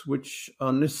beliefs which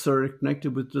are necessarily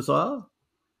connected with desire.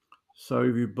 So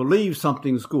if you believe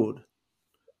something's good,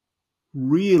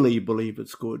 really believe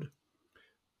it's good,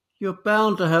 you're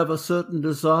bound to have a certain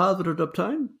desire that it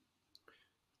obtain.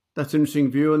 That's an interesting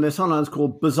view, and they're sometimes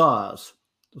called bizarres,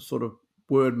 the sort of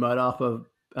word made up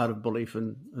out of belief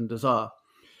and desire.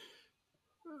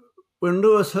 When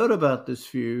Lewis heard about this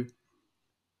view,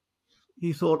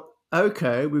 he thought,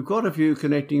 okay, we've got a view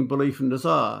connecting belief and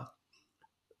desire.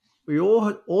 We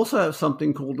also have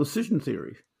something called decision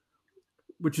theory,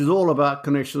 which is all about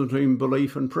connection between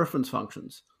belief and preference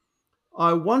functions.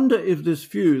 I wonder if this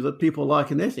view that people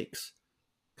like in ethics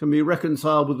can be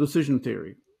reconciled with decision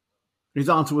theory. His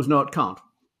answer was no, it can't.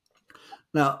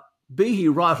 Now, be he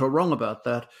right or wrong about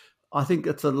that, I think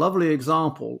it's a lovely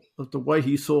example of the way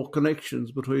he saw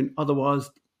connections between otherwise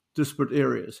disparate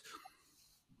areas.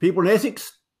 People in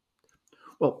ethics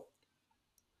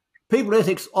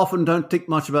often don't think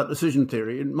much about decision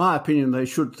theory. In my opinion, they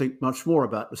should think much more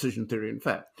about decision theory, in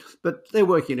fact. But they're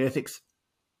working in ethics.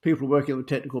 People working on the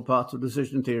technical parts of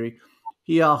decision theory.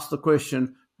 He asked the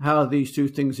question, how are these two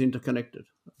things interconnected?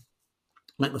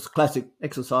 That was a classic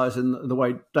exercise in the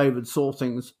way David saw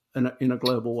things in a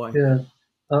global way. Yeah.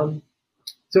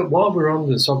 So while we're on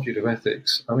the subject of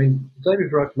ethics, I mean,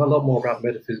 David wrote a lot more about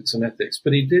metaphysics and ethics,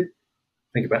 but he did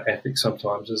think about ethics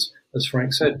sometimes, as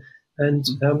Frank said. And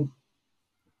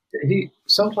he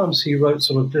wrote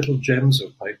sort of little gems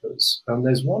of papers. And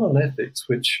there's one on ethics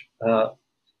which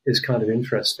is kind of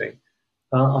interesting.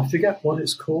 I forget what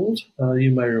it's called.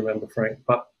 You may remember, Frank,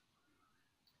 but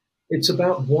it's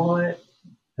about why,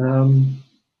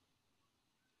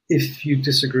 if you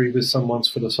disagree with someone's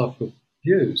philosophical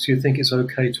views, you think it's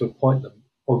okay to appoint them,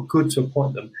 or good to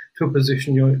appoint them, to a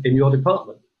position in your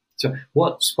department. So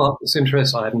what sparked this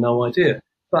interest, I have no idea.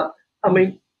 But, I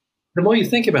mean, the more you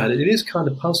think about it, it is kind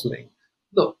of puzzling.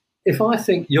 Look, if I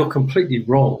think you're completely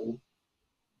wrong,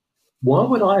 why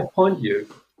would I appoint you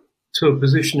to a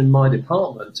position in my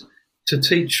department to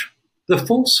teach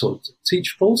falsehoods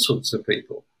to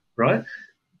people, right?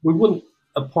 We wouldn't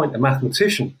appoint a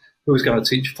mathematician who was going to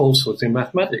teach falsehoods in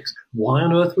mathematics. Why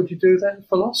on earth would you do that in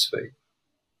philosophy?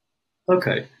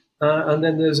 Okay, and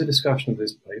then there's a discussion of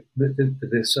this,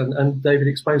 and David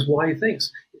explains why he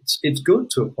thinks it's good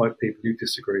to appoint people you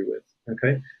disagree with.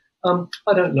 Okay,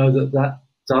 I don't know that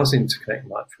does interconnect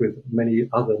much with many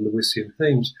other Lewisian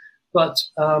themes, but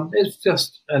it's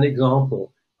just an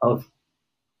example of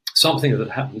something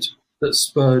that happened that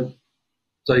spurred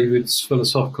David's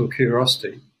philosophical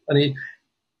curiosity, and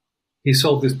he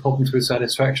solved this problem to his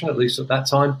satisfaction, at least at that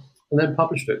time, and then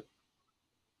published it.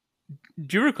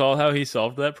 Do you recall how he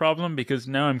solved that problem? Because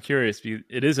now I'm curious.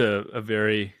 It is a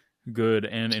very good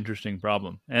and interesting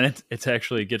problem, and it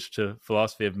actually gets to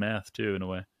philosophy of math too, in a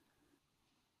way.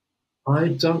 I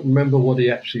don't remember what he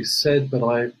actually said, but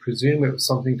I presume it was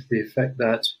something to the effect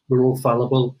that we're all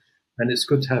fallible, and it's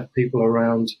good to have people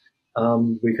around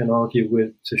we can argue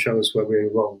with to show us where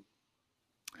we're wrong.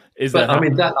 Is that? I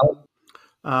mean that.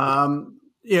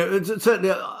 It's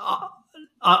certainly.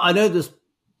 I know this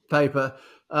paper.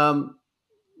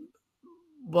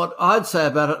 what I'd say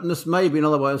about it, and this may be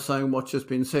another way of saying what's just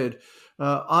been said,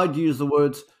 I'd use the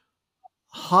words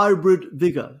hybrid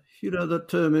vigor. You know the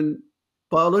term in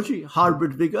biology,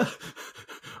 hybrid vigor?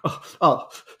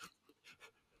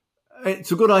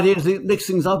 It's a good idea to mix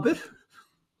things up a bit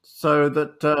so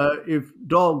that if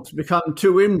dogs become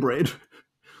too inbred,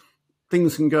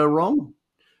 things can go wrong.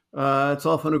 It's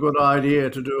often a good idea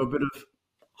to do a bit of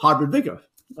hybrid vigor.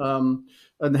 And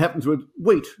it happens with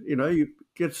wheat. You know, you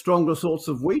get stronger sorts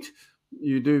of wheat.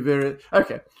 You do various...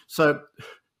 Okay, so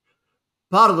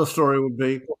part of the story would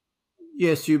be,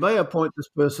 yes, you may appoint this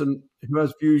person who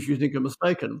has views you think are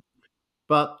mistaken,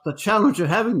 but the challenge of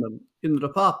having them in the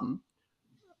department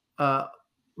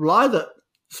will either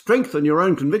strengthen your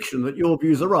own conviction that your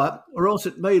views are right, or else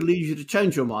it may lead you to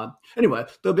change your mind. Anyway,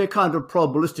 there'll be a kind of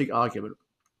probabilistic argument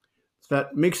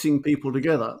that mixing people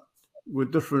together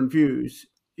with different views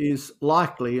is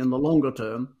likely in the longer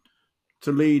term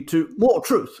to lead to more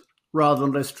truth rather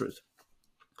than less truth.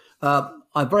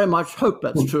 I very much hope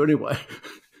that's true anyway.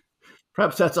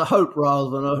 Perhaps that's a hope rather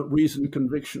than a reasoned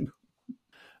conviction.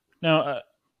 Now,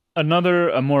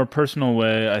 a more personal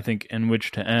way, I think, in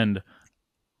which to end,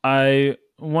 I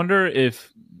wonder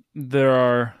if there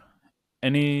are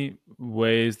any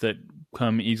ways that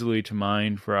come easily to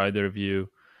mind for either of you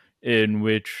in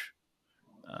which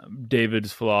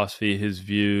David's philosophy, his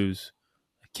views,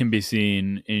 can be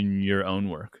seen in your own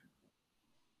work.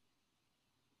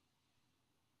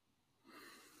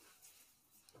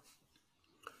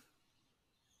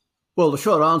 Well, the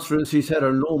short answer is he's had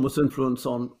an enormous influence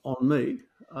on me.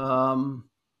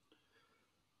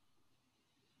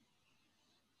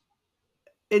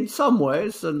 In some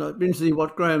ways, and I've been seeing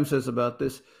what Graham says about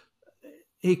this,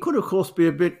 he could, of course, be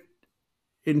a bit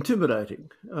intimidating.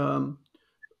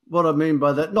 What I mean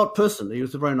by that, not personally, he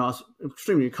was a very nice,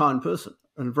 extremely kind person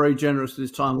and very generous with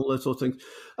his time, all those sort of things.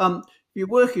 If you're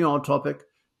working on a topic,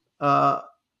 I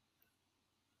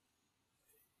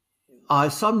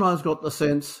sometimes got the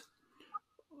sense,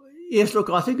 yes, look,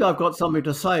 I think I've got something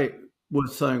to say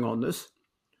worth saying on this,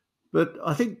 but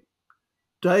I think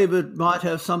David might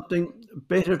have something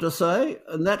better to say,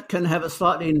 and that can have a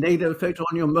slightly negative effect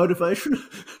on your motivation.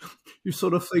 You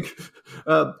sort of think.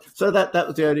 So that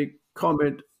was the only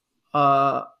comment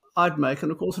I'd make.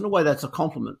 And, of course, in a way, that's a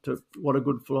compliment to what a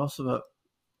good philosopher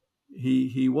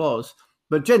he was.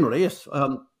 But generally, yes,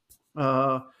 in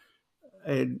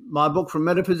my book, From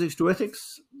Metaphysics to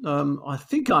Ethics, I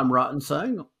think I'm right in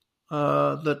saying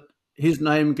that his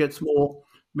name gets more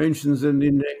mentions in the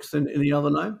index than any other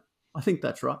name. I think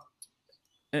that's right.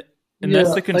 And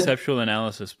that's the conceptual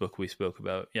analysis book we spoke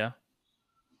about, yeah?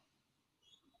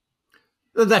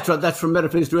 That's right. That's From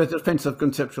Metaphysics to Ethics, Defensive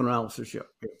Conceptual Analysis, yeah.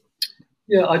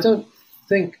 Yeah, I don't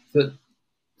think that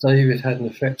David had an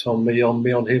effect on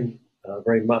him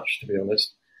very much, to be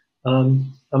honest.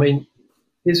 I mean,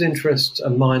 his interests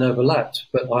and mine overlapped,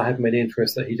 but I had many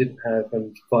interests that he didn't have,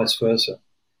 and vice versa.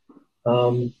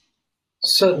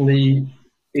 Certainly,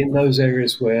 in those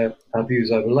areas where our views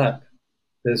overlap,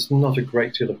 there's not a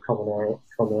great deal of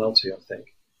commonality, I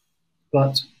think.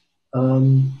 But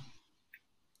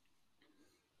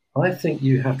I think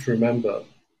you have to remember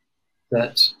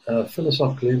that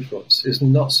philosophical influence is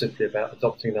not simply about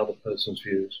adopting another person's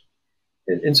views.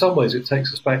 In some ways, it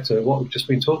takes us back to what we've just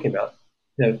been talking about,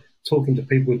 talking to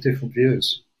people with different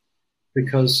views.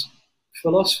 Because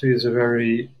philosophy is a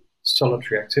very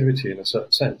solitary activity in a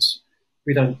certain sense.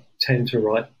 We don't tend to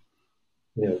write,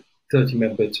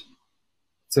 30-membered,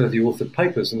 30-authored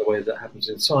papers in the way that happens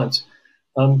in science.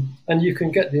 And you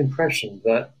can get the impression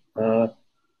that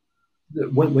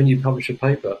when you publish a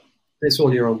paper, it's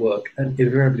all your own work, and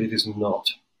invariably it is not,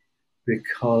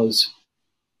 because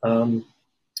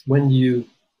when you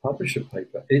publish a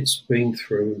paper, it's been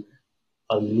through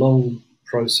a long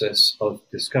process of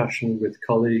discussion with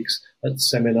colleagues at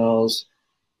seminars,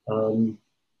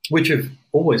 which have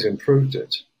always improved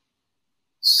it.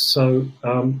 So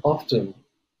often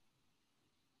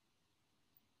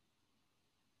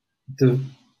the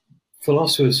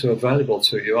philosophers who are valuable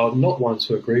to you are not ones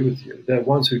who agree with you. They're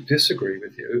ones who disagree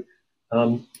with you,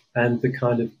 and the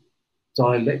kind of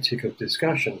dialectic of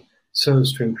discussion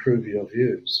serves to improve your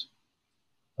views.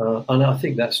 And I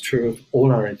think that's true of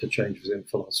all our interchanges in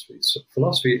philosophy. So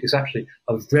philosophy is actually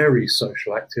a very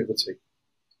social activity.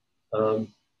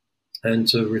 And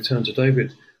to return to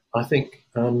David, I think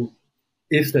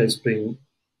if there's been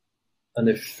an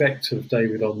effect of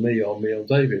David on me on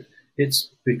David, it's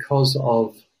because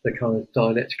of the kind of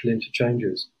dialectical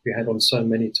interchanges we had on so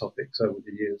many topics over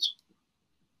the years.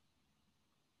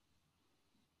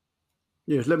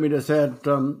 Yes, let me just add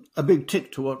a big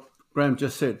tick to what Graham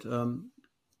just said.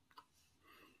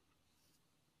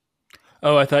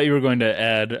 Oh, I thought you were going to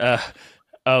add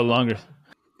longer.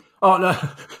 Oh, no.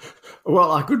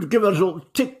 Well, I could give a little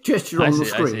tick gesture on the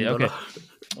screen. I see. Okay.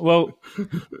 Well,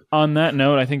 on that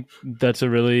note, I think that's a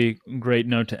really great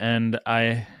note to end.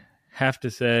 I have to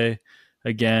say,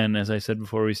 again, as I said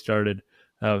before we started,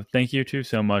 thank you two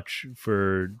so much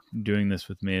for doing this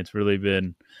with me. It's really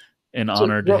been an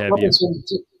honor to have Robinson,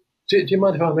 you. Do you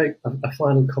mind if I make a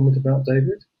final comment about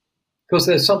David? Because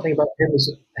there's something about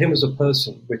him as a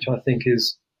person which I think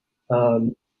is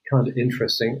kind of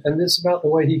interesting, and it's about the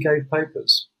way he gave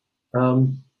papers.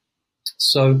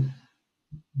 So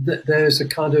there's a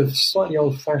kind of slightly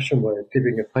old-fashioned way of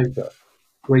giving a paper,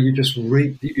 where you just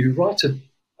read. You write a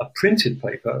printed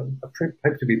paper, a print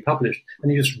paper to be published,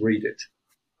 and you just read it.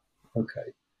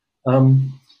 Okay.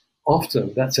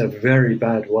 Often that's a very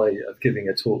bad way of giving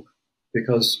a talk,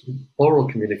 because oral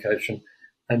communication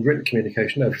and written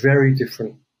communication are very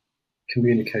different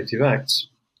communicative acts.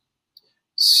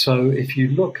 So if you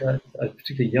look at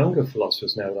particularly younger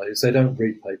philosophers nowadays, they don't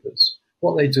read papers.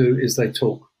 What they do is they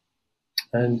talk.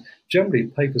 And generally,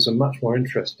 papers are much more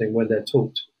interesting when they're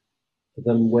talked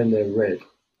than when they're read.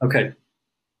 Okay.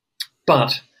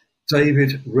 But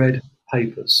David read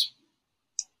papers.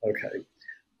 Okay.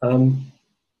 And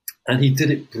he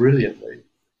did it brilliantly.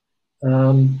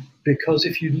 Because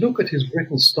if you look at his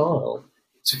written style,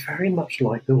 it's very much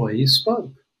like the way he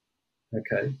spoke.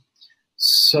 Okay.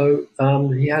 So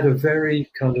he had a very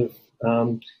kind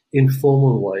of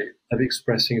informal way of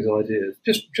expressing his ideas.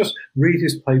 Just read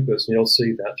his papers and you'll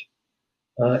see that.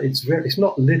 It's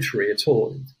not literary at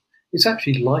all. It's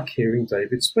actually like hearing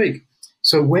David speak.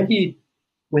 So when he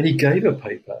gave a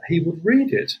paper, he would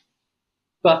read it.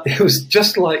 But it was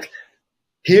just like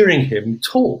hearing him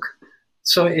talk.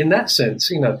 So in that sense,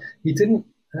 he didn't.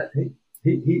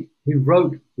 He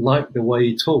wrote like the way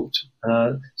he talked.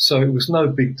 So it was no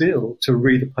big deal to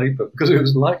read a paper because it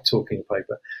was like talking a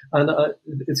paper. And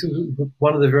it was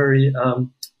one of the very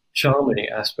charming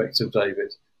aspects of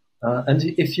David. And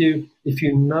if you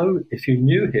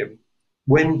knew him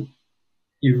when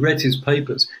you read his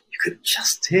papers, you could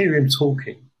just hear him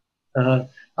talking. I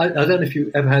don't know if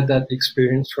you ever had that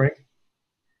experience, Frank.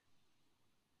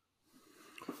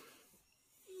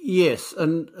 Yes,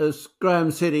 and as Graham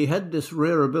said, he had this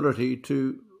rare ability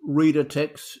to read a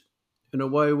text in a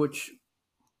way which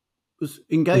was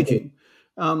engaging.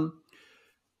 David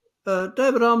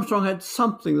Armstrong had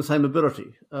something the same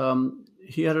ability.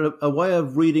 He had a way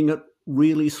of reading it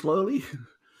really slowly.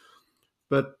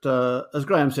 But as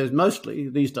Graham says, mostly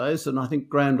these days, and I think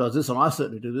Graham does this, and I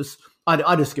certainly do this,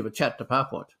 I just give a chat to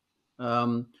PowerPoint.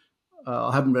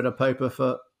 I haven't read a paper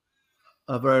for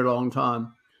a very long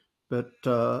time. But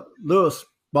Lewis,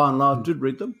 by and large, did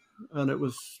read them, and it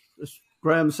was, as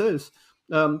Graham says.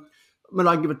 I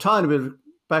can give a tiny bit of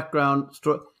background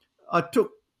story. I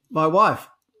took my wife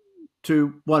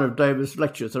to one of David's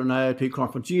lectures at an AAP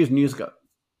conference years and years ago.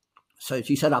 So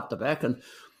she sat up the back, and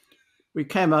we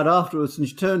came out afterwards, and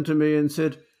she turned to me and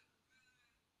said,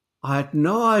 "I had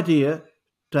no idea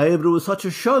David was such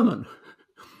a showman."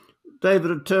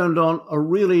 David had turned on a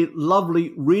really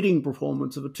lovely reading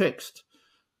performance of a text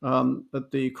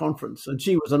at the conference, and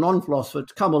she was a non-philosopher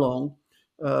to come along,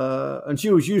 and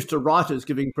she was used to writers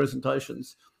giving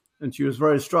presentations, and she was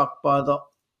very struck by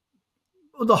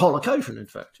the whole occasion, in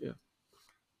fact. Yeah.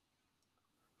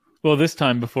 Well, this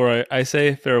time, before I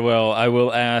say farewell, I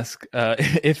will ask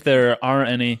if there are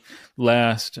any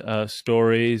last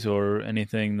stories or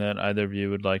anything that either of you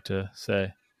would like to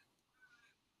say.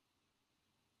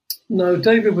 No,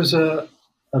 David was a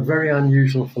very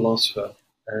unusual philosopher,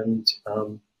 and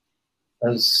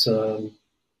as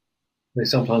they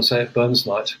sometimes say at Burns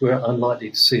Night, we're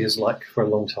unlikely to see his like for a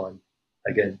long time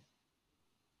again.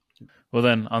 Well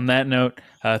then, on that note,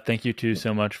 thank you two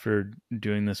so much for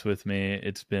doing this with me.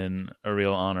 It's been a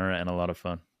real honor and a lot of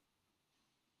fun.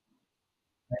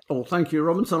 Well, thank you,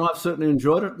 Robinson. I've certainly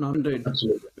enjoyed it, and indeed.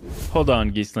 Absolutely. Hold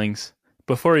on, Geeslings.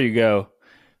 Before you go,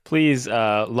 please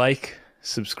like,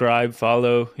 subscribe,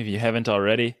 follow if you haven't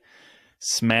already.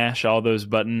 Smash all those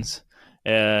buttons.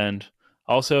 And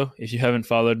also, if you haven't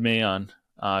followed me on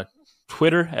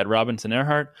Twitter at Robinson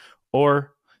Earhart,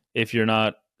 or if you're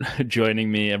not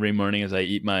joining me every morning as I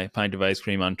eat my pint of ice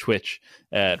cream on Twitch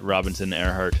at Robinson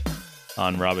Earhart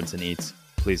on Robinson Eats,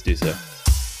 please do so.